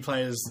of our key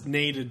players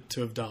needed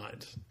to have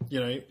died.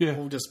 Yeah.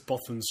 All just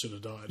Bothans should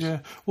have died. Yeah,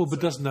 well, but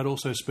doesn't that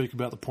also speak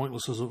about the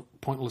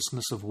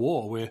pointlessness of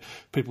war, where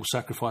people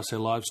sacrifice their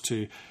lives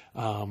to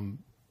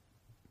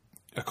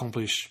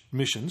accomplish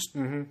missions,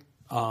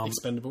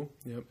 Expendable.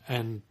 Yep.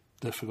 and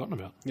they're forgotten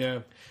about? Yeah.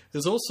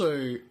 There's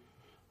also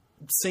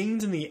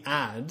scenes in the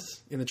ad,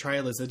 in the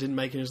trailers, that didn't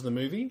make it into the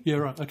movie. Yeah,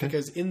 right. Okay.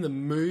 Because in the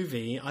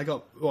movie, in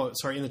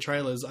the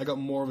trailers, I got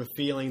more of a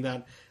feeling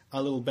that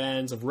our little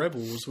bands of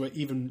rebels were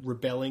even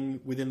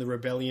rebelling within the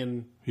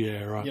rebellion.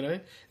 Yeah, right.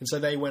 And so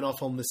they went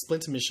off on the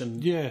Splinter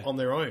mission on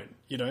their own.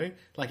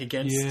 Like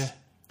against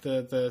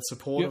the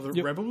support of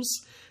the rebels.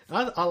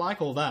 I like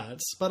all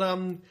that, but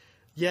I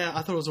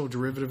thought it was all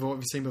derivative of what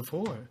we've seen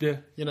before. Yeah.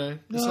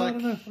 It's I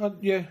don't know.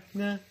 Yeah,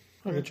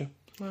 I get you.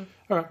 All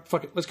right,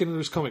 fuck it. Let's get into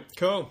this comic.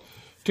 Cool.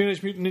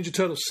 Teenage Mutant Ninja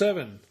Turtles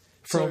 7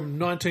 from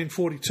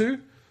 1942.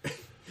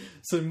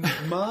 So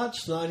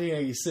March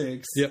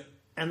 1986. Yep.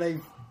 And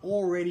they've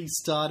already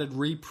started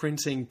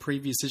reprinting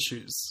previous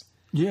issues.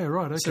 Yeah,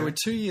 right. Okay. So we're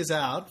 2 years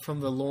out from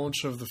the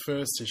launch of the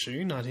first issue,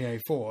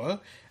 1984,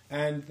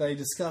 and they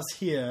discuss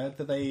here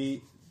that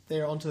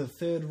they're onto the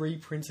third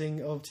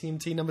reprinting of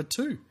TMT number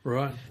 2.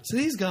 Right. So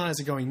these guys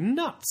are going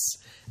nuts.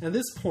 And at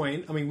this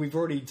point, I mean, we've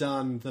already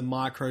done the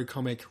micro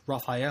comic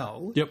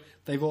Raphael. Yep.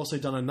 They've also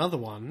done another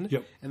one.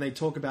 Yep. And they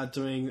talk about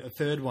doing a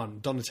third one,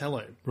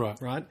 Donatello. Right.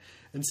 Right?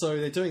 And so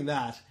they're doing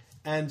that.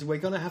 And we're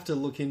going to have to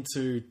look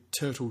into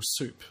Turtle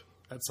Soup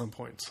at some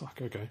point. Fuck,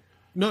 okay.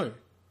 No.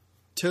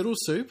 Turtle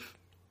Soup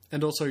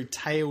and also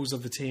Tales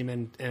of the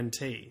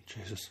TMNT.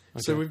 Jesus. Okay.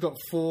 So we've got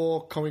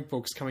 4 comic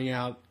books coming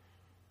out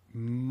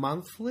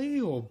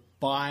monthly or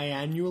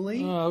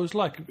biannually. It was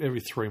like every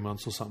 3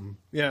 months or something.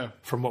 Yeah.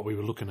 From what we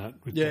were looking at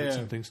with dates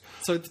and things.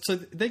 So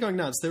they're going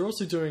nuts. They're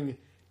also doing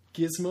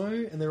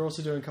Gizmo, and they're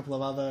also doing a couple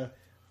of other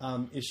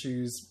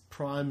issues,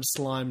 Prime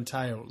Slime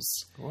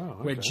Tales, Wow,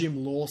 okay. where Jim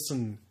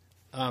Lawson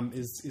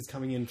is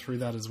coming in through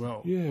that as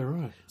well. Yeah,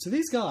 right. So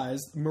these guys,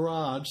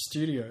 Mirage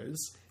Studios,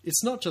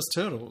 it's not just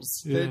Turtles.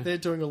 Yeah. They're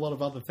doing a lot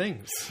of other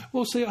things.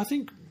 Well, see, I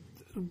think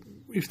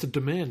if the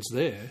demand's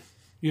there,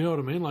 you know what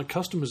I mean? Like,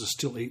 customers are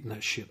still eating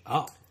that shit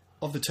up.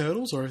 Of the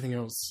Turtles or everything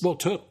else? Well,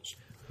 Turtles.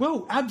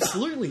 Well,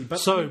 absolutely.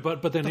 But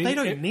But then they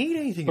don't need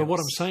anything But else. what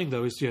I'm saying,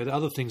 though, is, the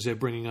other things they're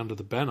bringing under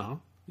the banner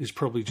is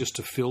probably just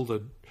to fill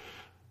the...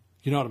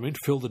 You know what I mean?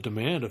 Fill the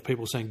demand of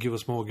people saying, give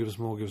us more, give us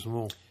more, give us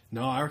more.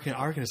 No, I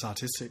reckon it's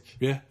artistic.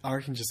 Yeah. I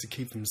reckon just to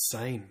keep them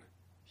sane,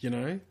 you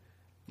know?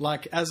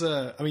 Like,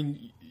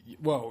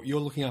 you're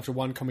looking after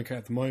one comic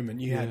at the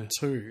moment. You had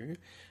two.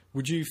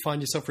 Would you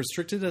find yourself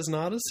restricted as an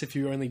artist if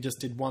you only just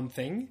did one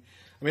thing?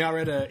 I mean, I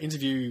read an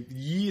interview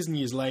years and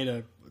years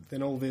later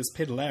than all this,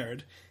 Peter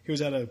Laird. He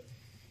was at a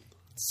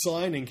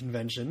signing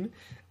convention,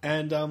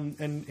 and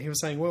he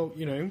was saying, well,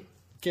 you know,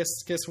 guess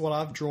what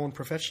I've drawn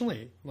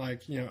professionally?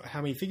 Like, you know,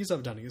 how many figures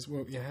I've done? He goes,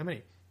 well, yeah, how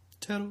many?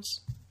 Turtles.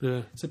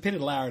 Yeah. So Peter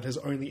Laird has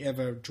only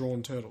ever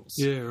drawn turtles.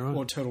 Yeah, right.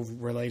 Or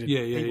turtle-related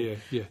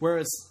Yeah.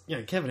 Whereas, you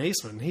know, Kevin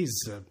Eastman, he's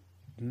a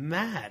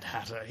mad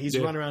hatter. He's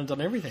run around and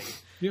done everything.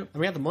 Yep. I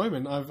mean, at the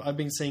moment, I've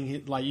been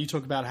seeing, like, you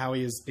talk about how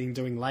he has been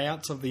doing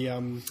layouts of the,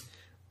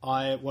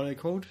 what are they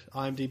called?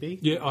 IMDb?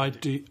 Yeah,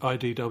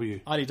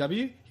 IDW.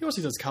 IDW. He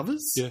also does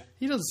covers. Yeah.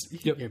 He does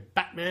Yep. you know,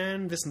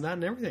 Batman, this and that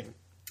and everything.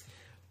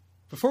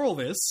 Before all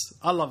this,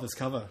 I love this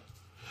cover.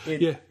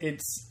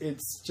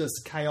 It's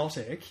just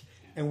chaotic,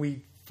 and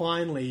we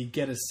finally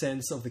get a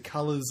sense of the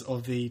colours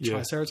of the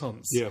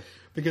Triceratons. Yeah.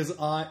 Because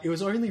it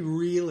was only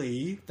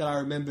really that I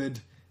remembered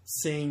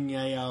seeing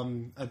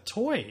a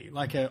toy,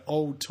 like an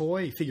old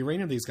toy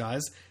figurine of these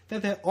guys,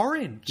 that they're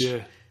orange.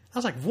 Yeah. I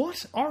was like,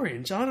 what?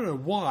 Orange? I don't know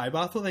why,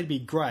 but I thought they'd be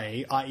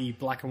grey, i.e.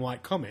 black and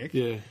white comic.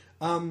 Yeah.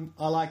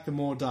 I like the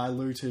more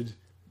diluted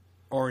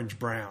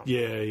orange-brown.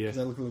 Yeah. Because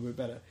they look a little bit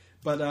better.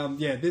 But,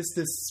 this,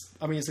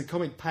 it's a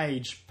comic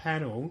page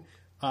panel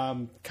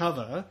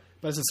cover,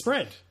 but it's a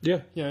spread.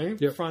 Yeah. You know,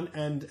 Yep. front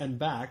and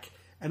back.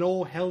 And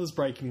all hell is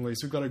breaking loose.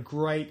 We've got a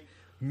great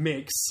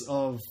mix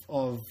of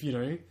you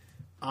know,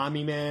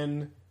 Army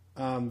Man,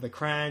 the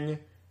Krang,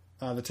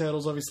 the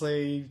Turtles,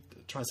 obviously,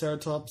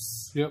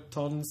 Triceratops, Yep.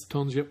 Tons,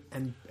 Yep.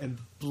 and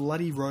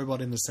bloody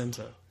robot in the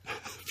centre.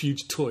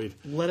 Fugitoid.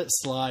 Let it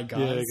slide,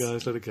 guys. Yeah,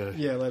 guys, let it go.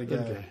 Yeah, let it go.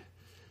 Let it go.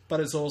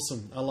 But it's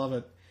awesome. I love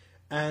it.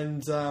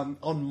 And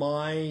on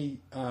my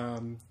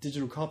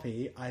digital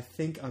copy, I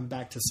think I'm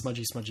back to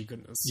smudgy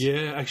goodness.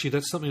 Yeah, actually,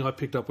 that's something I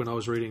picked up when I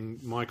was reading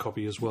my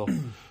copy as well.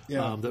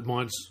 Yeah. That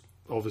mine's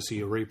obviously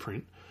a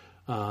reprint,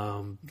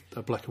 a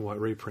black and white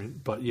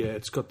reprint. But yeah,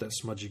 it's got that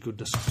smudgy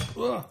goodness.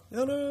 Ugh.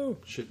 Oh no!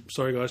 Shit.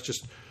 Sorry, guys,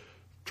 just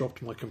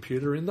dropped my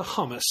computer in the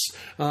hummus.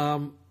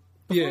 Before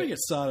Yeah. we get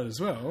started as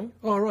well,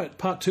 All right,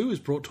 part 2 is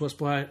brought to us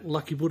by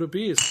Lucky Buddha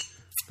Beers.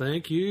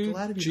 Thank you,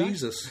 Glad to be back.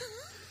 Jesus.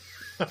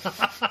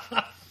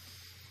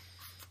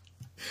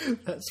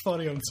 that's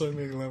funny on so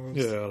many levels.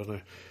 Yeah, I don't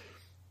know.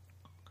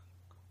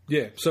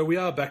 Yeah, so we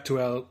are back to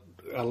our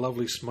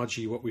lovely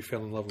smudgy, what we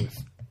fell in love with.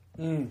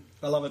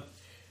 I love it.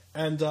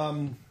 And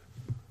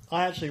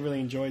I actually really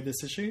enjoyed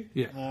this issue.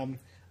 Yeah.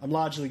 I'm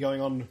largely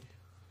going on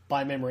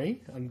by memory,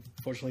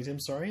 unfortunately, Tim.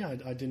 Sorry, I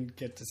didn't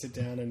get to sit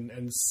down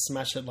and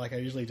smash it like I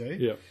usually do.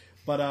 Yeah.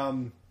 But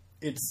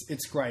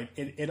it's great.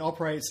 It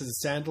operates as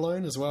a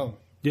standalone as well.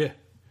 Yeah.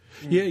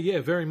 Yeah,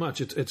 very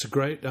much. It's a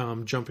great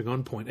jumping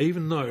on point,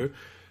 even though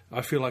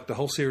I feel like the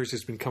whole series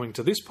has been coming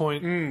to this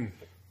point.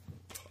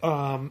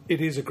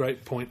 It is a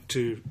great point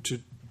to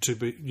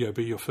be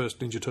your first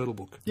Ninja Turtle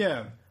book.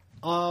 Yeah.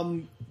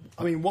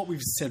 I mean, what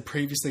we've said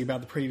previously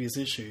about the previous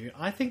issue,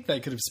 I think they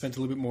could have spent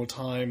a little bit more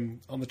time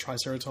on the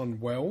Triceraton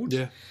world.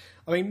 Yeah.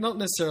 I mean, not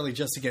necessarily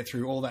just to get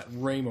through all that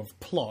ream of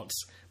plot,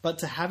 but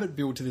to have it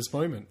build to this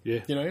moment. Yeah.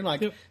 You know,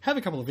 like, Yep. have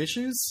a couple of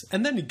issues,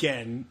 and then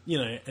again, you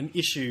know, an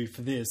issue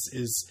for this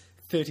is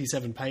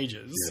 37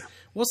 pages. Yeah.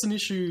 What's an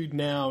issue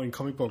now in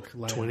comic book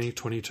land? 20,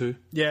 22.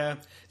 Yeah.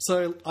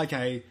 So,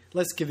 okay,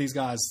 let's give these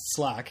guys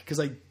slack, because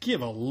they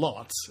give a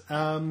lot.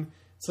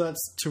 So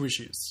that's 2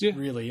 issues, Yeah.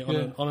 really, on,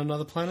 Yeah. on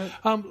another planet.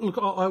 Look,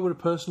 I would have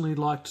personally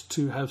liked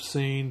to have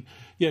seen...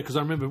 Yeah, because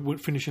I remember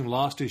finishing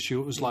last issue,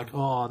 it was like,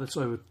 oh, that's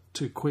over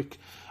too quick.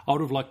 I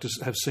would have liked to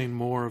have seen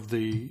more of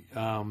the...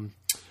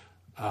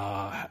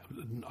 I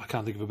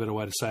can't think of a better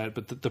way to say it,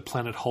 but the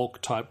Planet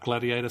Hulk type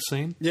gladiator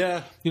scene.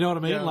 Yeah. You know what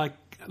I mean? Yeah. Like,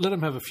 let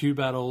him have a few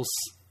battles,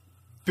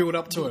 Build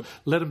up to it.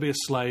 let him be a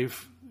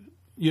slave.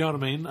 You know what I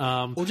mean?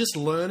 Or just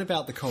learn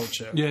about the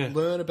culture. Yeah.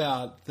 Learn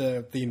about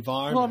the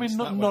environment. Well, I mean,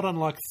 that not way.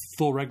 unlike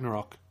Thor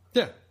Ragnarok.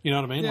 Yeah. You know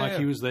what I mean? Yeah, like yeah.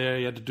 he was there,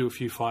 he had to do a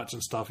few fights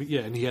and stuff.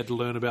 Yeah, and he had to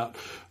learn about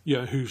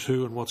who's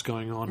who and what's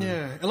going on.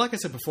 Yeah. And like I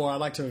said before, I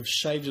like to have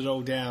shaved it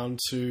all down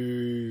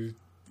to...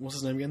 What's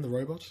his name again? The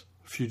robot?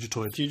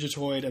 Fugitoid.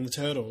 Fugitoid and the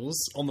Turtles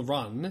on the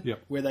run, Yep.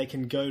 where they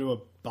can go to a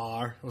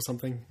bar or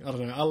something. I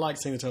don't know. I like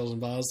seeing the Turtles in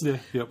bars. Yeah,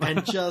 yep.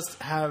 And just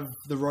have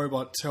the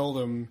robot tell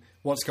them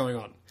what's going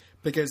on.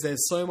 Because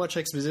there's so much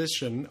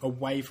exposition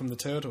away from the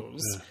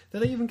Turtles that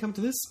they even come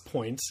to this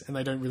point and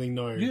they don't really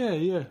know.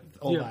 Yeah.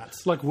 All yeah. that.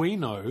 Like we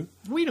know,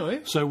 We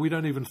know. so we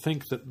don't even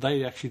think that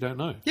they actually don't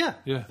know. Yeah.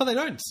 Yeah. But they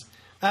don't.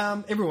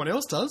 Everyone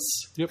else does.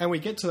 Yep. And we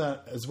get to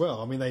that as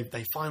well. I mean,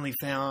 they finally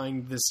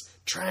found this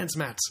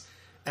transmat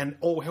and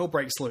all hell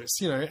breaks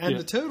loose, you know. And Yeah.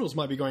 the Turtles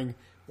might be going,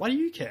 why do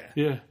you care?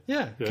 Yeah.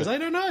 Yeah, because they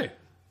don't know.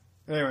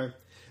 Anyway,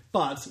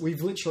 But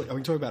we've literally,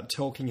 we talk about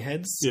talking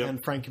heads Yep.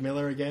 and Frank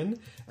Miller again.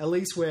 At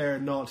least we're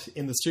not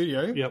in the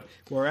studio. Yep.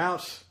 We're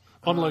out.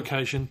 On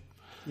location,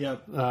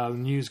 Yep.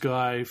 news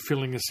guy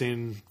filling us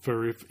in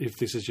for if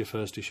this is your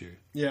first issue.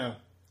 Yeah.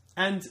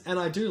 And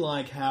I do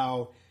like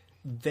how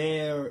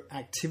their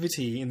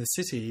activity in the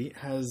city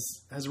has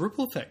a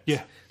ripple effect.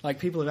 Yeah. Like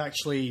people have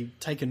actually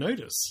taken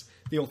notice.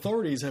 The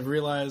authorities have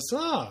realised,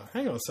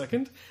 hang on a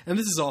second. And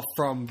this is off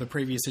from the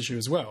previous issue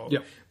as well.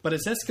 Yep. But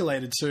it's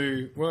escalated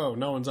to, well,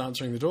 no one's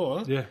answering the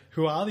door. Yeah.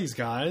 Who are these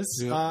guys?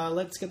 Yeah.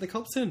 Let's get the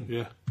cops in.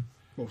 Yeah.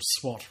 Well,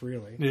 SWAT,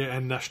 really. Yeah,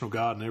 and National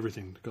Guard and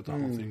everything. Got the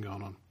whole thing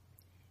going on.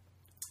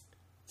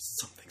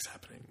 Something's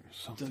happening.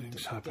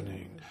 Something's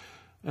happening.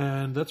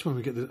 And that's when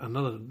we get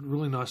another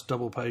really nice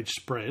double-page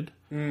spread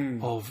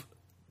of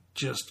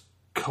just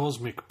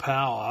cosmic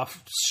power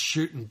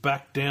shooting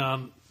back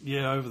down,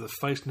 over the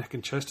face, neck,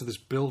 and chest of this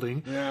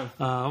building. Yeah.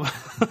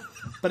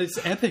 But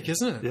it's epic,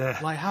 isn't it? Yeah.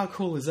 Like, how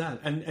cool is that?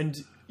 And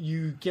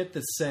you get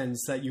the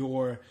sense that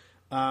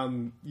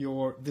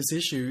this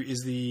issue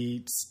is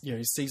the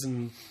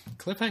season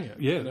cliffhanger.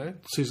 Yeah, You know?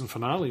 season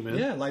finale, man.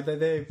 Yeah, like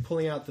they're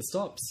pulling out the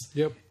stops.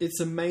 Yep. It's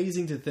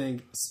amazing to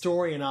think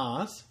story and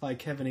art by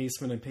Kevin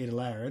Eastman and Peter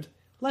Laird,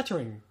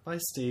 lettering by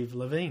Steve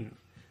Levine.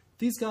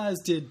 These guys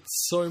did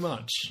so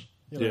much.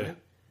 You know? Yeah.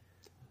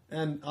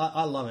 And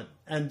I love it.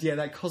 And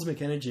that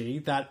cosmic energy,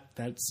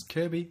 that's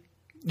Kirby.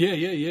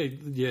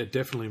 Yeah,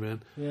 definitely,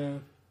 man. Yeah.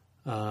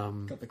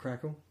 Got the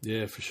crackle.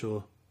 Yeah, for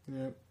sure.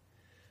 Yeah.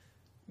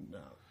 No.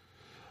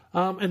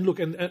 And look,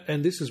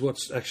 and this is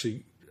what's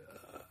actually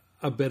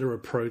a better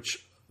approach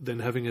than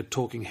having a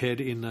talking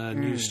head in a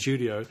new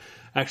studio,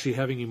 actually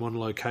having him on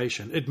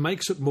location. It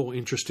makes it more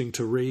interesting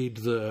to read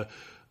the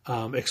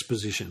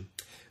exposition.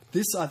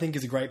 This, I think,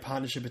 is a great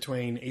partnership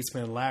between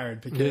Eastman and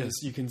Laird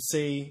because you can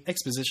see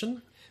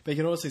exposition, but you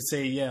can also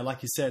see,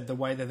 like you said, the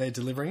way that they're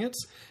delivering it.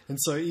 And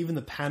so even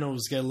the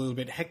panels get a little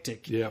bit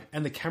hectic. Yeah.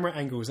 And the camera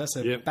angles, that's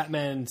a Yep.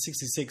 Batman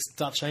 66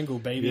 Dutch angle,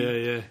 baby.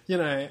 Yeah. You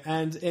know,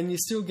 and you're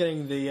still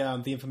getting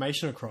the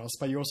information across,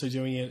 but you're also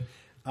doing it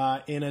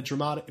in a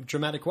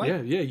dramatic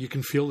way. Yeah, you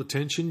can feel the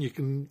tension. You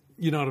can,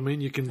 you know what I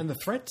mean? You can... And the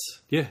threat.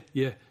 Yeah.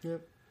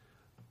 Yep.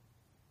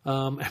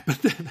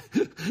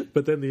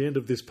 But then the end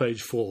of this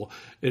page 4,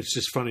 it's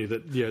just funny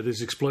that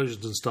there's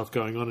explosions and stuff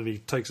going on, and he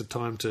takes the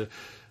time to,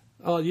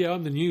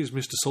 I'm the news,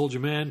 Mr. Soldier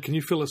Man. Can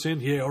you fill us in?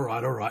 Yeah, all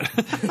right.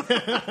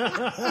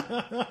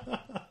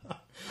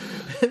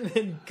 And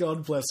then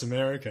God bless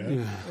America.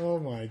 Yeah. Oh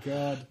my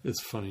God,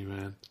 it's funny,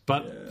 man.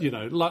 But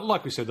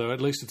like we said though, at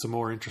least it's a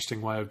more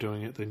interesting way of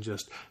doing it than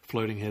just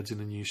floating heads in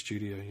a new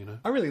studio.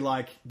 I really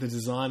like the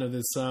design of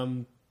this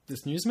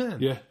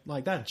newsman. Yeah.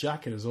 Like that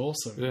jacket is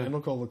awesome. Yeah. And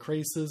look, all the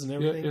creases and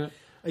everything. Yeah.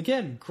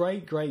 Again,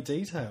 great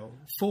detail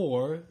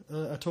for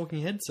a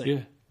talking head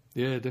scene.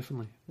 Yeah,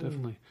 definitely.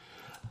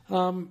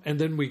 And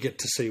then we get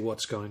to see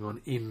what's going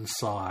on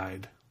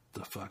inside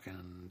the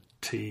fucking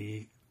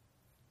TC.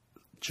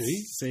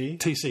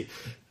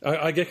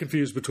 I get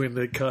confused between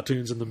the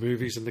cartoons and the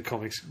movies and the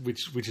comics,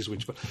 which is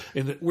which. But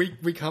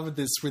we covered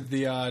this with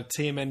the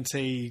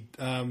TMNT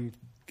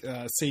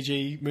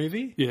CG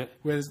movie. Yeah.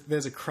 Where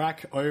there's a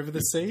crack over the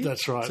sea.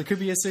 That's right. So it could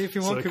be a sea if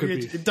you want. So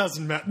it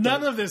doesn't matter.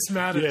 None of this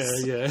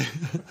matters. Yeah.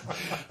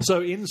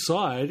 So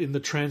inside, in the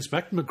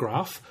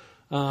transmagograph,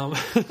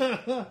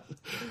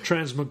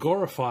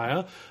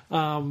 transmagorifier,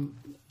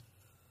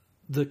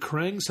 the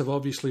Krangs have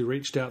obviously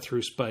reached out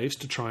through space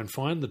to try and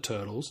find the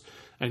turtles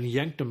and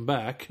yanked them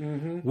back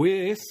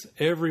with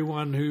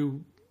everyone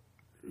who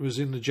was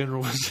in the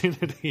general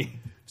vicinity.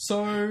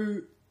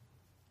 So,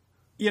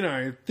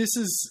 this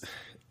is...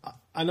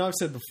 I know I've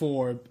said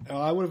before,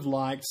 I would have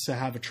liked to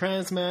have a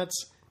transmat,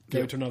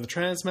 go to another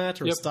transmat,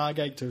 or a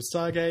Stargate to a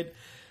Stargate.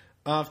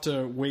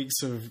 After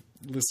weeks of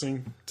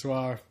listening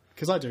to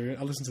because I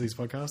listen to these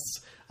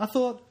podcasts, I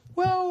thought,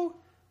 well,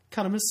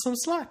 kind of missed some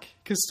slack.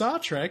 Because Star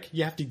Trek,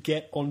 you have to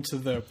get onto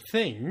the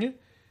thing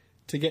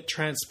to get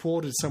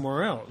transported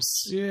somewhere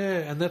else.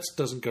 Yeah, and that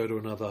doesn't go to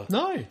another...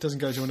 No, it doesn't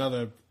go to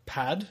another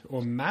pad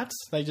or mat.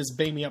 They just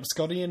beam me up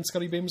Scotty, and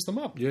Scotty beams them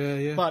up.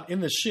 Yeah. But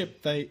in the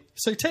ship,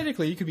 so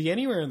technically you could be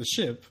anywhere in the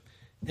ship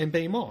and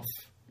beam off.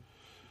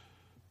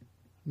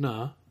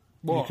 Nah.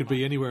 What? You could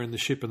be anywhere in the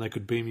ship and they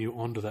could beam you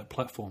onto that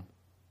platform.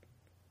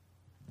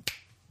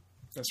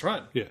 That's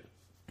right. Yeah.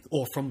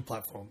 Or from the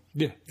platform.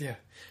 Yeah. Yeah.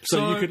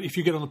 So you could, if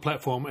you get on the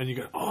platform and you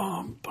go,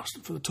 I'm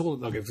busting for the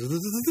toilet, they'll go,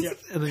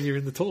 and then you're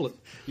in the toilet.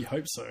 You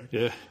hope so.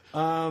 Yeah.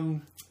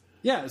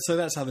 Yeah, so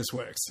that's how this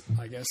works,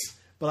 I guess.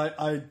 But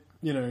I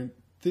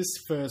this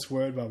first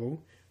word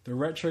bubble, the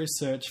retro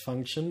search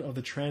function of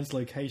the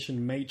translocation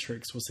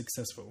matrix was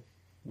successful.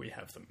 We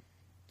have them.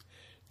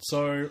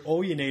 So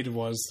all you needed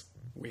was,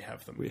 we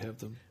have them. We have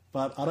them.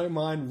 But I don't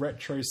mind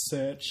retro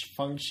search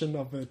function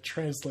of the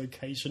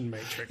translocation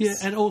matrix. Yeah,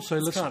 and also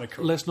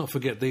cool. let's not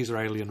forget these are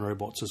alien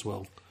robots as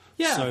well.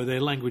 Yeah. So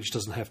their language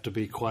doesn't have to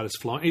be quite as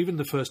fluent. Even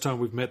the first time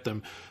we've met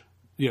them,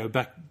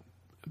 back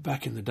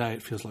back in the day,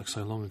 it feels like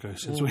so long ago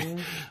since we.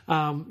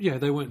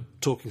 They weren't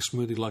talking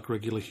smoothly like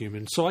regular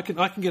humans. So I can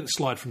get it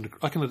slide from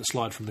I can let it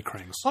slide from the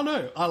Krangs. Oh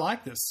no, I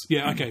like this.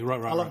 Yeah. Okay.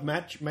 Right. I love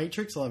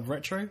Matrix. I love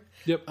retro.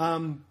 Yep.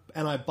 And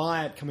I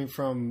buy it coming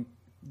from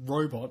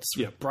robots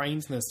with Yep.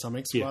 brains in their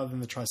stomachs rather than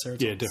the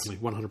Triceratons. Yeah, definitely,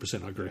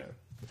 100%. I agree.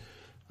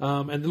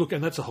 And look,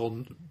 and that's a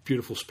whole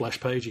beautiful splash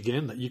page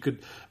again that you could,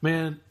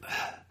 man.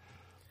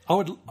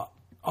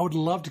 I would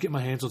love to get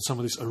my hands on some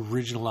of this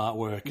original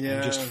artwork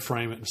and just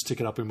frame it and stick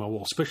it up in my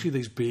wall, especially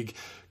these big,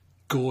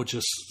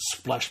 gorgeous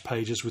splash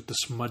pages with the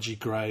smudgy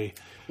grey.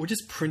 Or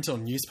just print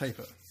on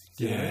newspaper.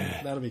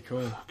 Yeah. That'd be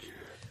cool.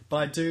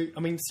 But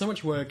so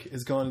much work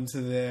has gone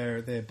into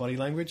their body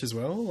language as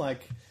well.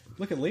 Like,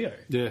 look at Leo.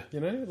 Yeah.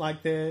 You know,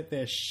 like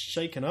they're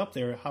shaken up.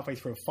 They're halfway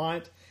through a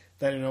fight.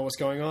 They don't know what's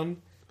going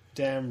on.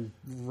 Damn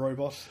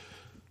robot.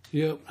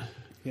 Yep.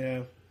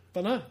 Yeah.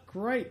 But no,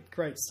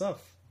 great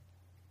stuff.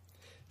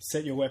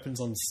 Set your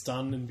weapons on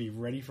stun and be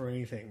ready for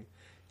anything.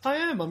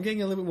 I'm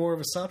getting a little bit more of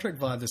a Star Trek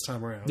vibe this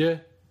time around. Yeah,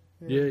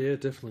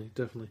 definitely.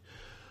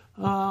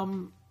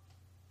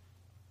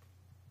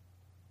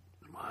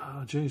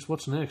 Geez,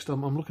 what's next?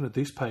 I'm looking at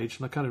this page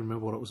and I can't even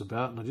remember what it was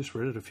about, and I just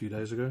read it a few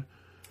days ago.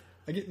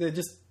 They're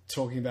just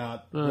talking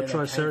about where they came from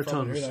and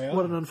Triceratons. who they are.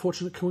 What an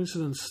unfortunate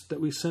coincidence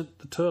that we sent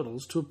the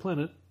turtles to a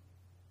planet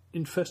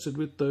infested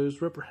with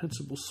those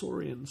reprehensible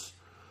saurians.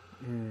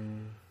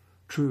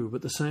 True,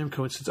 but the same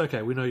coincidence.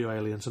 Okay, we know you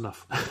aliens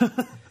enough.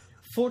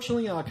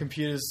 Fortunately, our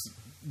computers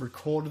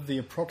recorded the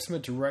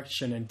approximate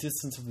direction and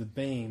distance of the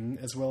beam,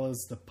 as well as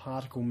the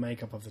particle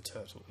makeup of the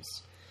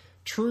turtles.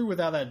 True,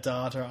 without that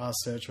data, our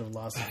search would have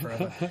lasted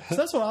forever. So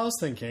that's what I was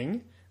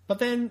thinking. But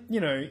then,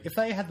 if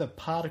they had the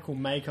particle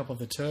makeup of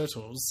the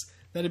turtles,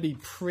 that'd be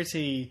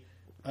pretty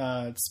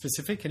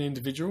specific and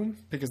individual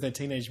because they're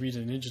Teenage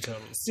Mutant Ninja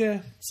Turtles.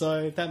 Yeah.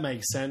 So that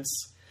makes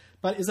sense.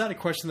 But is that a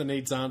question that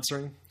needs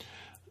answering?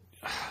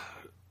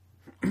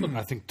 Look,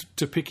 I think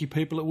to picky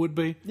people it would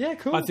be. Yeah,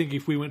 cool. I think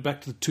if we went back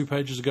to the 2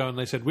 pages ago and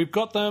they said, we've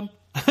got them.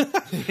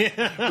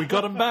 We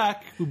got them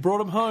back. We brought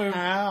them home.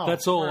 Ow.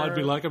 That's all. I'd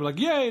be like,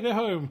 yay, they're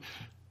home.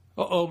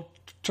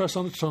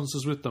 Triceratons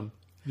is with them.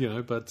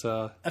 But...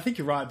 I think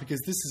you're right, because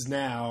this is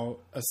now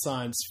a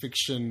science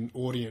fiction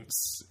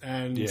audience.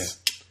 And,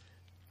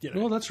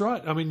 well, that's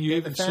right. I mean, you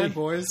even see...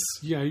 fanboys.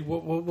 Yeah,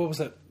 what was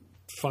that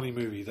funny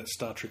movie, that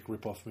Star Trek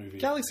rip-off movie?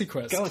 Galaxy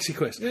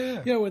Quest.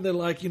 Yeah. Yeah, when they're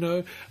like,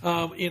 in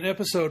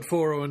episode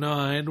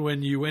 409,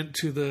 when you went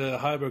to the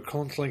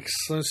hypercomplex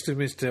system,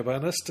 Mr.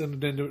 Banist,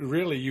 and then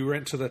really you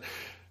went to the...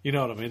 You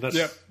know what I mean? That's,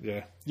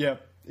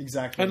 Yep,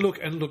 exactly. And look,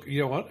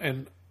 you know what?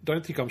 And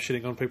don't think I'm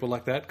shitting on people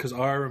like that, because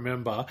I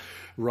remember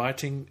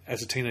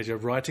as a teenager,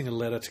 writing a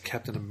letter to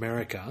Captain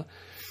America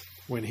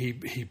when he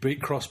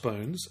beat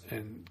Crossbones,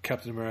 and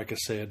Captain America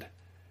said,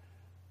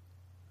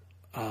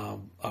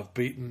 I've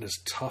beaten as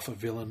tough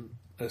of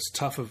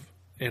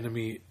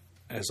enemy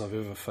as I've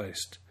ever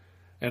faced.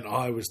 And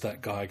I was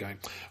that guy going,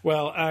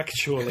 well,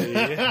 actually...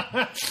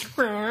 yeah.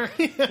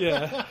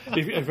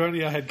 If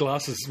only I had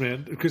glasses,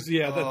 man. Because,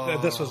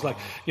 this was like,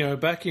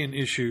 back in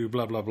issue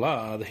blah, blah,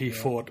 blah, he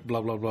fought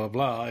blah, blah, blah,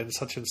 blah, and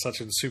such and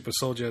super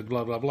soldier,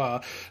 blah, blah,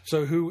 blah.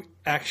 So who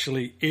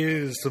actually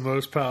is the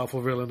most powerful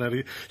villain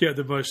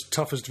the most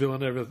toughest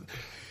villain ever?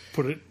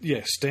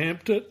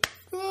 Stamped it,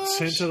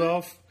 sent it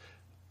off.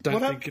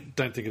 Don't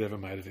think it ever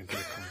made it into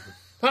the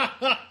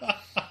comic.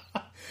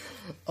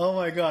 Oh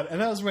my god!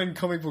 And that was when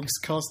comic books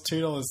cost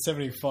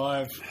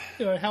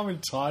 $2.75. How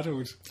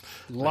entitled!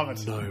 Love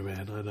it. No,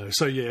 man, I know.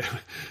 So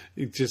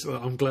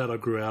I'm glad I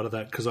grew out of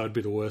that, because I'd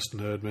be the worst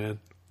nerd, man.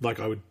 Like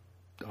I would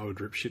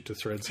rip shit to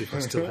threads if I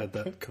still had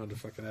that kind of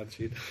fucking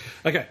attitude.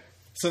 Okay.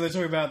 So they're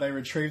talking about they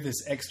retrieved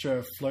this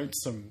extra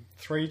flotsam,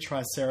 3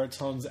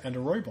 Triceratons and a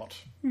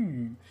robot.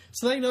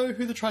 So they know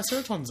who the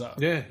Triceratons are.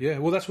 Yeah.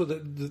 Well, that's what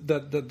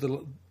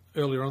the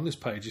earlier on this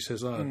page, he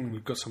says,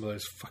 we've got some of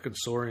those fucking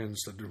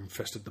saurians that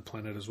infested the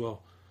planet as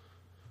well.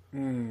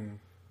 I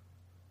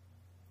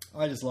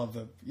just love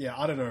I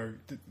don't know.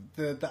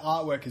 The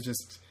artwork is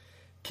just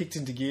kicked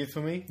into gear for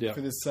me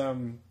for this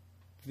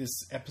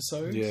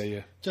episode.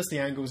 Yeah. Just the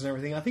angles and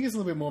everything. I think it's a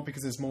little bit more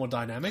because it's more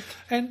dynamic.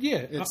 And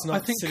it's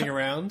not sitting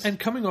around. And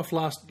coming off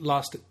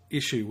last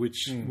issue,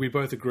 which we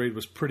both agreed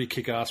was pretty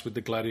kick-ass with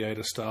the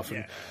gladiator stuff.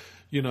 And,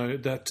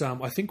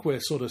 I think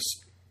we're sort of...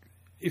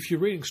 If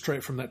you're reading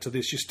straight from that to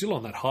this, you're still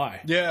on that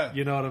high. Yeah.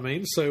 You know what I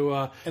mean?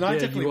 So, and I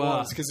definitely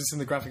was, because it's in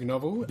the graphic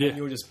novel, and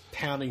you were just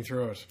pounding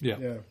through it.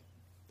 Yeah.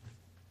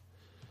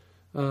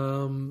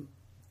 So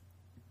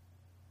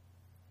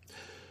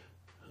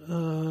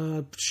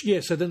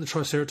then the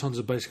Triceratons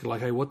are basically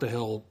like, hey, what the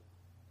hell?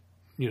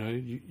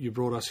 You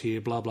brought us here,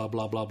 blah, blah,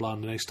 blah, blah, blah,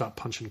 and they start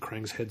punching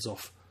Krang's heads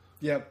off.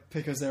 Yep,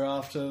 because they're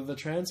after the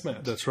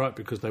transmat. That's right,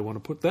 because they want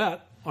to put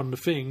that on the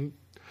thing,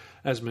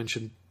 as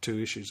mentioned 2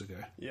 issues ago.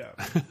 Yeah.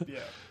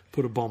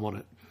 Put a bomb on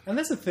it. And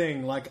that's the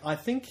thing, I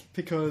think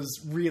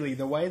because really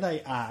the way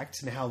they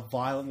act and how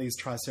violent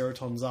these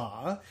Triceratons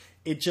are,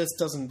 it just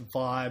doesn't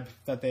vibe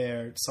that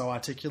they're so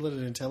articulate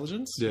and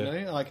intelligent.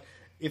 Yeah.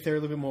 if they're a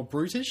little bit more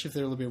brutish, if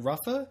they're a little bit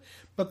rougher.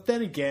 But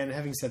then again,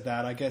 having said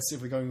that, I guess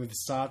if we're going with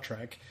Star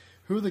Trek,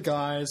 who are the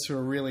guys who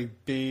are really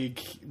big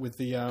with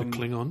the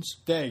Klingons.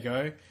 There you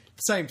go.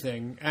 Same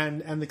thing.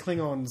 And the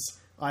Klingons,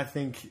 I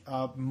think,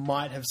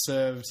 might have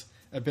served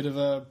a bit of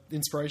a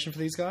inspiration for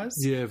these guys.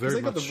 Yeah, very 'Cause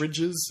they got much. the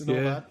ridges and all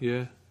Yeah, that.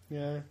 yeah.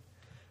 Yeah.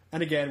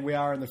 And again, we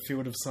are in the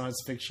field of science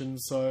fiction,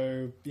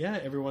 so yeah,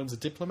 everyone's a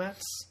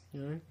diplomat,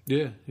 you know.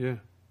 Yeah, yeah.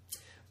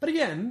 But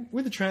again,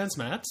 with the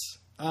transmats,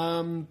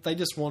 they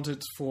just want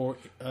it for...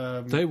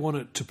 They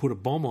wanted to put a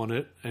bomb on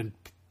it and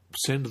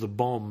send the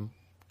bomb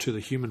to the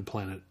human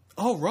planet.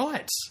 Oh,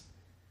 right.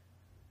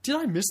 Did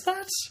I miss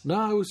that?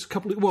 No, it was a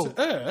couple of... Well,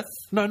 To Earth?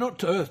 no, not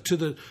to Earth, to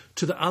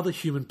the other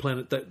human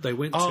planet that they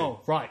went to.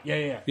 Oh, right.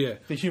 Yeah. Yeah.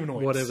 The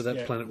humanoids. Whatever that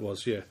Yeah. planet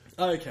was, yeah.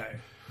 Okay.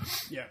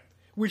 Yeah.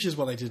 Which is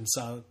what they did in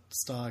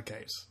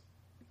Stargate.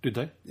 Did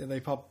they? Yeah, they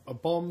pop a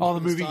bomb. Oh, the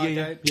in movie,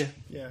 Stargate.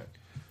 yeah.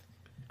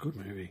 Good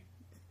movie.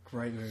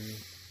 Great movie.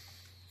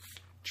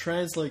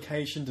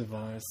 Translocation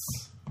device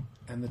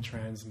and the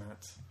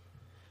transmat.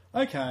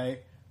 Okay,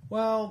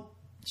 well,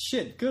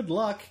 shit, good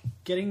luck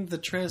getting the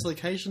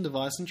translocation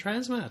device and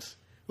transmat.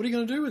 What are you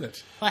going to do with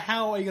it? Like,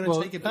 how are you going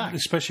to take it back?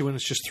 Especially when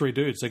it's just three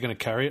dudes. They're going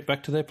to carry it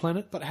back to their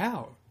planet? But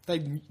how?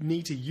 They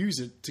need to use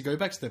it to go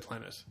back to their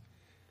planet.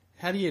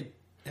 How do you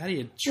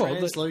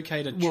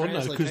translocate a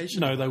translocation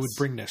No, they device? would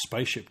bring their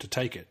spaceship to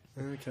take it.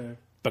 Okay.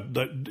 But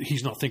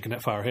he's not thinking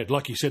that far ahead.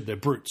 Like you said, they're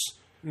brutes.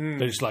 They're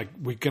just like,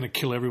 we're going to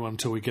kill everyone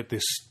until we get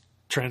this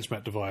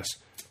transmat device.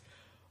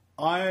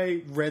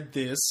 I read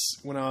this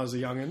when I was a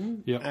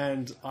young'un, Yep.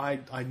 and I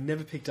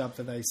never picked up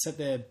that they set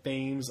their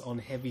beams on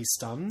heavy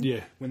stun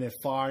Yeah. when they're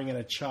firing at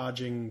a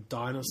charging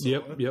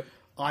dinosaur. Yep.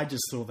 I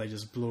just thought they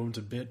just blew them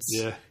to bits.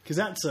 Yeah. Because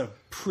that's a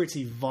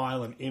pretty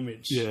violent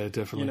image. Yeah,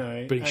 definitely. You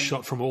know, Being and-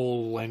 shot from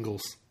all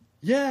angles.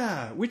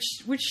 Yeah, it's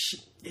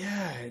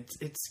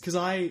because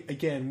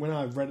again, when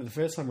I read it the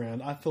first time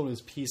around, I thought it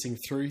was piercing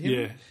through him.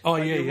 Yeah. Oh,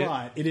 But yeah, you're yeah.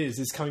 right. It is.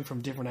 It's coming from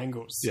different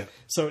angles. Yeah.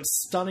 So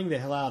it's stunning the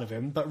hell out of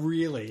him, but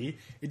really,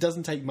 it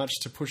doesn't take much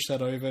to push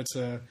that over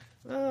to,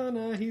 oh,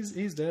 no, he's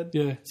dead.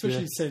 Yeah,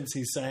 Especially yeah. since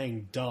he's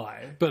saying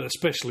die. But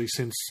especially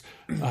since,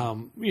 what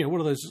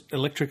are those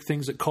electric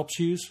things that cops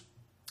use?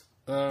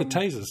 The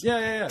tasers.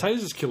 Yeah.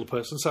 Tasers kill a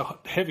person, so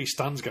heavy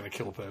stun's going to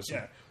kill a person.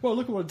 Yeah. Well,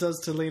 look at what it does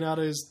to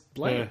Leonardo's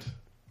blade.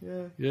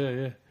 Yeah.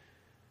 Yeah.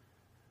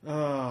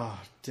 Oh,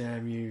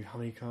 damn you,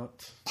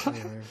 honeycut.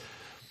 Anyway.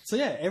 So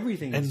yeah,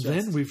 everything And is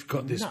then just we've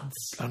got this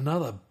nuts.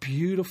 another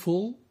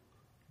beautiful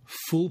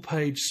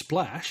full-page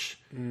splash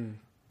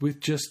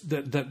with just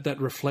that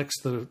reflects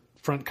the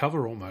front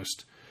cover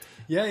almost.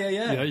 Yeah.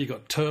 You know, you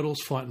got turtles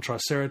fighting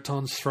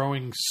triceratons,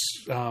 throwing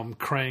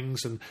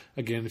crangs, and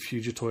again,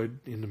 Fugitoid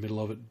in the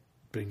middle of it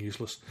being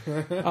useless.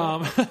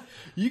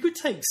 You could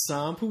take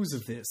samples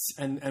of this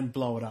and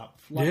blow it up.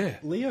 Like, Yeah.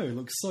 Leo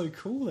looks so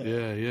cool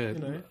there. Yeah. You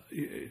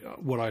know,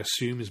 What I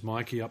assume is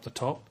Mikey up the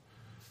top.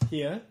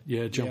 here.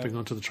 Yeah, jumping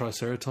onto the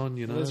Triceraton,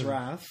 you know. Where's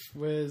Raph?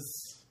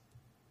 Where's...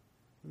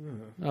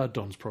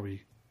 Don's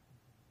probably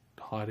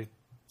hiding.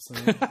 So,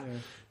 yeah.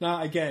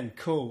 No, again,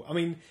 cool. I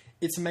mean,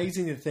 it's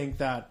amazing to think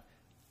that,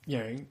 you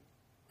know,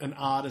 an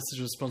artist is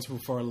responsible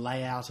for a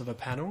layout of a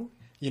panel.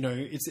 You know,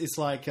 it's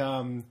like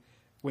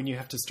when you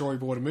have to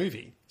storyboard a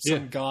movie.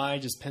 Some Yeah. guy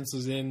just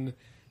pencils in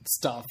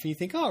stuff and you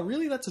think, oh,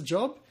 really? That's a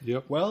job?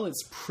 Yep. Well,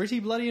 it's pretty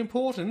bloody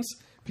important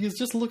because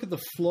just look at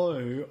the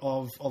flow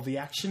of the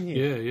action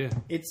here. Yeah.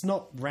 It's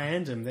not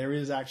random. There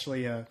is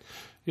actually a...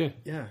 Yeah.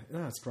 Yeah,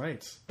 no, it's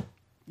great.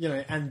 You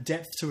know, and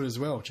depth to it as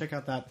well. Check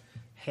out that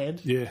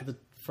head Yeah. at the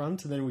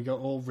front, and then we go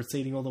all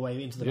receding all the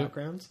way into the Yep.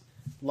 background.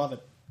 Love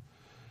it.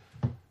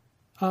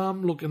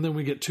 Look, and then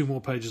we get 2 more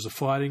pages of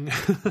fighting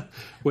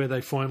where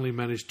they finally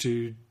manage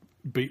to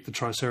beat the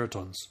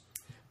Triceratons.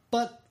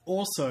 But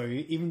also,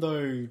 even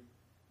though,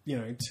 you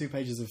know, 2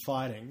 pages of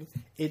fighting,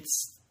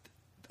 it's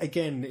a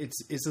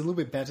little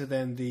bit better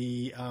than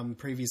the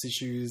previous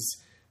issues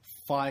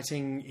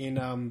fighting in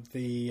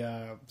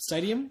the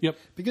stadium. Yep.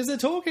 Because they're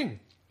talking.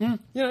 You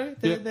know,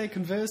 Yep. they're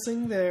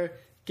conversing, they're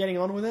getting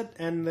on with it,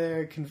 and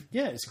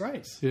it's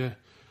great. Yeah.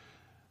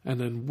 And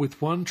then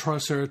with 1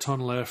 Triceraton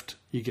left,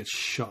 he gets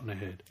shot in the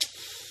head.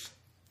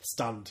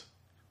 Stunned.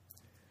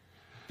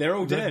 They're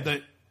all dead.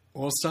 They-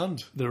 Or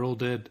stunned. They're all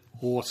dead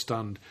or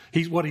stunned.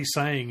 What he's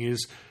saying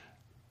is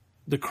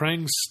the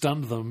Krangs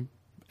stunned them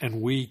and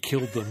we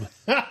killed them.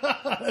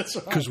 That's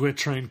right. Because we're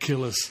trained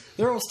killers.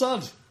 They're all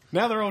stunned.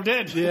 Now they're all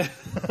dead. Yeah.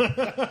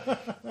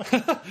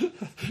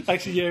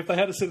 Actually, yeah, if they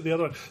had said it the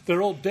other way,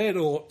 they're all dead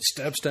or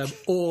stab,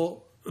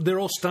 or they're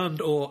all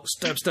stunned or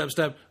stab,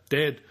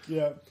 dead.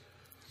 Yeah.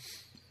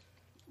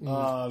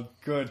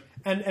 Good.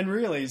 And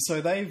really,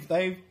 so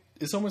they've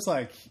it's almost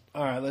like,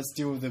 all right, let's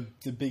deal with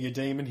the bigger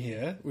demon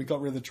here. We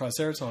got rid of the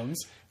Triceratons.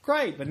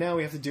 Great, but now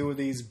we have to deal with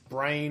these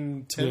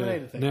brain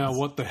Terminator things. Now,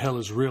 what the hell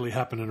is really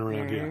happening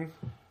around here?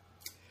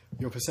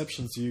 Your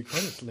perceptions do you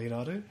credit,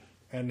 Leonardo.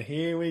 And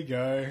here we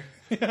go.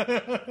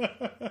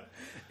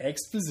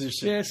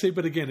 Exposition. Yeah, see,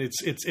 but again,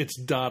 it's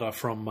data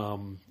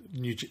from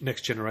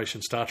Next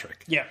Generation Star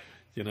Trek. Yeah.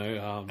 You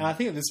know, And I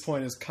think at this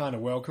point it's kind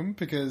of welcome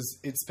because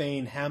it's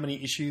been how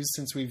many issues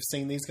since we've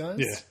seen these guys?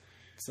 Yeah.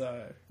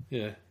 So,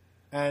 yeah,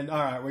 and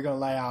all right, we're going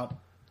to lay out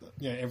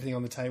everything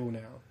on the table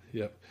now.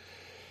 yep.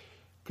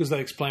 Because they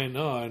explain,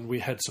 and we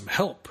had some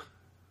help.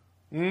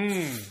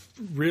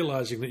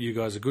 Realizing that you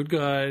guys are good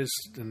guys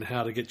and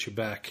how to get you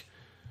back.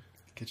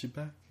 Get you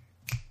back.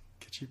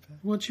 Get you back.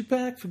 Want you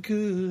back for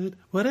good.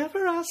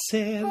 Whatever I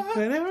said,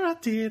 whatever I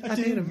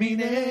didn't mean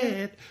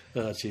it.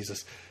 Oh,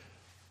 Jesus.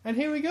 And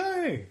here we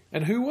go.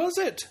 And who was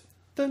it?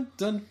 Dun,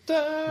 dun,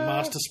 dun.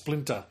 Master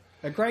Splinter.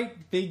 A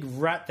great big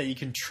rat that you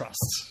can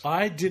trust.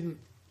 I didn't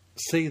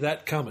see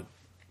that coming.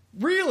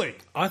 Really?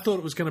 I thought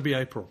it was going to be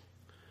April.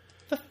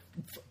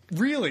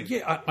 Really?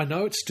 Yeah, I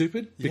know it's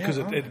stupid because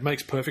Yeah, right. it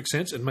makes perfect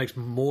sense. It makes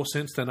more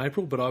sense than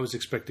April, but I was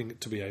expecting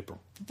it to be April.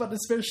 But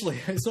especially,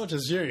 it's not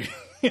just you.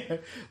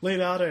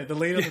 Leonardo, the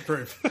leader of the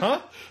group.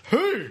 Huh?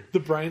 Who? The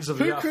brains of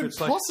Who the could outfit's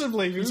like,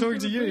 possibly be talking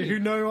to you who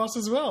know us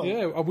as well?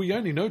 yeah, we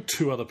only know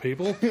two other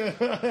people.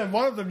 And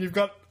one of them you've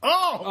got...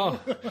 Oh!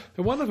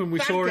 And one of them we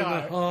That saw guy.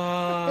 in the...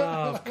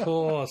 Oh, of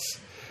course.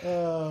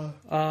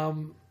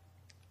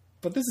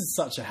 But this is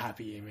such a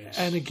happy image.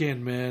 And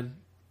again, man,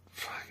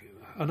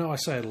 I know I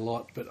say it a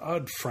lot, but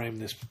I'd frame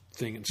this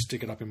thing and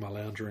stick it up in my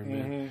lounge room,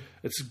 man.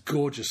 It's a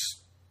gorgeous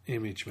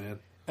image, man.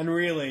 And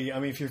really, I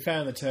mean, if you're a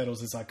fan of the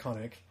Turtles, it's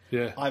iconic.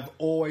 Yeah. I've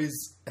always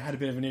had a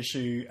bit of an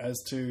issue as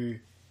to,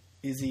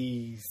 is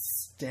he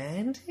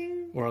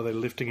standing? Or are they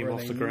lifting him Or are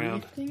off they the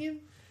ground? lifting him?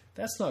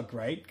 That's not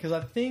great, because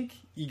I think...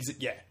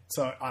 Yeah,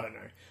 so I don't know.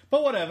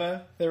 But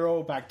whatever, they're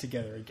all back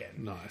together again.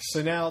 Nice.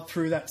 So now,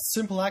 through that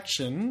simple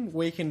action,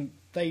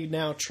 they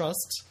now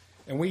trust,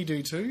 and we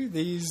do too,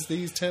 these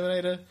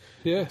Terminator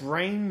Yeah.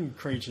 brain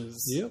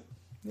creatures. Yep.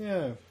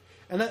 Yeah.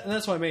 And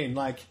that's what I mean,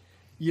 like...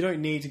 You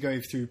don't need to go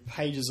through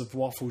pages of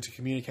waffle to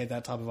communicate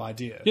that type of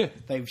idea. Yeah.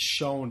 They've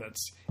shown it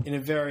in a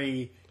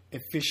very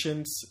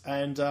efficient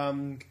and,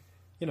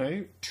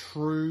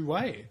 true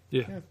way.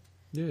 Yeah.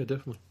 Yeah,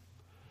 definitely.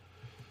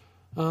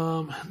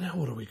 Now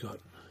what do we got?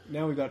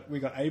 Now we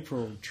got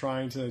April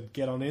trying to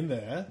get on in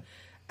there.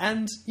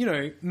 And,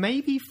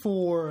 maybe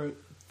for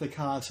the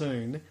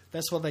cartoon,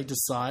 that's what they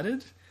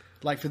decided.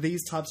 Like, for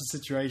these types of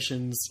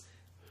situations,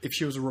 if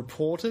she was a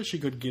reporter, she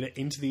could get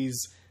into these...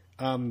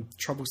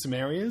 troublesome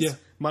areas, Yeah.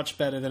 much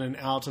better than an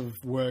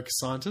out-of-work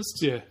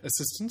scientist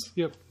assistant.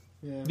 Yep.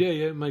 Yeah.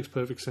 Yeah, it makes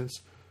perfect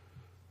sense.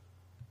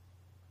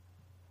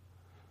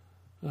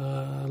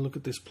 Look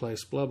at this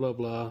place, blah, blah,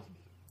 blah.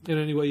 And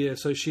anyway, yeah,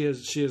 so she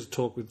has a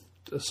talk with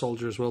a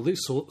soldier as well.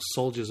 These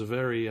soldiers are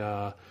very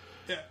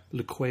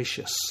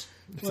loquacious,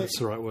 if that's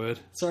the right word.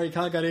 Sorry, you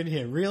can't get in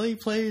here. Really?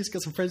 Please?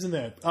 Got some friends in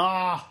there.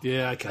 Ah!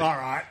 Yeah, okay. All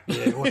right.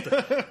 Yeah, what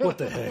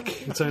the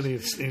heck? It's only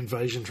an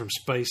invasion from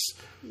space.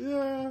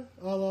 Yeah,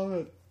 I love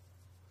it.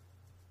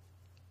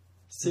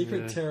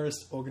 Secret Yeah.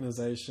 terrorist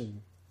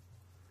organization.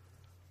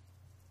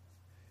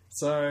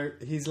 So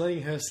he's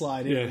letting her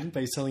slide in, Yeah. but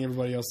he's telling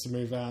everybody else to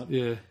move out.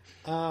 Yeah.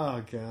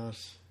 Oh,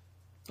 gosh.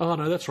 Oh,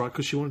 no, that's right,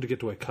 because she wanted to get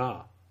to her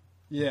car.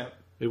 Yeah.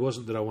 It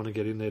wasn't that I want to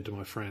get in there to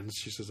my friends.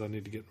 She says, I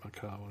need to get in my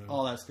car, whatever.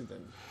 Oh, that's good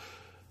then.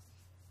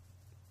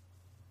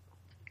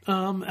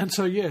 And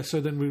so, yeah,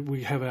 so then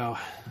we have our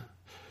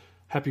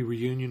happy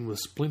reunion with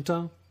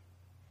Splinter.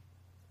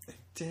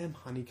 Damn,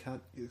 Honeycut.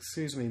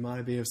 Excuse me, might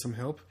I be of some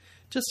help?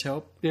 Just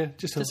help. Yeah,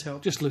 just help. Just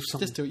help. Just lift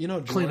something. Just do it. You're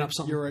not a Clean droid. up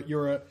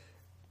something.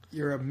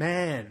 You're a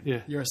man.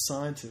 Yeah. You're a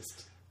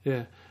scientist.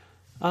 Yeah.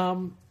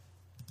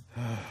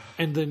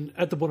 And then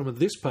at the bottom of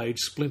this page,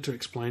 Splinter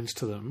explains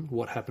to them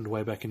what happened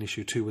way back in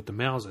issue 2 with the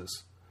Mousers.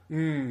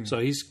 So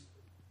he's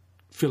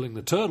filling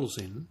the turtles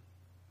in,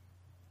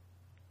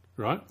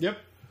 right? Yep.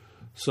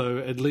 So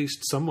at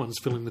least someone's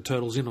filling the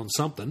turtles in on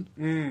something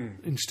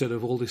instead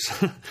of all this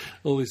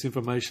all this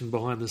information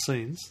behind the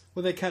scenes.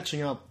 Well, they're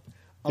catching up.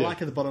 I Yeah.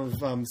 like at the bottom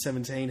of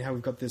 17 how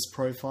we've got this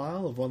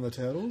profile of one of the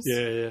turtles.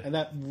 Yeah, yeah. And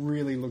that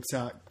really looks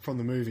out from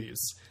the movies.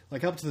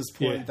 Like up to this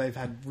point, Yeah. they've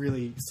had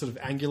really sort of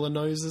angular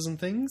noses and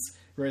things,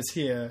 whereas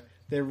here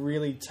they're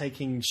really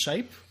taking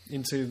shape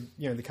into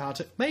the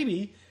cartoon.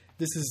 Maybe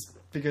this is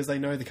because they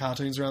know the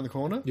cartoon's around the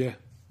corner, Yeah.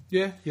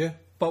 Yeah, yeah.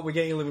 but we're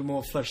getting a little bit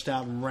more fleshed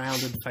out and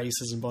rounded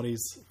faces and bodies.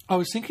 I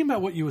was thinking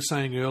about what you were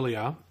saying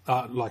earlier,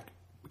 like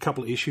a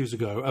couple of issues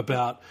ago,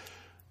 about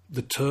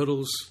the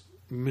turtles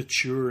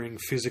maturing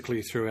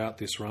physically throughout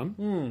this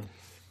run.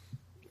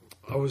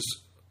 I was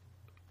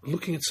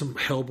looking at some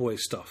Hellboy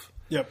stuff.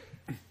 Yep.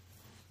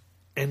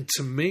 And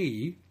to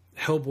me,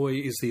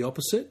 Hellboy is the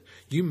opposite.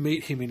 You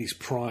meet him in his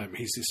prime.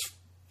 He's this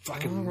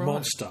fucking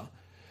monster.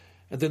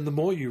 And then the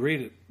more you read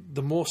it,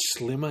 the more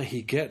slimmer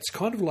he gets.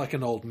 Kind of like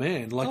an old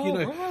man. Like,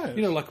 right.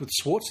 like with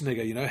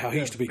Schwarzenegger, how he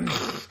used to be.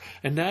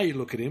 And now you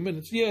look at him and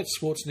it's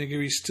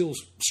Schwarzenegger. He's still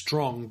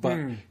strong, but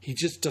he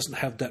just doesn't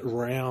have that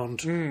round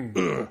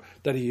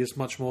that he is,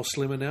 much more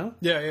slimmer now.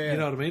 Yeah. You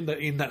know what I mean? They're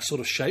in that sort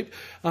of shape.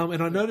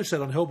 And I noticed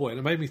that on Hellboy, and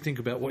it made me think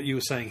about what you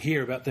were saying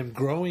here about them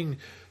growing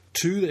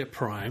to their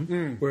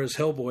prime, whereas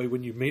Hellboy,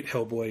 when you meet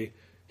Hellboy,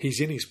 he's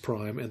in his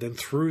prime, and then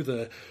through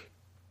the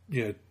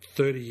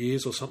 30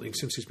 years or something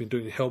since he's been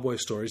doing Hellboy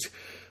stories,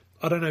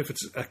 I don't know if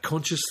it's a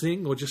conscious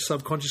thing or just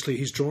subconsciously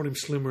he's drawn him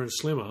slimmer and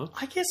slimmer.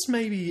 I guess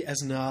maybe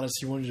as an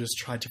artist you want to just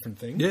try different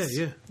things.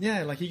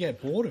 Yeah, like you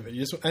get bored of it,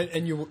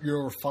 and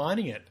you're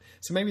refining it.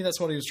 So maybe that's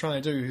what he was trying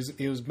to do.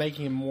 He was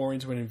making him more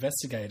into an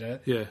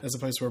investigator, as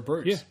opposed to a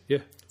brute. Yeah.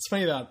 It's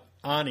funny about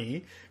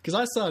Arnie because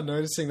I started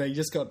noticing that he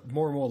just got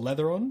more and more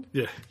leather on.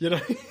 Yeah. You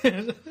know.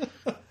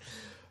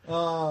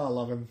 Oh, I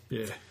love him.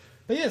 Yeah.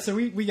 But yeah, so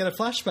we get a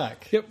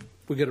flashback. Yep.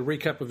 We get a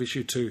recap of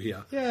issue 2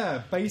 here.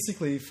 Yeah,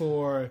 basically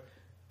for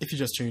if you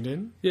just tuned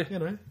in. Yeah. You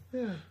know.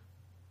 Yeah.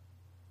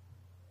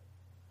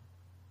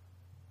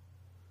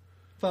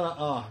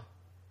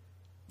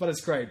 But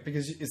it's great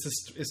because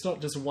it's not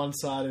just a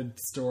one-sided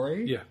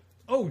story. Yeah.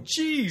 Oh,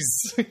 jeez!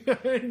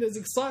 There's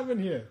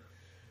excitement here.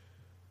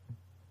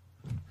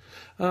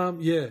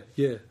 Yeah.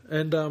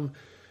 And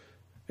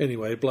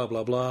anyway, blah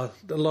blah blah.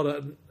 A lot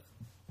of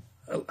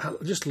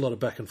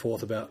back and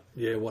forth about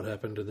what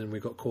happened, and then we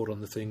got caught on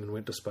the thing and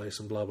went to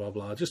space and blah blah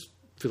blah. Just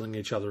filling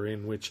each other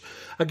in. Which,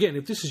 again,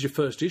 if this is your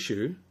first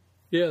issue,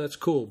 that's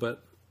cool.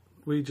 But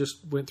we just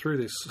went through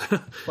this.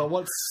 But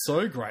what's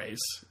so great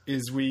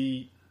is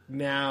we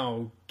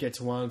now get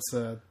to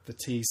answer the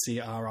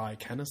TCRI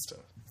canister.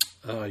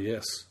 Oh,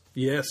 yes.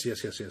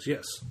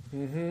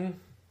 Mm-hmm.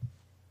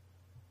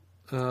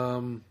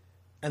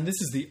 And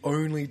this is the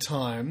only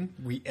time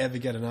we ever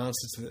get an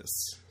answer to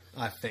this,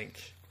 I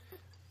think.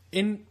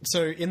 In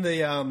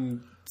the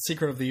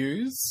Secret of the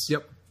Ooze,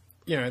 Yep.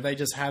 You know, they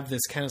just have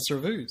this canister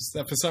of ooze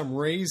that for some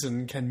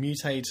reason can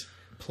mutate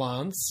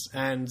plants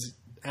and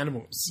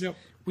animals. Yep.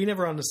 We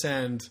never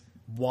understand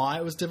why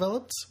it was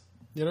developed.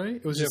 You know,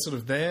 it was just sort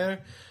of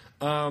there.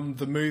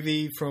 The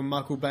movie from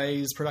Michael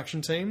Bay's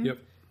production team, Yep.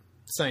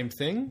 same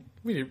thing.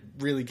 We didn't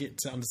really get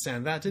to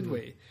understand that, did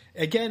we?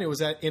 Again, it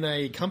was in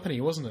a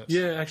company, wasn't it?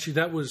 Yeah, actually,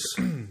 that was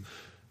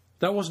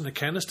that wasn't a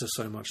canister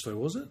so much, though,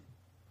 was it?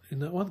 In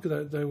that one,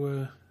 they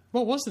were.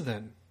 What was it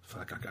then?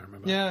 Fuck, I can't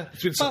remember. Yeah,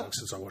 It's been so but long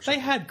since I watched They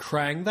it. had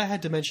Krang. They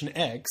had Dimension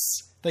X.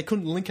 They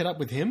couldn't link it up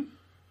with him.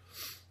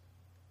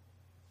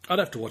 I'd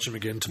have to watch them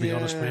again, to be Yeah.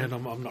 honest, man.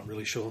 I'm not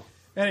really sure.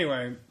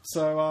 Anyway,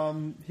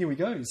 so here we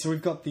go. So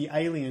we've got the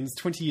aliens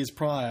 20 years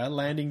prior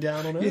landing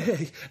down on Earth.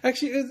 Yeah,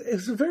 actually,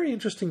 it's a very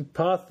interesting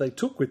path they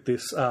took with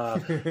this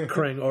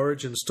Krang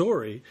origin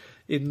story.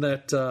 In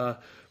that,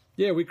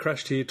 we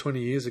crashed here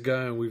 20 years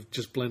ago, and we've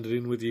just blended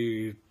in with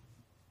you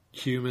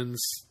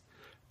humans,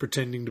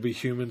 pretending to be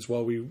humans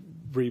while we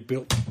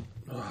rebuilt.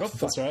 Oh,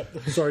 that's right.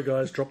 Sorry,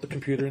 guys, dropped the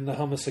computer in the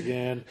hummus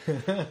again.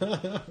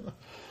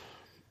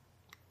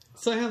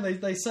 So how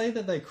they say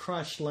that they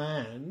crash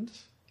land,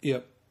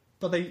 Yep.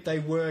 but they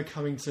were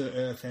coming to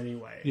Earth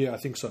anyway. Yeah, I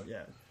think so.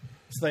 Yeah.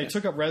 So they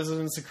took up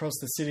residence across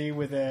the city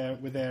with their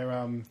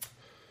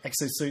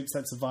exosuits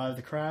that survived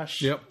the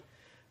crash. Yep.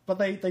 But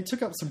they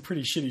took up some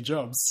pretty shitty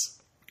jobs.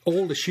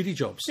 All the shitty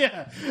jobs.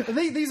 Yeah.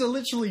 These are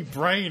literally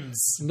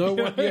brains. No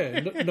one.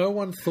 No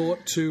one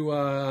thought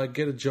to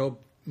get a job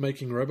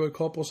making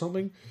RoboCop or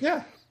something.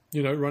 Yeah.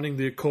 You know, running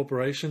the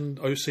corporation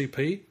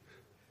OCP.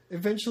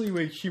 Eventually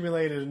we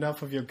accumulated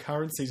enough of your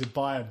currency to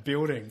buy a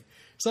building.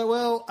 So,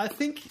 well, I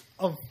think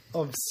of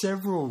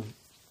several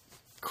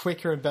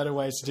quicker and better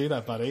ways to do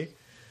that, buddy.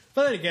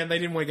 But then again, they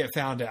didn't want to get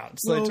found out.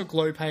 So they took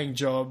low-paying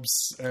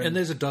jobs. And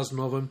there's a dozen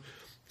of them.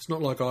 It's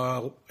not like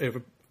I'll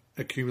ever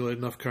accumulate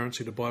enough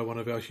currency to buy one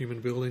of our human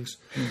buildings.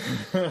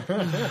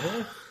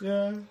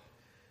 Yeah.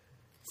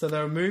 So they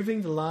were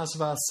moving the last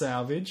of our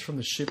salvage from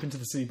the ship into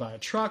the city by a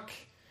truck.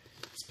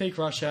 It's peak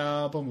rush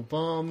hour, boom,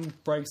 boom, boom.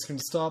 Brakes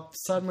couldn't stop.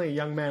 Suddenly, a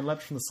young man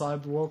leapt from the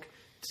sidewalk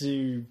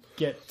to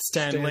get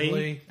Stan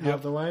Lee out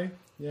of the way.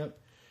 Yep.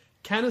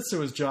 Canister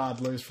was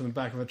jarred loose from the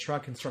back of a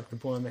truck and struck the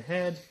boy on the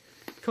head.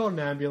 Called an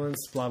ambulance,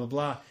 blah, blah,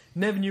 blah.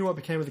 Never knew what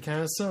became of the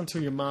canister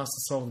until your master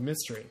solved the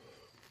mystery.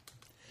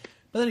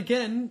 But then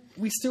again,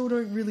 we still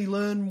don't really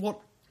learn what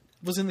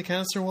was in the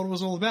canister and what it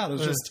was all about. It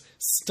was just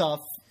stuff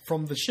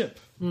from the ship.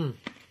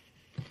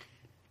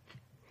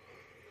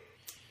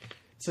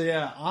 So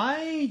yeah,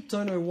 I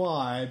don't know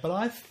why, but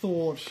I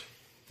thought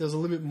there was a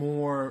little bit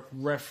more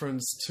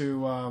reference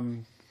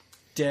to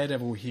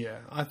Daredevil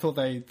here. I thought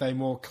they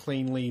more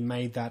cleanly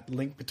made that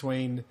link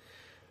between,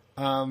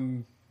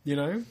 you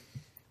know...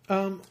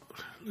 I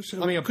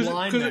mean, a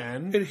blind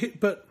man...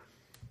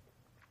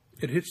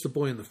 It hits the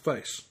boy in the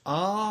face.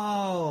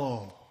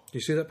 Oh. Do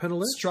you see that panel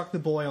there? Struck the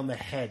boy on the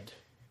head.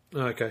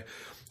 Okay.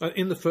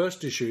 In the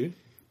first issue,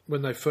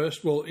 when they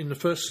first... Well, in the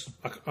first...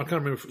 I can't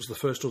remember if it was the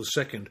first or the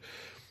second,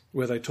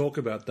 where they talk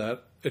about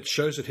that. It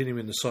shows it hit him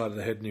in the side of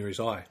the head near his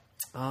eye.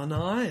 Oh,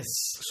 nice.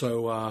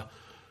 So,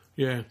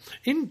 yeah.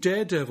 In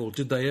Daredevil,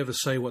 did they ever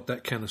say what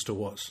that canister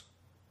was?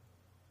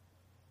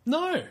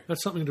 No.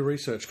 That's something to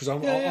research, because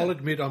I'll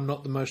admit I'm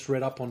not the most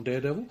read up on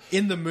Daredevil.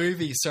 In the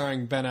movie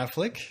starring Ben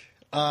Affleck,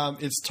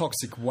 it's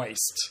toxic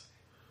waste.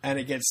 And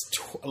it gets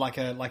like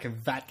a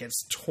vat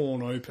gets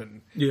torn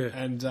open. Yeah.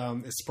 And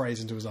it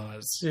sprays into his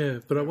eyes. Yeah,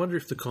 but I wonder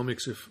if the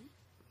comics,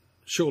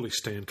 surely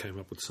Stan came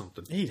up with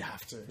something. He'd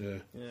have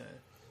to. Yeah.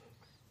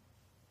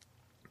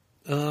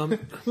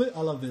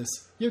 I love this.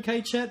 You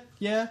okay, Chet?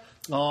 Yeah?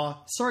 Oh,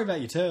 sorry about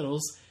your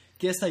turtles.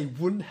 guess they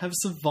wouldn't have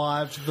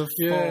survived the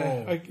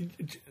fall. Yeah.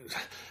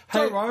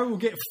 Don't worry, we'll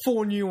get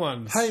 4 new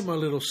ones. Hey, my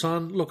little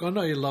son, look, I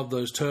know you love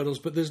those turtles,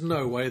 but there's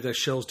no way their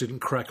shells didn't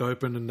crack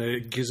open and their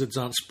gizzards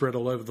aren't spread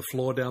all over the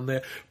floor down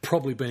there,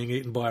 probably being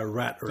eaten by a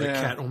rat or a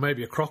cat or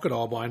maybe a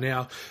crocodile by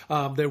now.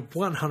 They're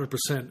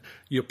 100%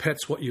 your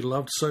pets, what you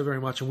loved so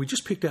very much, and we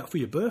just picked out for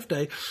your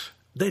birthday.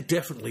 They're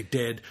definitely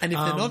dead. And if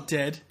they're not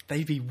dead,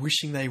 they'd be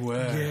wishing they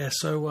were. Yeah,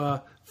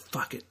 so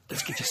fuck it.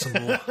 Let's get you some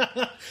more.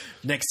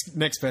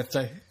 Next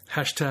birthday.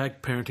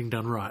 Hashtag parenting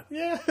done right.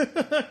 Yeah.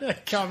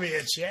 Come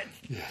here, Chet.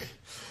 Yeah.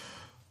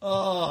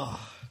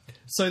 Oh.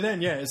 So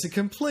then, it's a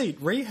complete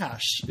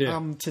rehash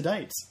to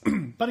date.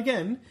 But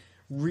again,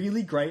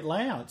 really great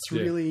layouts.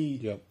 Really.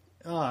 Yep.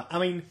 I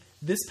mean,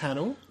 this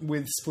panel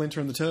with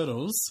Splinter and the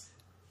Turtles,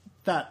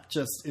 that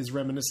just is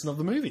reminiscent of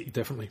the movie.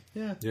 Definitely.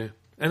 Yeah. Yeah.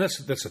 And that's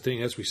the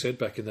thing, as we said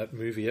back in that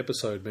movie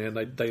episode, man,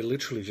 they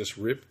literally just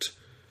ripped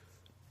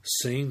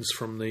scenes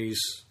from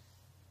these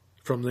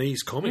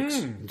comics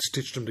and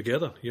stitched them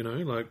together,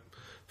 like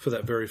for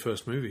that very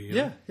first movie. You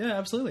know? Yeah,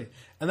 absolutely.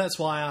 And that's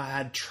why I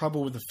had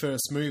trouble with the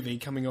first movie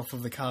coming off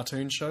of the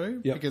cartoon show.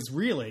 Yep. Because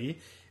really,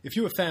 if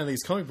you were a fan of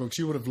these comic books,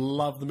 you would have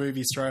loved the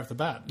movie straight off the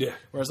bat. Yeah.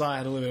 Whereas I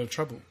had a little bit of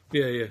trouble.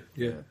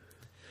 Yeah.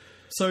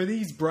 So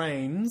these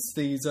brains,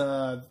 these,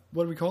 what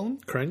do we call them?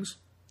 Krangs?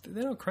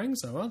 They're not Krangs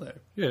though, are they?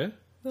 Yeah.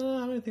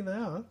 No, I don't think they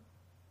are.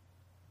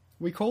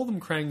 We call them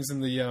Krangs in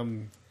the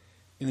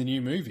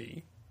new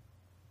movie.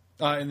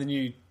 In the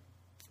new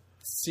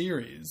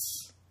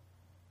series.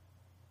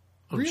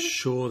 I'm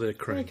sure they're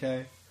Krang.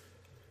 Okay.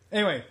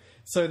 Anyway,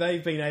 so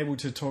they've been able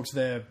to talk to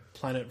their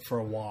planet for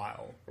a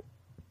while.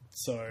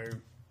 So,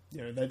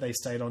 they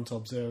stayed on to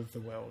observe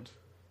the world.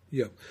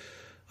 Yeah.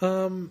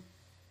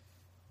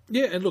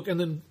 Yeah, and look, and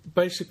then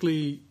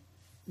basically,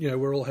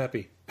 we're all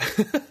happy.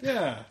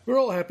 Yeah. We're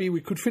all happy. We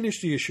could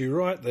finish the issue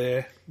right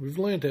there. We've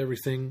learned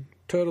everything.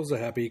 Turtles are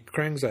happy.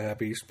 Krangs are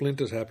happy.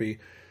 Splinter's happy.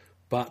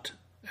 But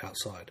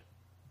outside.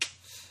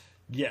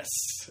 Yes.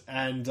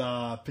 And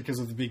because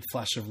of the big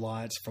flash of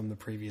light from the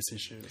previous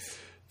issues.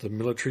 The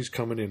military's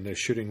coming in. They're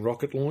shooting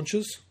rocket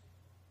launchers.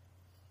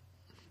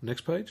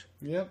 Next page.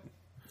 Yep.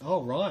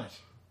 Oh, right.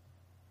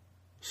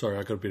 Sorry,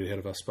 I got a bit ahead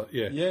of us, but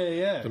yeah.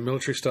 Yeah. The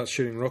military starts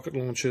shooting rocket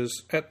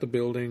launchers at the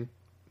building.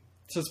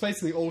 So it's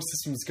basically all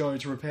systems go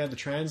to repair the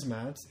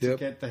transmat to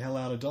get the hell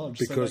out of Dodge.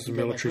 Because the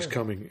military's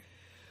coming.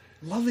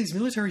 Love these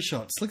military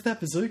shots. Look at that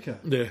bazooka.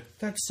 Yeah.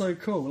 That's so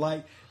cool.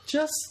 Like,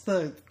 just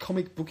the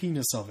comic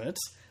bookiness of it,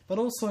 but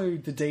also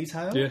the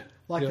detail. Yeah.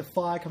 Like the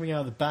fire coming out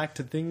of the back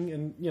to thing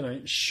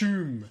and,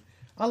 shoom.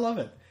 I love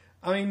it.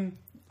 I mean,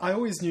 I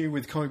always knew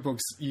with comic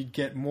books you'd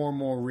get more and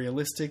more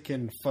realistic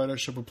and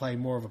Photoshop would play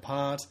more of a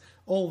part.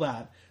 All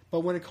that.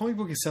 But when a comic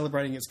book is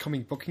celebrating its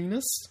comic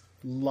bookiness,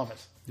 love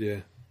it. Yeah.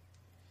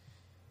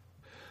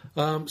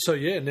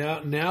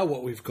 Now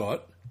what we've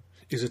got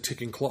is a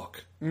ticking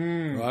clock,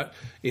 right?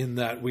 In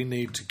that we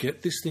need to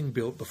get this thing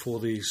built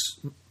before these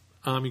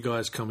army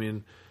guys come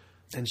in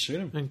and shoot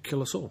them and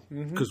kill us all.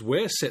 Because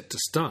we're set to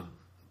stun,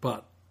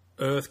 but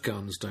Earth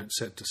guns don't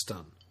set to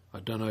stun. I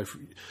don't know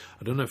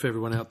if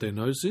everyone out there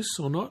knows this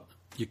or not.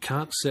 You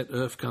can't set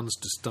Earth guns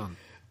to stun.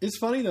 It's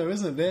funny though,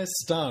 isn't it? Their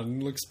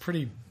stun looks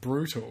pretty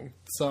brutal,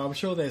 so I'm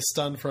sure their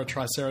stun for a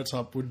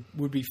Triceratops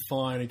would be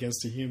fine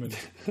against a human.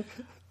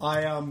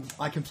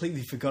 I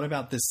completely forgot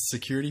about this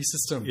security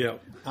system. Yeah,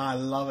 I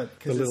love it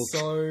because it's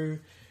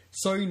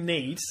so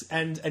neat,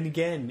 and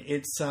again,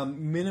 it's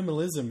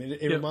minimalism.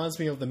 It reminds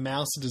me of the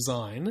Mouse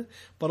design,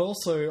 but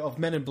also of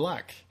Men in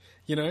Black.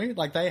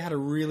 Like they had a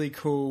really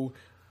cool.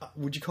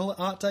 Would you call it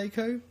Art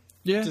Deco?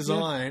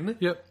 Design.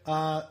 Yeah.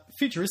 Yep.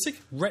 Futuristic,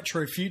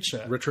 retro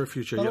future.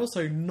 But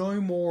also no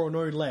more or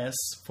no less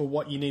for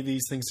what you need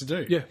these things to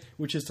do. Yeah.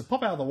 Which is to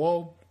pop out of the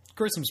wall,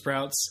 grow some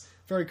sprouts,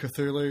 very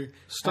Cthulhu.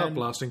 Start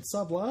blasting.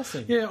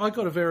 Yeah, I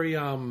got a very,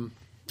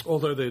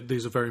 although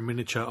these are very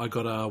miniature, I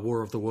got a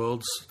War of the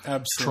Worlds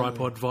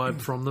tripod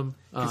vibe from them.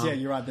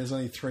 You're right, there's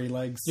only 3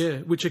 legs. Yeah,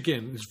 which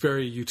again is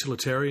very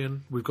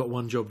utilitarian. We've got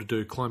one job to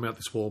do, climb out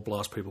this wall,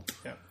 blast people.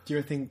 Yeah. Do you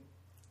reckon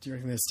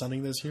they're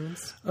stunning those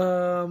humans?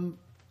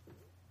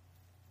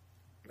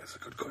 That's a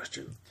good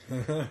question.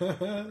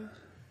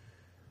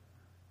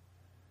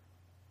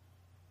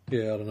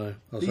 Yeah, I don't know.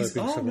 I was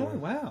hoping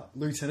someone... wow.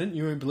 Lieutenant,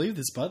 you won't believe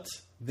this, but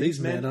these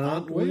men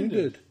aren't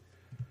wounded.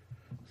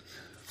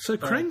 So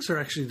Krangs are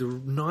actually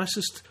the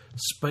nicest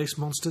space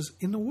monsters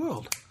in the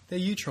world. They're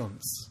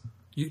Utrons.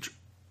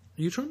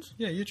 Utrons?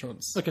 Yeah,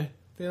 Utrons. Okay.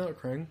 They're not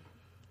Krang.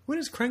 Where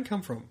does Krang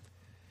come from?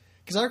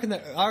 Because I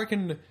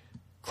reckon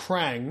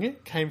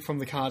Krang came from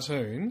the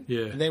cartoon.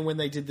 Yeah. And then when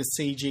they did the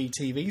CG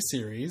TV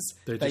series,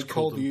 they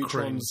called the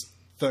Utrons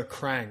the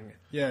Krang.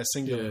 Yeah,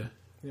 singular.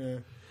 Yeah.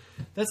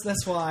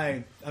 That's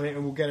why. I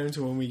mean, we'll get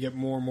into it when we get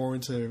more and more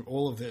into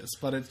all of this.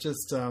 But it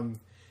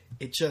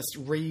just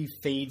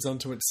re-feeds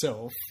onto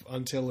itself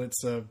until it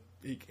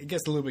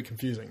gets a little bit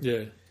confusing.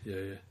 Yeah.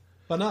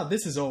 But no,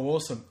 this is all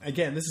awesome.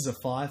 Again, this is a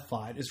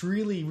firefight. It's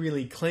really,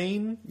 really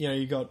clean.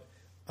 You got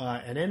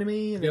an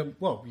enemy. And Yep. then,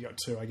 well, you got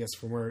two, I guess,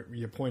 from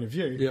your point of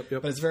view. Yep.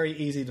 But it's very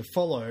easy to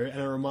follow, and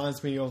it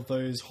reminds me of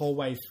those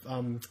hallway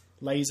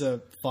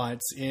laser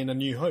fights in A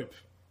New Hope.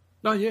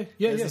 Oh, yeah.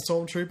 There's the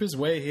stormtroopers.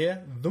 We're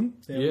here.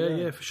 Thump, there we go.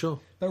 Yeah, for sure.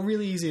 They're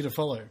really easy to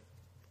follow.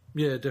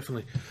 Yeah,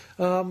 definitely.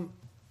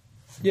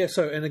 Yeah,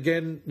 so, and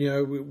again,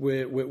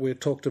 we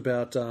talked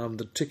about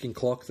the ticking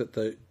clock that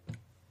the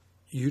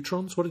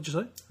Utrons, what did you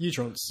say?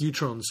 Utrons.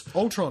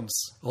 Ultrons.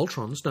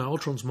 Ultrons. No,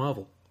 Ultron's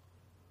Marvel.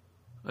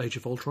 Age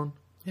of Ultron.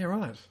 Yeah,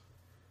 right.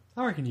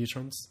 I reckon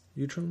Utrons.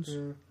 Utrons?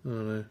 Yeah. I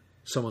don't know.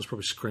 Someone's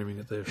probably screaming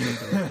at their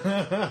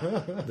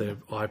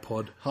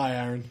iPod. Hi,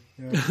 Aaron.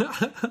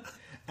 Yeah.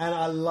 And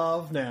I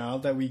love now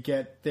that we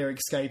get they're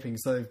escaping.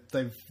 So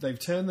they've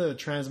turned the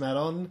transmat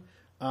on.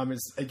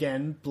 It's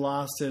again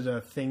blasted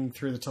a thing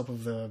through the top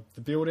of the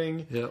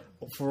building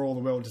for all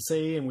the world to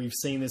see, and we've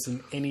seen this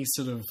in any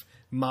sort of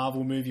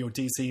Marvel movie or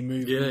DC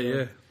movie,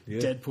 or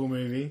Deadpool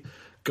movie,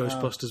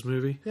 Ghostbusters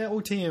movie. Yeah,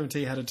 all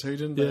TMNT had it too,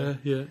 didn't they?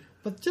 Yeah.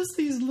 But just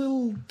these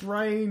little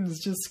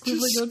brains just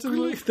squiggling onto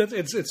the...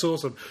 It's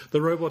awesome.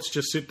 The robots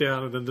just sit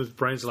down and then the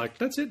brains are like,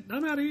 that's it,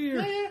 I'm out of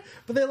here. Yeah.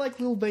 But they're like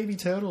little baby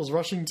turtles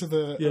rushing to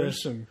the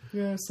ocean.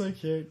 Yeah, so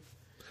cute.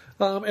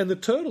 And the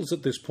turtles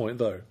at this point,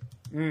 though,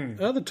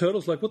 are the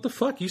turtles like, what the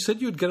fuck? You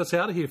said you'd get us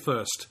out of here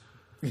first.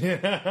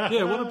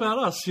 Yeah, what about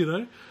us,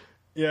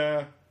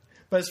 Yeah.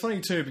 But it's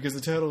funny, too, because the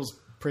turtles,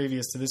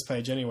 previous to this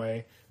page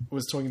anyway,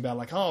 was talking about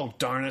like, oh,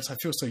 darn it, I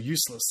feel so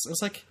useless.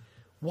 It's like...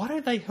 Why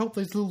don't they help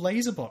those little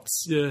laser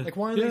bots? Yeah. Like,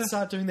 why don't they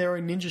start doing their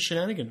own ninja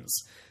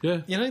shenanigans?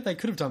 Yeah. They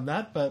could have done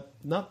that, but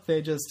no,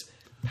 they're just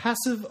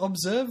passive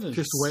observers.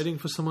 Just waiting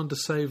for someone to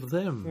save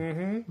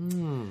them.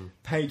 Mm-hmm.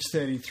 Page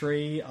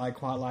 33, I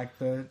quite like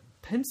the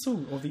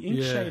pencil or the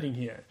ink shading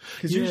here.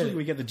 Because usually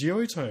we get the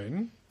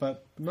duotone,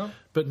 but no.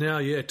 But now,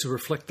 to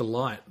reflect the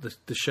light,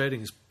 the shading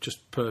is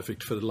just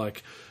perfect for,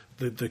 like,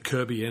 the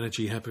Kirby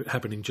energy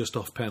happening just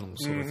off panel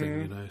sort of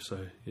thing,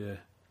 so, yeah.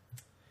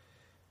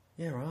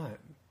 Yeah, right.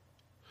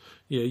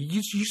 Yeah,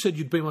 you said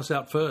you'd beam us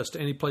out first.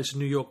 Any place in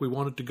New York we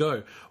wanted to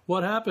go.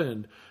 What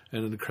happened?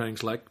 And then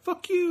Krang's like,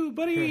 "Fuck you,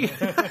 buddy!"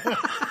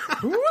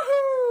 Woohoo!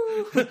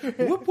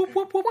 Whoop whoop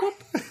whoop whoop whoop.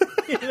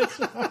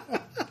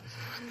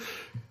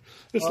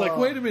 It's like,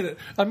 wait a minute.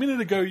 A minute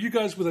ago, you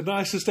guys were the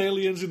nicest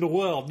aliens in the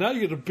world. Now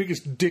you're the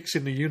biggest dicks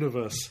in the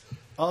universe.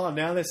 Oh,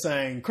 now they're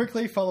saying,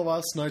 quickly follow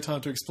us. No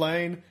time to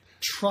explain.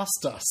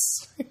 Trust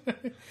us.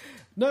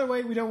 No,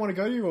 wait, we don't want to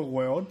go to your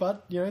world,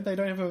 but they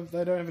don't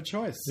have a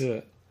choice.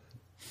 Yeah.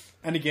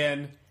 And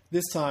again,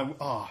 this time,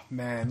 oh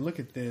man, look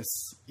at this.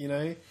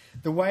 The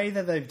way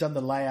that they've done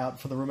the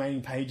layout for the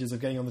remaining pages of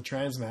getting on the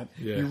transmat,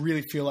 you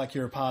really feel like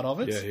you're a part of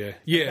it.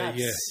 Yeah.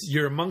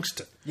 You're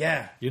amongst it.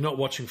 Yeah. You're not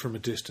watching from a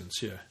distance,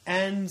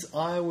 And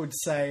I would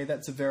say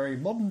that's a very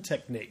modern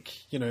technique,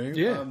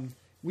 Yeah.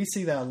 We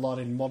see that a lot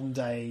in modern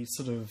day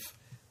sort of,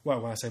 well,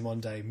 when I say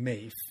modern day,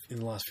 me in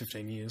the last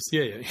 15 years.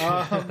 Yeah.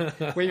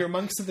 Where you're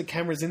amongst the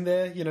cameras in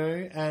there,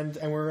 and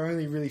we're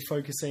only really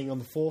focusing on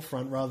the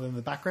forefront rather than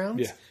the background.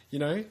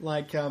 Yeah.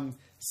 Like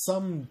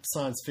some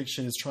science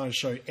fiction is trying to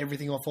show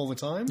everything off all the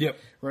time. Yep.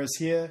 Whereas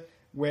here,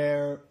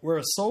 we're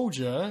a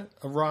soldier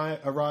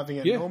arriving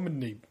at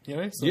Normandy,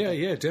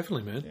 Yeah,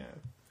 definitely, man. Yeah.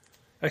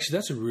 Actually,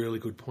 that's a really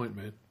good point,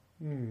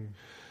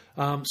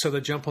 man. So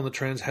they jump on the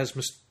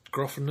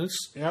Transhasmosgrophonus.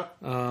 Yep.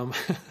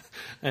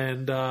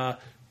 And...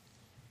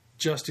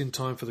 just in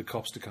time for the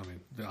cops to come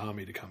in, the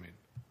army to come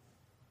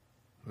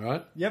in.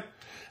 Right? Yep.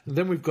 And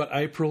then we've got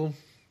April,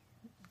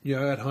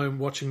 at home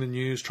watching the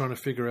news, trying to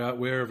figure out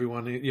where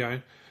everyone is,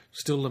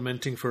 still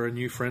lamenting for her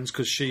new friends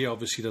because she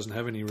obviously doesn't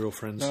have any real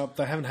friends. No,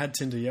 they haven't had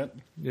Tinder yet.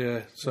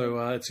 Yeah, so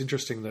it's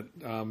interesting that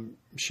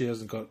she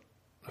hasn't got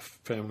a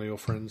family or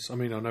friends. I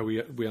mean, I know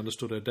we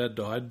understood her dad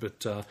died,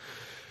 but...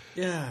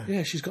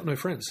 yeah, she's got no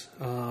friends.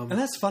 And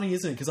that's funny,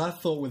 isn't it? Because I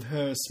thought with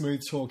her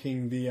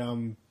smooth-talking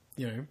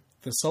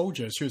the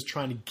soldier, she was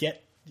trying to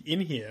get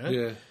in here.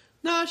 Yeah.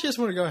 No, she just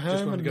wanted to go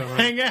home and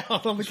hang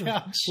out on the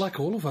couch. Like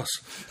all of us.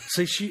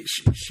 See,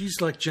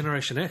 she's like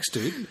Generation X,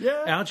 dude.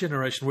 Yeah. Our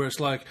generation, where it's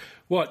like,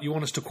 what, you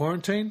want us to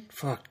quarantine?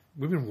 Fuck,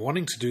 we've been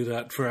wanting to do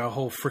that for our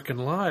whole frickin'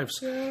 lives.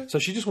 Yeah. So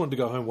she just wanted to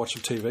go home and watch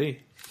some TV.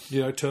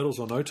 Turtles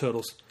or no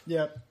turtles.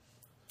 Yep.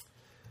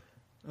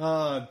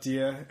 Oh,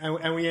 dear.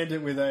 And we end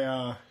it with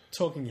a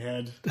talking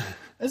head.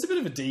 It's a bit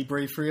of a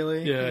debrief,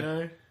 really.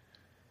 Yeah.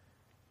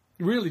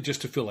 Really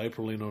just to fill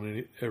April in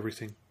on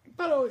everything.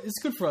 But it's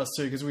good for us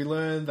too, because we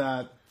learned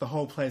that the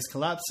whole place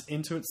collapsed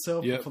into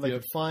itself before they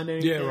could find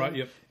anything. Yeah, right,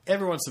 yep.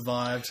 Everyone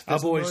survived. Our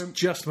boys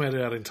just made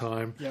it out in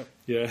time. Yep.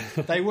 Yeah.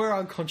 They were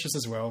unconscious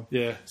as well.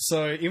 Yeah.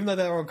 So even though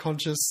they were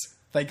unconscious,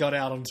 they got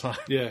out on time.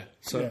 Yeah.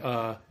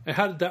 So, and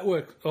how did that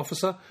work,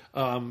 officer?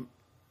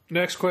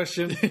 Next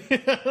question.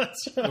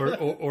 That's right.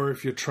 Or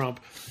if you're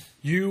Trump,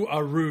 you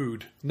are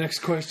rude. Next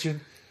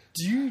question.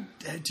 Do you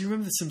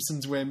remember The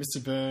Simpsons where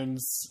Mr.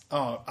 Burns...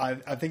 Oh,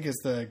 I think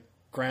it's the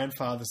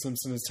grandfather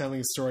Simpson is telling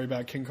a story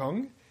about King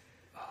Kong?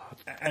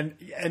 And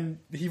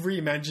he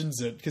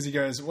reimagines it because he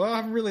goes, well,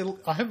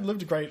 I haven't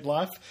lived a great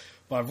life,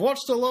 but I've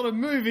watched a lot of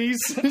movies,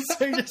 so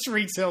he just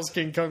retells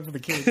King Kong for the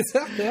kids.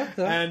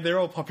 And they're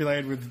all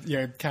populated with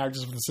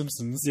characters from The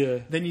Simpsons. Yeah.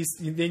 Then you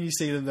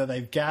see them that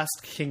they've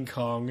gassed King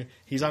Kong.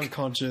 He's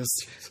unconscious,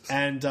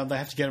 and they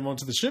have to get him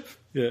onto the ship.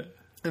 Yeah.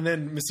 And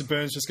then Mr.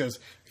 Burns just goes,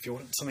 "If you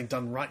want something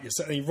done right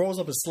yourself," and he rolls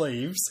up his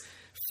sleeves,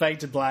 fade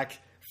to black.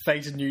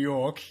 Fate in New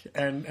York,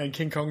 and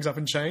King Kong's up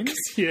in chains.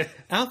 Yeah.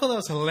 And I thought that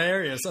was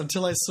hilarious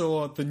until I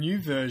saw the new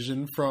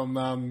version from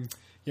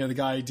the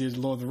guy who did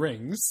Lord of the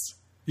Rings,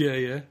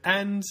 Yeah.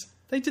 and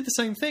they did the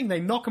same thing. They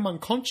knock him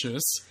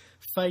unconscious,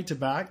 fade to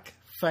back,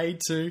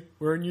 fade to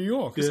we're in New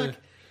York. It's Yeah. like,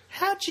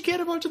 how'd you get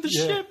him onto the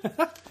ship?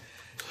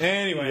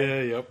 Anyway,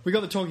 Yeah, yep. we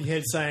got the talking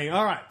head saying,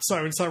 all right,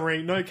 so in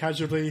summary, no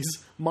casualties,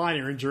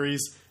 minor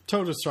injuries,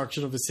 total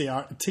destruction of the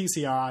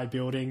TCRI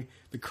building,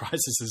 the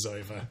crisis is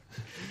over.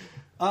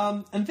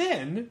 And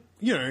then,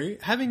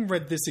 having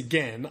read this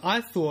again, I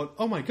thought,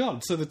 oh my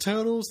god, so the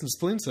Turtles and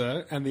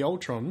Splinter and the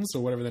Ultrons, or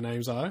whatever their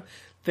names are,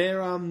 they're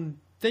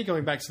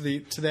going back to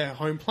their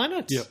home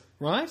planet, Yep.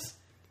 right?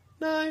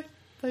 No,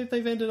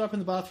 they've ended up in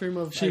the bathroom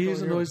of... She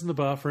hears a noise in the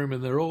bathroom,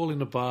 and they're all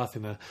in a bath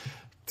in a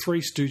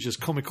Three Stooges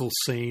comical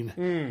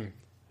scene,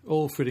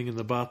 all fitting in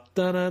the bath.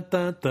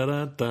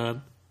 Da-da-da-da-da-da.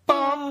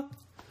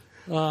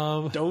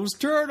 Those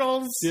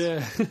turtles!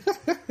 Yeah.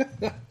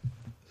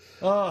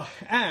 Oh,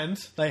 and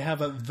they have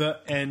the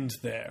end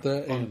there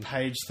The on end.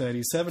 page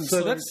 37.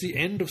 So that's the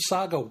end of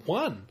Saga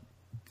 1.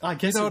 I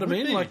guess You know it what I would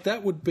mean? be. Like,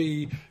 that would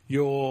be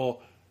your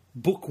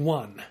book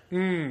 1.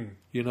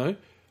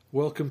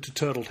 Welcome to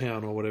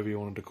Turtletown, or whatever you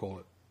wanted to call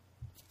it.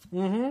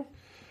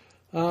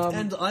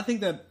 And I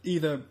think that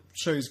either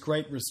shows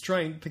great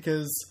restraint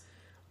because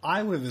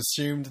I would have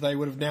assumed they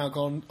would have now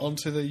gone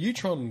onto the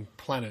Utron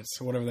planet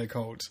or whatever they're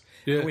called.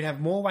 Yeah. And we'd have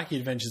more wacky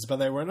adventures, but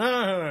they went,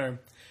 no.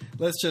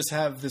 Let's just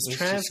have this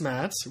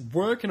transmat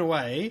working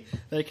away.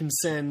 They can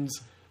send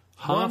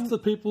Half the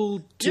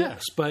people to Yeah.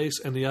 space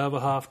and the other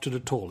half to the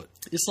toilet.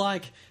 It's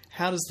like,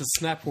 how does the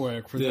snap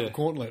work with Yeah. the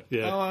gauntlet?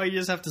 Yeah. Oh, you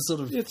just have to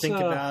sort of It's, think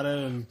about it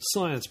and...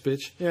 Science,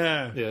 bitch.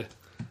 Yeah. Yeah.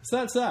 So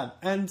that's that.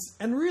 And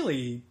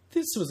really,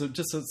 this was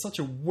such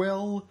a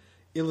well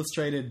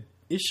illustrated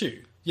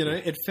issue.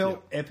 It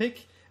felt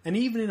epic, and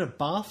even in a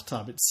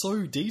bathtub, it's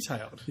so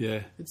detailed.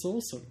 Yeah. It's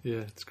awesome. Yeah,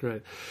 it's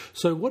great.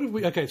 So what have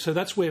we... Okay, so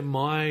that's where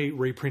my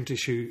reprint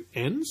issue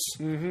ends.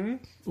 Mm-hmm.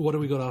 What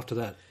have we got after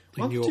that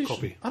in I'm your too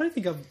copy? I don't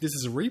think this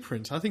is a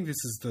reprint. I think this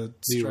is the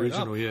straight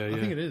original, up. yeah, I yeah.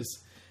 think it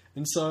is.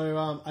 And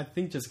so I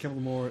think just a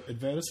couple more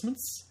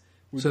advertisements.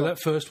 We've So got-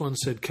 that first one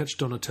said catch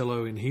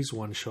Donatello in his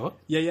one shot.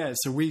 Yeah.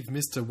 So we've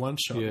missed a one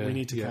shot. Yeah, We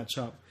need to yeah. catch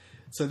up.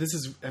 So this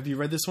is... Have you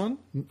read this one?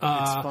 It's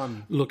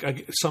fun. Look,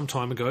 some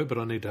time ago, but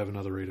I need to have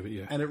another read of it,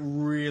 yeah. And it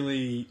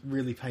really,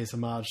 really pays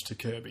homage to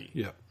Kirby.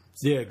 Yeah.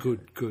 Yeah, good.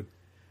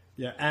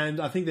 Yeah, and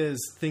I think there's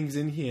things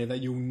in here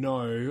that you'll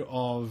know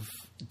of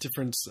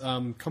different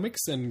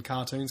comics and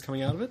cartoons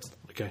coming out of it.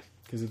 Okay.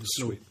 Because of the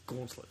Sweet. little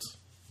gauntlet.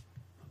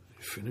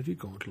 Infinity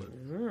Gauntlet.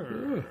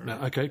 Yeah. No,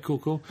 okay,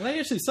 cool. Well, they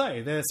actually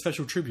say they're a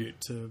special tribute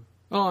to...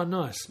 Oh,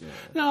 nice.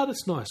 No,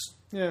 that's nice.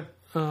 Yeah.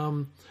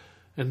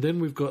 And then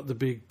we've got the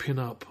big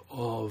pin-up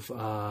of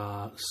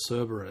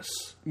Cerberus.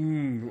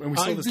 And we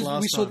saw this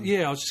last time.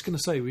 Yeah, I was just going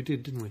to say, we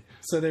did, didn't we?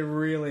 So they're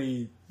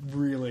really,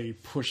 really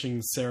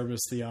pushing Cerebus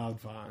the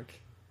Aardvark.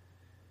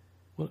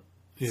 What?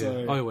 Yeah,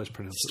 So, I always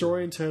pronounce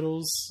Story and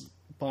Turtles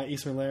by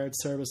Eastman Laird,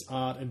 Cerebus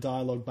art and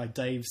dialogue by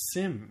Dave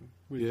Sim,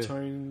 with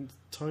Yeah.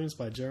 tones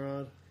by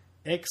Gerard.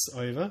 X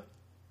over.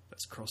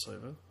 That's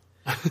crossover.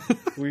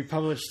 We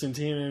published in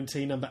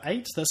TMNT number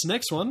 8. That's the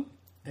next one.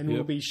 And we'll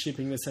Yep. be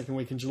shipping the second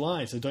week in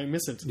July, so don't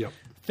miss it. Yep.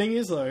 Thing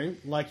is, though,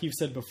 like you've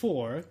said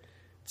before,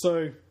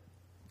 so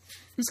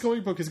this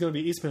comic book is going to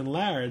be Eastman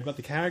Laird, but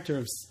the character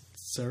of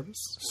Cerebus?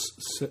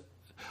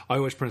 I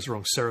always pronounce it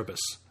wrong. Cerebus.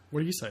 What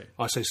do you say?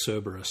 I say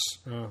Cerberus,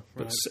 Oh,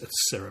 but right.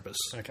 it's Cerebus.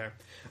 Okay.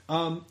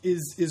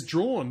 Is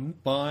drawn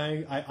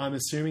by, I'm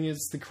assuming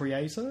it's the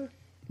creator?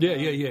 Yeah.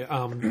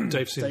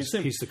 Dave Sims. Dave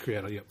Sim. He's the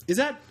creator. Yep. Is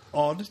that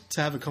odd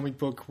to have a comic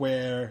book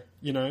where,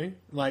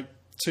 like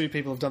two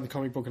people have done the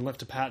comic book and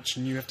left a patch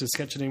and you have to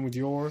sketch it in with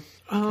your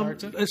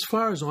character? As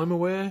far as I'm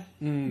aware,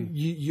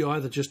 you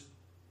either just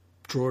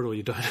draw it or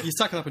you don't. You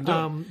suck it up and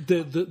do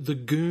it. The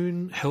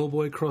Goon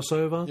Hellboy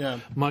crossover. Yeah.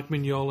 Mike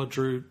Mignola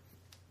drew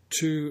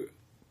 2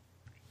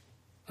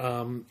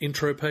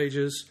 intro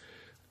pages.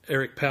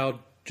 Eric Powell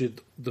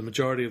did the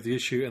majority of the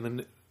issue, and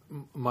then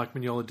Mike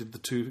Mignola did the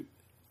 2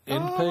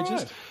 end pages.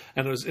 right.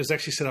 And it was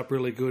actually set up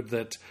really good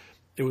that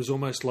it was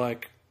almost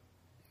like,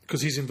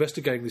 because he's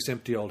investigating this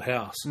empty old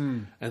house,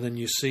 and then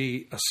you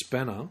see a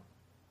spanner,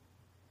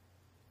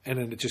 and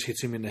then it just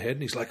hits him in the head,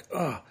 and he's like,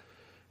 ah.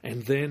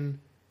 And then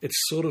it's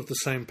sort of the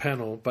same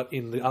panel, but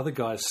in the other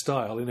guy's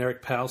style, in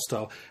Eric Powell's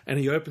style, and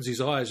he opens his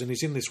eyes, and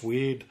he's in this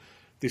weird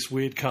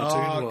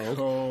cartoon world,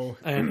 cool.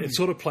 and it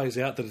sort of plays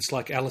out that it's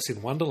like Alice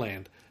in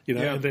Wonderland,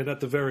 Yeah. And then at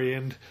the very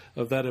end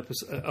of that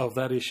of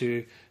that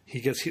issue, he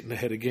gets hit in the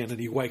head again, and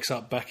he wakes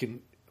up back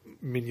in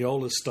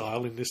Mignola's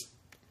style in this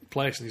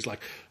place, and he's like,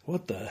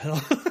 "What the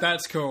hell?"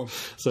 That's cool.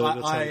 So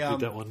that's how you did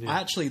that one. Yeah.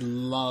 I actually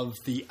love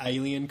the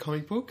Alien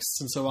comic books,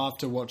 and so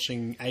after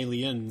watching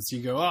Aliens,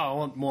 you go, "Oh, I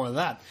want more of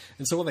that."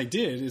 And so what they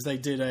did is they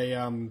did a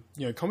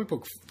comic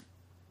book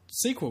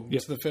sequel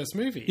to the first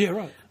movie. Yeah,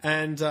 right.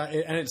 And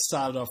it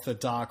started off the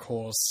Dark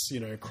Horse,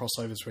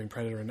 crossover between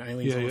Predator and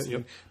Aliens.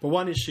 Yeah. But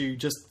one issue,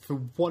 just for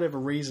whatever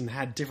reason,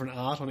 had different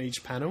art on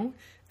each panel,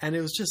 and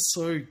it was just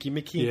so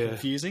gimmicky and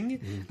confusing.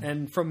 Mm-hmm.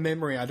 And from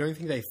memory, I don't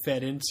think they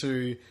fed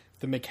into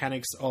the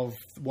mechanics of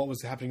what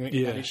was happening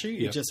in that issue.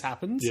 It just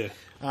happens. Yeah.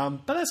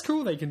 But that's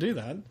cool. They can do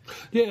that.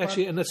 Yeah,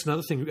 actually, and that's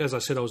another thing. As I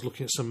said, I was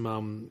looking at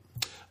some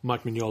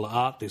Mike Mignola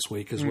art this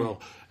week as well,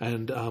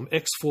 and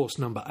X-Force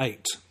number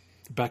 8.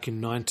 Back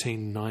in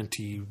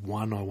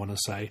 1991, I want to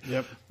say.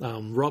 Yep.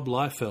 Rob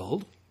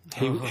Liefeld,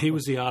 he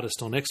was the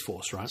artist on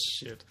X-Force, right?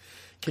 Shit.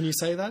 Can you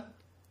say that?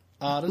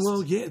 Artist?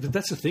 Well, yeah,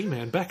 that's the thing,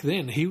 man. Back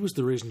then, he was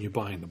the reason you're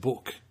buying the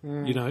book,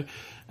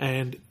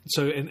 And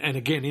so, and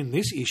again, in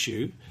this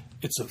issue,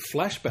 it's a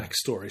flashback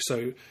story.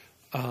 So,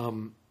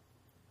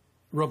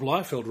 Rob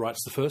Liefeld draws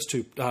the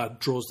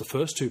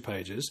first two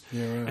pages,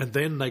 and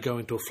then they go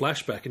into a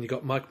flashback, and you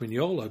got Mike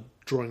Mignola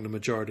drawing the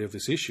majority of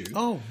this issue.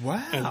 Oh,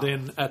 wow. And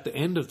then at the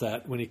end of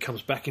that, when he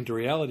comes back into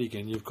reality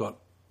again, you've got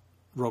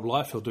Rob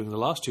Liefeld doing the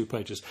last 2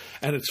 pages.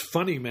 And it's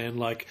funny, man,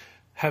 like,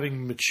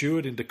 having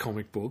matured into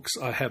comic books,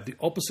 I have the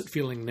opposite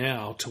feeling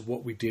now to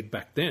what we did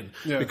back then.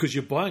 Yeah. Because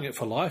you're buying it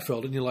for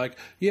Liefeld, and you're like,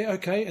 yeah,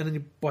 okay, and then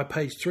you buy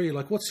page 3, you're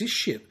like, what's this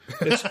shit?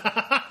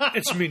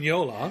 It's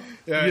Mignola,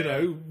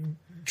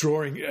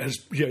 drawing as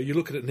you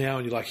look at it now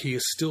and you're like, he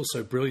is still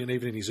so brilliant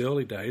even in his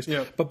early days.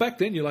 Yeah. But back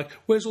then you're like,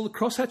 where's all the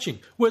cross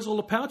hatching? Where's all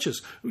the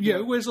pouches?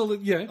 Where's all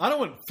the I don't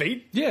want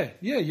feet.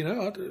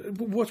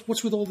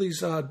 What's with all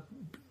these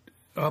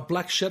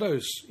black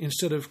shadows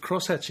instead of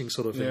cross hatching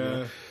sort of thing?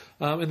 Yeah.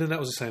 And then that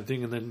was the same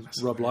thing, and then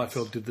Rob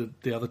Liefeld did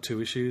the other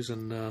 2 issues,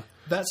 and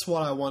that's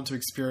what I want to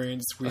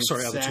experience with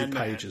other Sandman.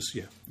 2 pages.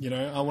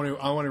 Yeah, I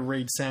want to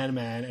read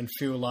Sandman and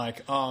feel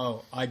like,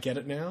 oh, I get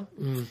it now.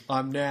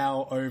 I'm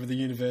now over the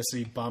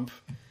university bump.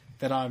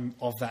 That I'm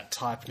of that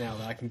type now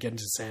that I can get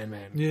into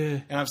Sandman.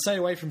 Yeah, and I've stayed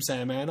away from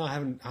Sandman. I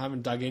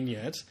haven't dug in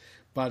yet,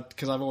 but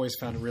because I've always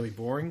found it really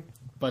boring.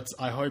 But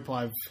I hope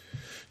I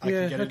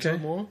can get into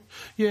it more.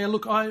 Yeah,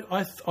 look,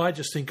 I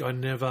just think I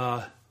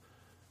never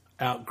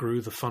outgrew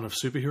the fun of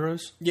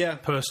superheroes. Yeah.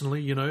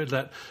 Personally,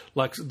 that,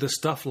 like, the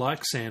stuff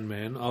like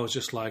Sandman, I was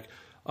just like,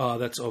 oh,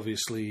 that's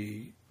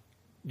obviously,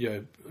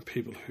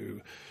 people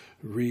who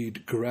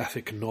read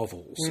graphic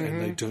novels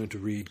and they don't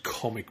read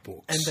comic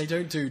books. And they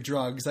don't do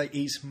drugs, they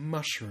eat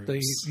mushrooms.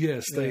 They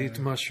eat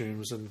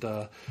mushrooms and,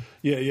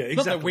 exactly.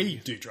 Not that we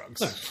do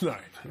drugs. No.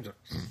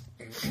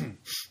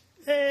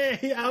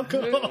 Hey,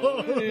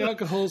 alcohol! Hey,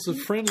 alcohol's a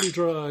friendly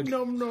drug.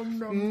 Nom, nom,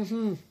 nom.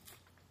 Mm-hmm.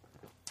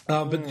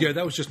 But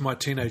that was just my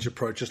teenage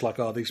approach. Just like,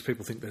 oh, these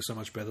people think they're so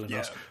much better than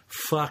us.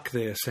 Fuck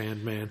their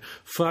Sandman.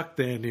 Fuck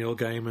their Neil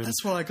Gaiman.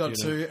 That's what I got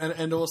to.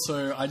 And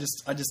also, I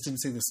just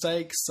didn't see the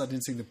stakes. I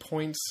didn't see the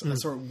points. I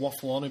saw it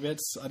waffle on a bit.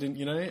 I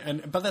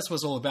didn't, but that's what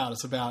it's all about.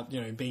 It's about,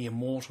 being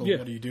immortal. Yeah.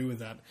 What do you do with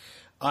that?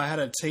 I had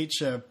a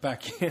teacher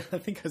back in, I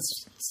think I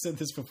said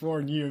this before,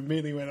 and you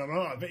immediately went,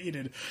 oh, I bet you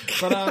did.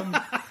 But,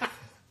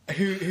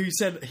 who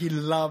said he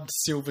loved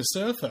Silver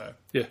Surfer.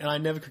 Yeah. And I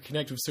never could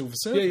connect with Silver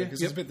Surfer because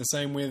it's a bit the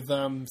same with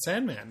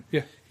Sandman.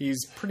 Yeah.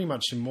 He's pretty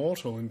much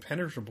immortal,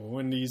 impenetrable,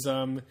 and he's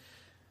it's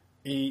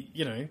a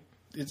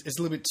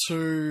little bit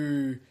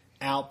too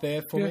out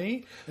there for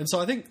me. And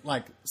so I think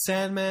like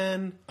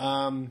Sandman,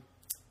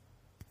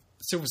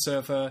 Silver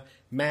Surfer,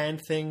 Man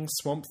Thing,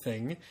 Swamp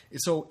Thing,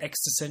 it's all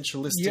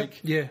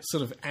existentialistic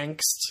sort of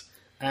angst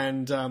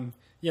and I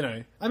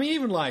mean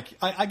even like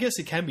I guess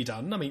it can be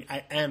done. I mean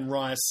Anne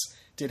Rice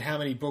did how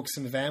many books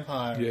in the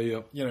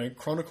Vampire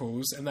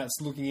Chronicles, and that's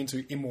looking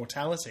into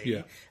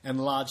immortality and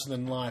larger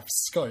than life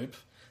scope,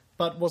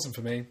 but wasn't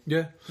for me.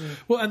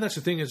 Well, and that's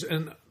the thing is,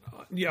 and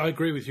I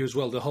agree with you as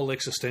well, the whole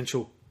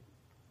existential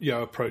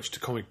approach to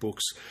comic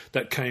books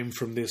that came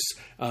from this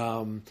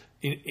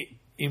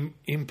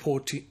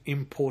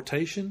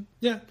importation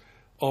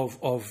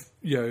of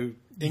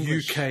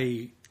English.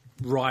 UK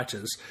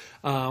writers,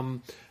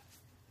 and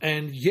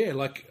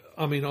like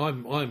I mean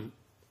I'm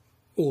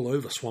all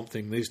over Swamp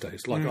Thing these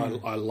days. Like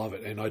I love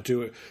it, and I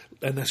do it,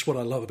 and that's what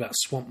I love about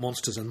Swamp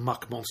Monsters and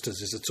Muck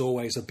Monsters is it's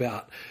always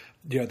about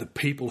the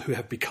people who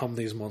have become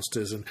these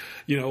monsters and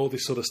all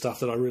this sort of stuff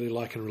that I really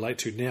like and relate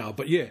to now.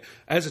 But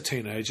as a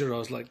teenager, I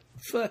was like,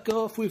 "Fuck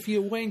off with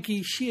your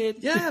wanky shit."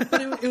 Yeah,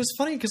 but it was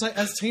funny because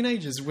as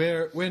teenagers,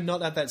 we're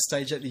not at that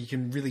stage yet that you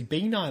can really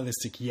be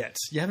nihilistic yet.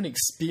 You haven't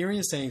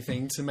experienced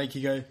anything to make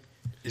you go,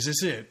 "Is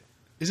this it?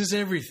 Is this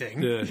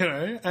everything?"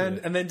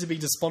 And then to be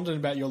despondent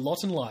about your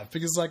lot in life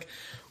because, like,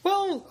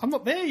 well, I'm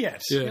not there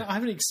yet. I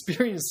haven't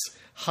experienced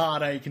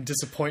heartache and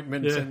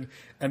disappointment and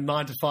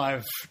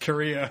 9-to-5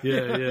 career.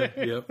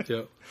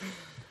 Yep.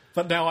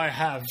 But now I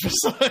have.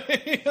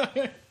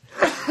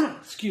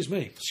 Excuse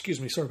me.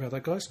 Sorry about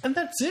that, guys. And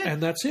that's it.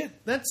 And that's it.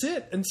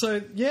 And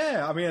so,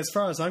 I mean, as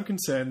far as I'm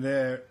concerned,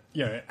 they're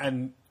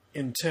and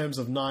in terms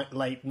of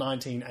late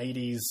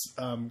 1980s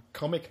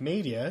comic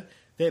media,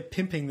 they're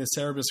pimping the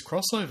Cerebus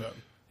crossover.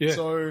 Yeah.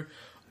 So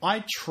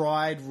I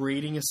tried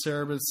reading a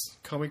Cerebus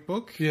comic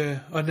book. Yeah,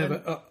 I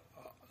never.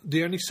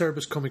 The only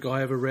Cerebus comic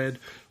I ever read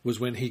was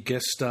when he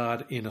guest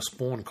starred in a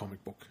Spawn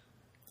comic book.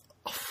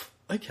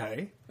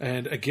 Okay.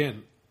 And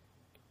again,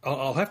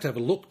 I'll have to have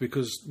a look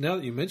because now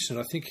that you mention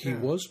it, I think he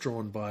was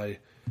drawn by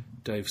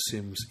Dave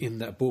Sims in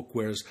that book,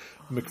 whereas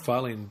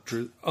McFarlane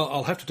drew.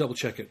 I'll have to double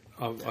check it.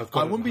 I've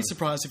got. I wouldn't be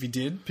surprised if he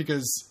did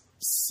because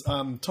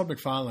Todd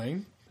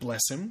McFarlane,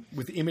 bless him,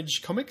 with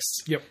Image Comics,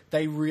 Yep.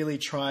 they really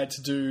tried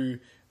to do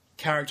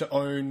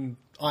character-owned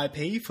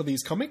IP for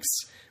these comics,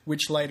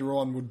 which later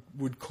on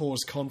would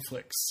cause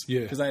conflicts.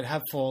 Yeah. Because they'd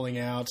have falling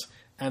out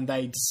and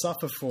they'd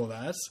suffer for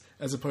that,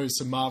 as opposed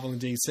to Marvel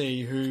and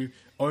DC, who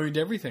owned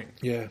everything.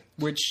 Yeah.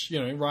 Which,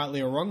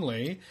 rightly or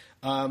wrongly,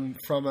 from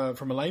a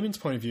layman's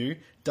point of view,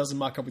 doesn't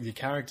muck up with your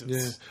characters.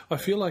 Yeah, I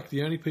feel like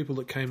the only people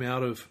that came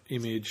out of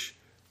Image,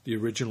 the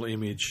original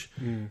Image,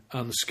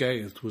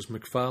 unscathed was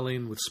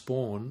McFarlane with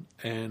Spawn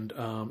and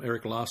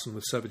Eric Larson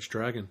with Savage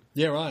Dragon.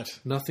 Yeah, right.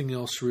 Nothing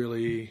else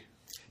really.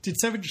 Did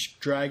Savage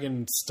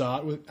Dragon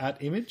start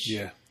at Image?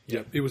 Yeah,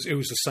 yeah. It was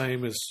the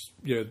same as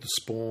the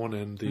Spawn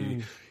and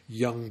the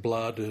Young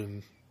Blood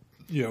and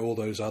all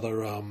those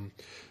other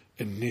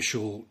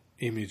initial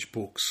Image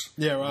books.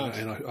 Yeah, right.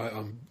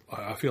 And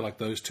I feel like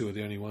those two are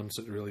the only ones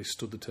that really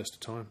stood the test of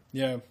time.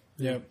 Yeah,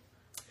 yeah.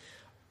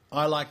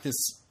 I like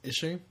this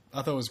issue.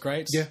 I thought it was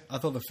great. Yeah. I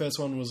thought the first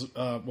one was,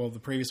 the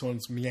previous one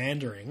was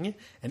meandering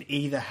and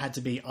either had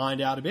to be ironed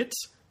out a bit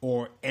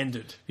or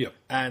ended. Yep.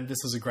 And this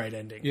was a great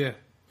ending. Yeah.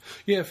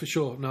 Yeah, for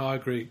sure. No, I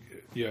agree.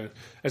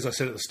 As I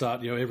said at the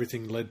start,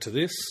 everything led to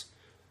this,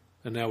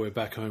 and now we're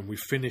back home. We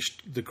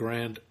finished the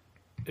grand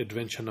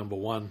adventure number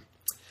 1.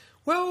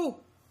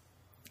 Well,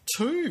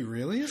 2,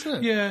 really, isn't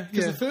it? Yeah,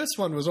 Because yeah. the first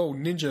one was all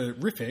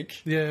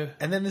ninja-rific. Yeah.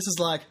 And then this is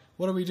like,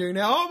 what do we do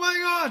now? Oh, my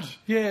God!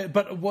 Yeah,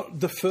 but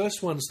what the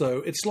first ones,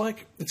 though, it's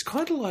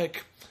kind of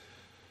like...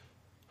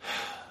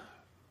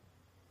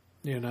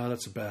 no,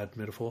 that's a bad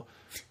metaphor.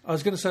 I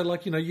was going to say,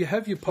 you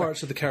have your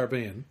Pirates of the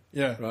Caribbean.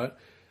 Yeah. Right?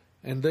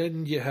 And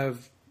then you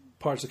have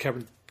Pirates of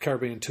the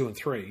Caribbean 2 and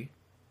 3.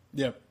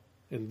 Yep.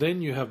 And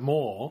then you have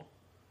more.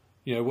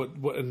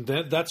 And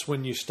that's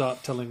when you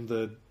start telling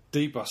the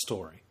deeper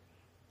story.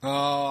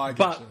 Oh, I get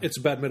But you. it's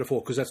a bad metaphor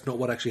because that's not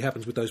what actually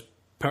happens with those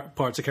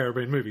Pirates of the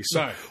Caribbean movies.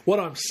 So No. what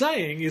I'm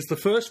saying is the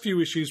first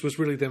few issues was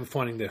really them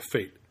finding their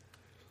feet,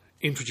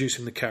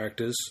 introducing the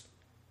characters,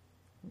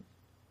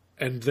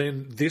 and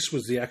then this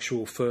was the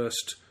actual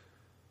first...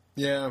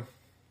 Yeah.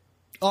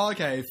 Oh,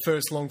 okay.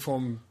 First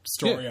long-form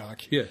story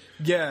arc. Yeah.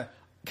 Yeah.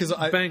 Because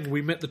Bang,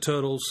 we met the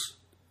Turtles,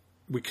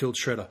 we killed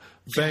Shredder.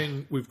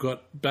 Bang, we've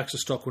got Baxter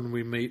Stock when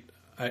we meet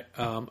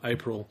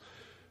April.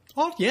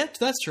 Oh, yeah,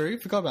 that's true.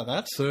 Forgot about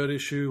that. Third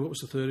issue, what was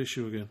the third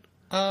issue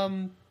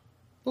again?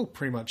 Well,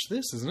 pretty much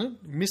this, isn't it?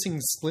 Missing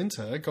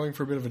Splinter, going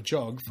for a bit of a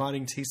jog,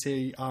 finding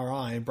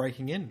TCRI and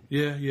breaking in.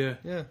 Yeah. Yeah.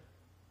 Yeah.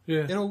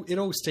 It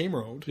all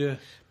steamrolled. Yeah.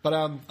 But,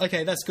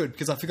 okay, that's good,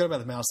 because I forgot about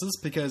the mouses,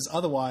 because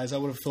otherwise I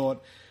would have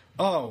thought,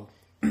 oh,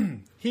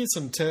 here's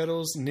some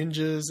turtles,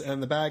 ninjas,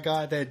 and the bad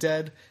guy, they're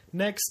dead.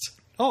 Next,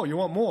 oh, you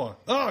want more?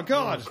 Oh,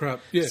 God! Oh,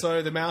 crap. Yeah.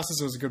 So the mouses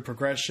was a good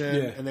progression,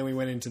 Yeah. and then we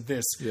went into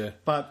this. Yeah.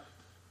 But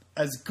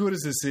as good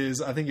as this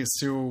is, I think it's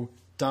still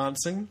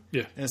dancing.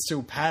 Yeah. And it's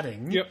still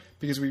padding. Yep.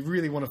 Because we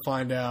really want to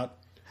find out,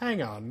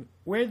 hang on,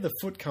 where did the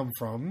foot come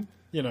from?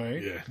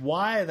 Yeah.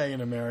 Why are they in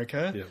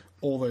America? Yeah.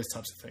 All those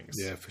types of things.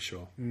 Yeah, for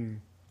sure.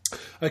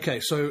 Okay,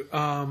 so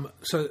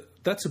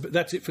that's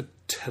it for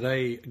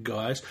today,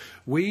 guys.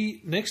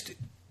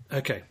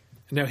 Okay,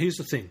 now here's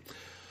the thing.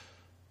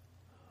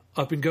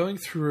 I've been going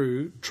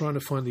through trying to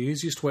find the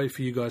easiest way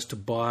for you guys to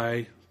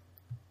buy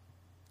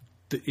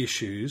the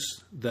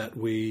issues that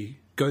we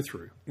go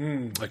through.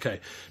 Okay,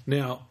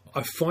 now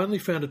I finally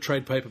found a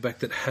trade paperback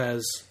that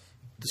has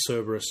the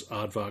Cerberus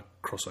Aardvark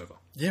crossover.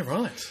 Yeah,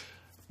 right.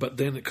 But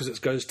then, because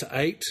it goes to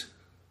 8,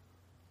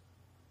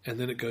 and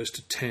then it goes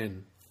to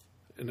 10,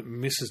 and it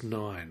misses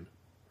 9,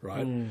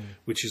 right?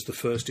 Which is the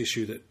first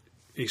issue that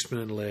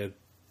Eastman and Laird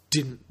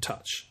didn't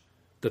touch,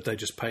 that they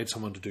just paid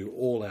someone to do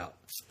all out.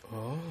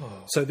 Oh.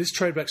 So this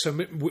trade back, so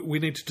we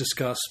need to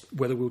discuss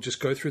whether we'll just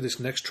go through this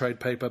next trade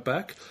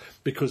paperback,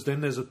 because then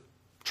there's a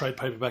trade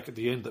paperback at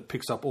the end that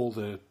picks up all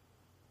the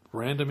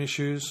random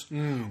issues,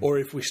 or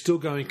if we're still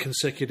going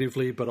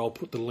consecutively, but I'll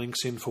put the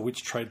links in for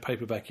which trade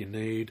paperback you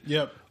need,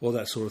 Yep. all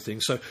that sort of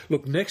thing. So,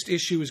 look, next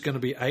issue is going to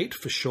be 8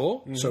 for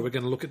sure, so we're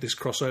going to look at this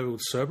crossover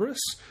with Cerberus.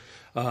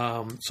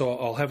 So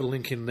I'll have a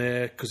link in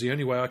there, because the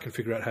only way I can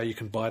figure out how you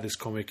can buy this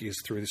comic is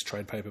through this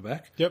trade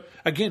paperback. Yep.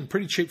 Again,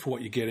 pretty cheap for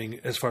what you're getting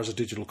as far as a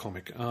digital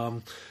comic.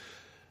 And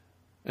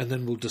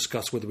then we'll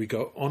discuss whether we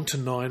go on to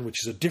 9,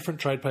 which is a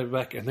different trade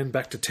paperback, and then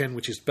back to 10,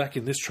 which is back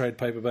in this trade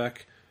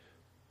paperback.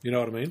 You know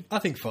what I mean? I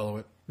think follow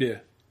it. Yeah.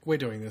 We're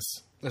doing this.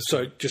 Let's do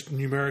So it. just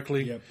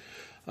numerically. Yep.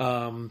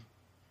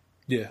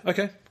 Yeah.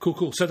 Okay.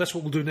 Cool. So that's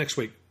what we'll do next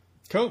week.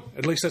 Cool.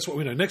 At least that's what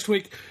we know. Next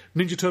week,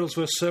 Ninja Turtles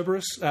vs.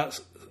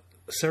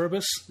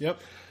 Cerebus. Yep.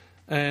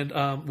 and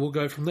we'll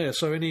go from there.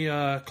 So, any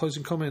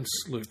closing comments,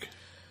 Luke?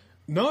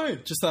 No,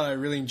 just that I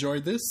really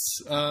enjoyed this.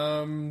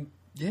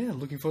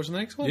 Looking forward to the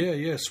next one.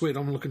 Yeah, sweet.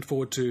 I'm looking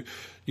forward to,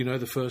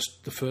 the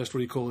first. What do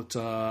you call it?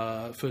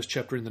 First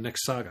chapter in the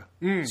next saga.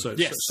 So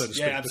to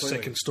speak, the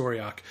second story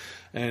arc.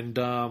 And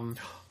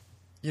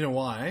you know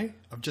why?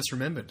 I've just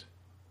remembered.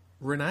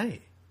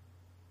 Renee,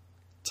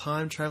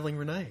 time traveling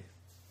Renee.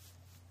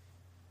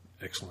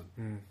 Excellent.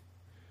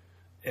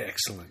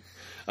 Excellent.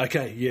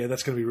 Okay, yeah,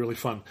 that's going to be really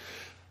fun.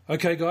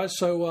 Okay, guys.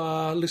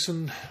 So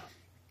listen,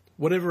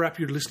 whatever app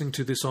you're listening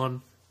to this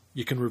on,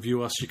 you can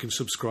review us, you can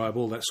subscribe,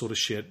 all that sort of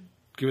shit.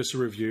 Give us a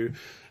review.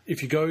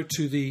 If you go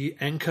to the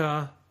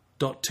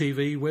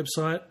anchor.tv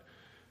website,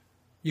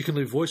 you can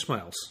leave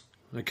voicemails.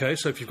 Okay,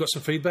 so if you've got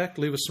some feedback,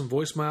 leave us some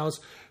voicemails.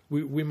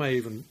 We may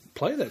even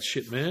play that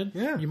shit, man.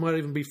 Yeah. You might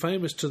even be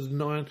famous to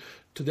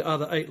the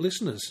other 8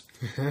 listeners.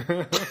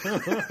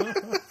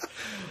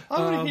 I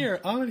want to hear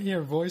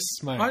a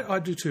voicemail. I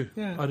do too.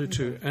 Yeah, I do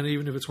too. And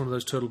even if it's one of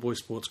those Turtle Boy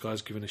Sports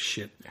guys giving us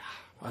shit,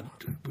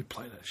 we'd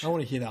play that shit. I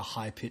want to hear that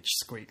high pitched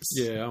squeaks.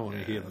 Yeah, I want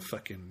to hear the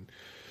fucking.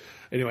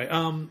 Anyway,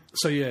 jump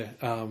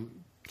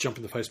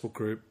in the Facebook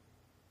group,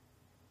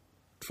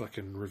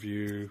 fucking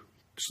review,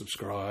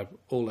 subscribe,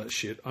 all that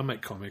shit. I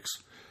make comics.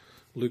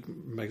 Luke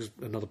makes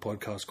another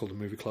podcast called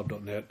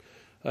themovieclub.net.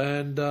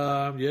 And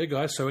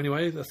guys. So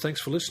anyway,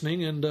 thanks for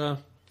listening, and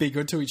be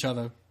good to each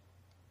other.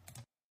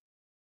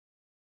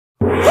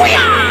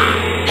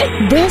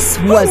 This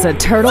was a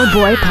Turtle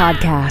Boy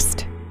podcast.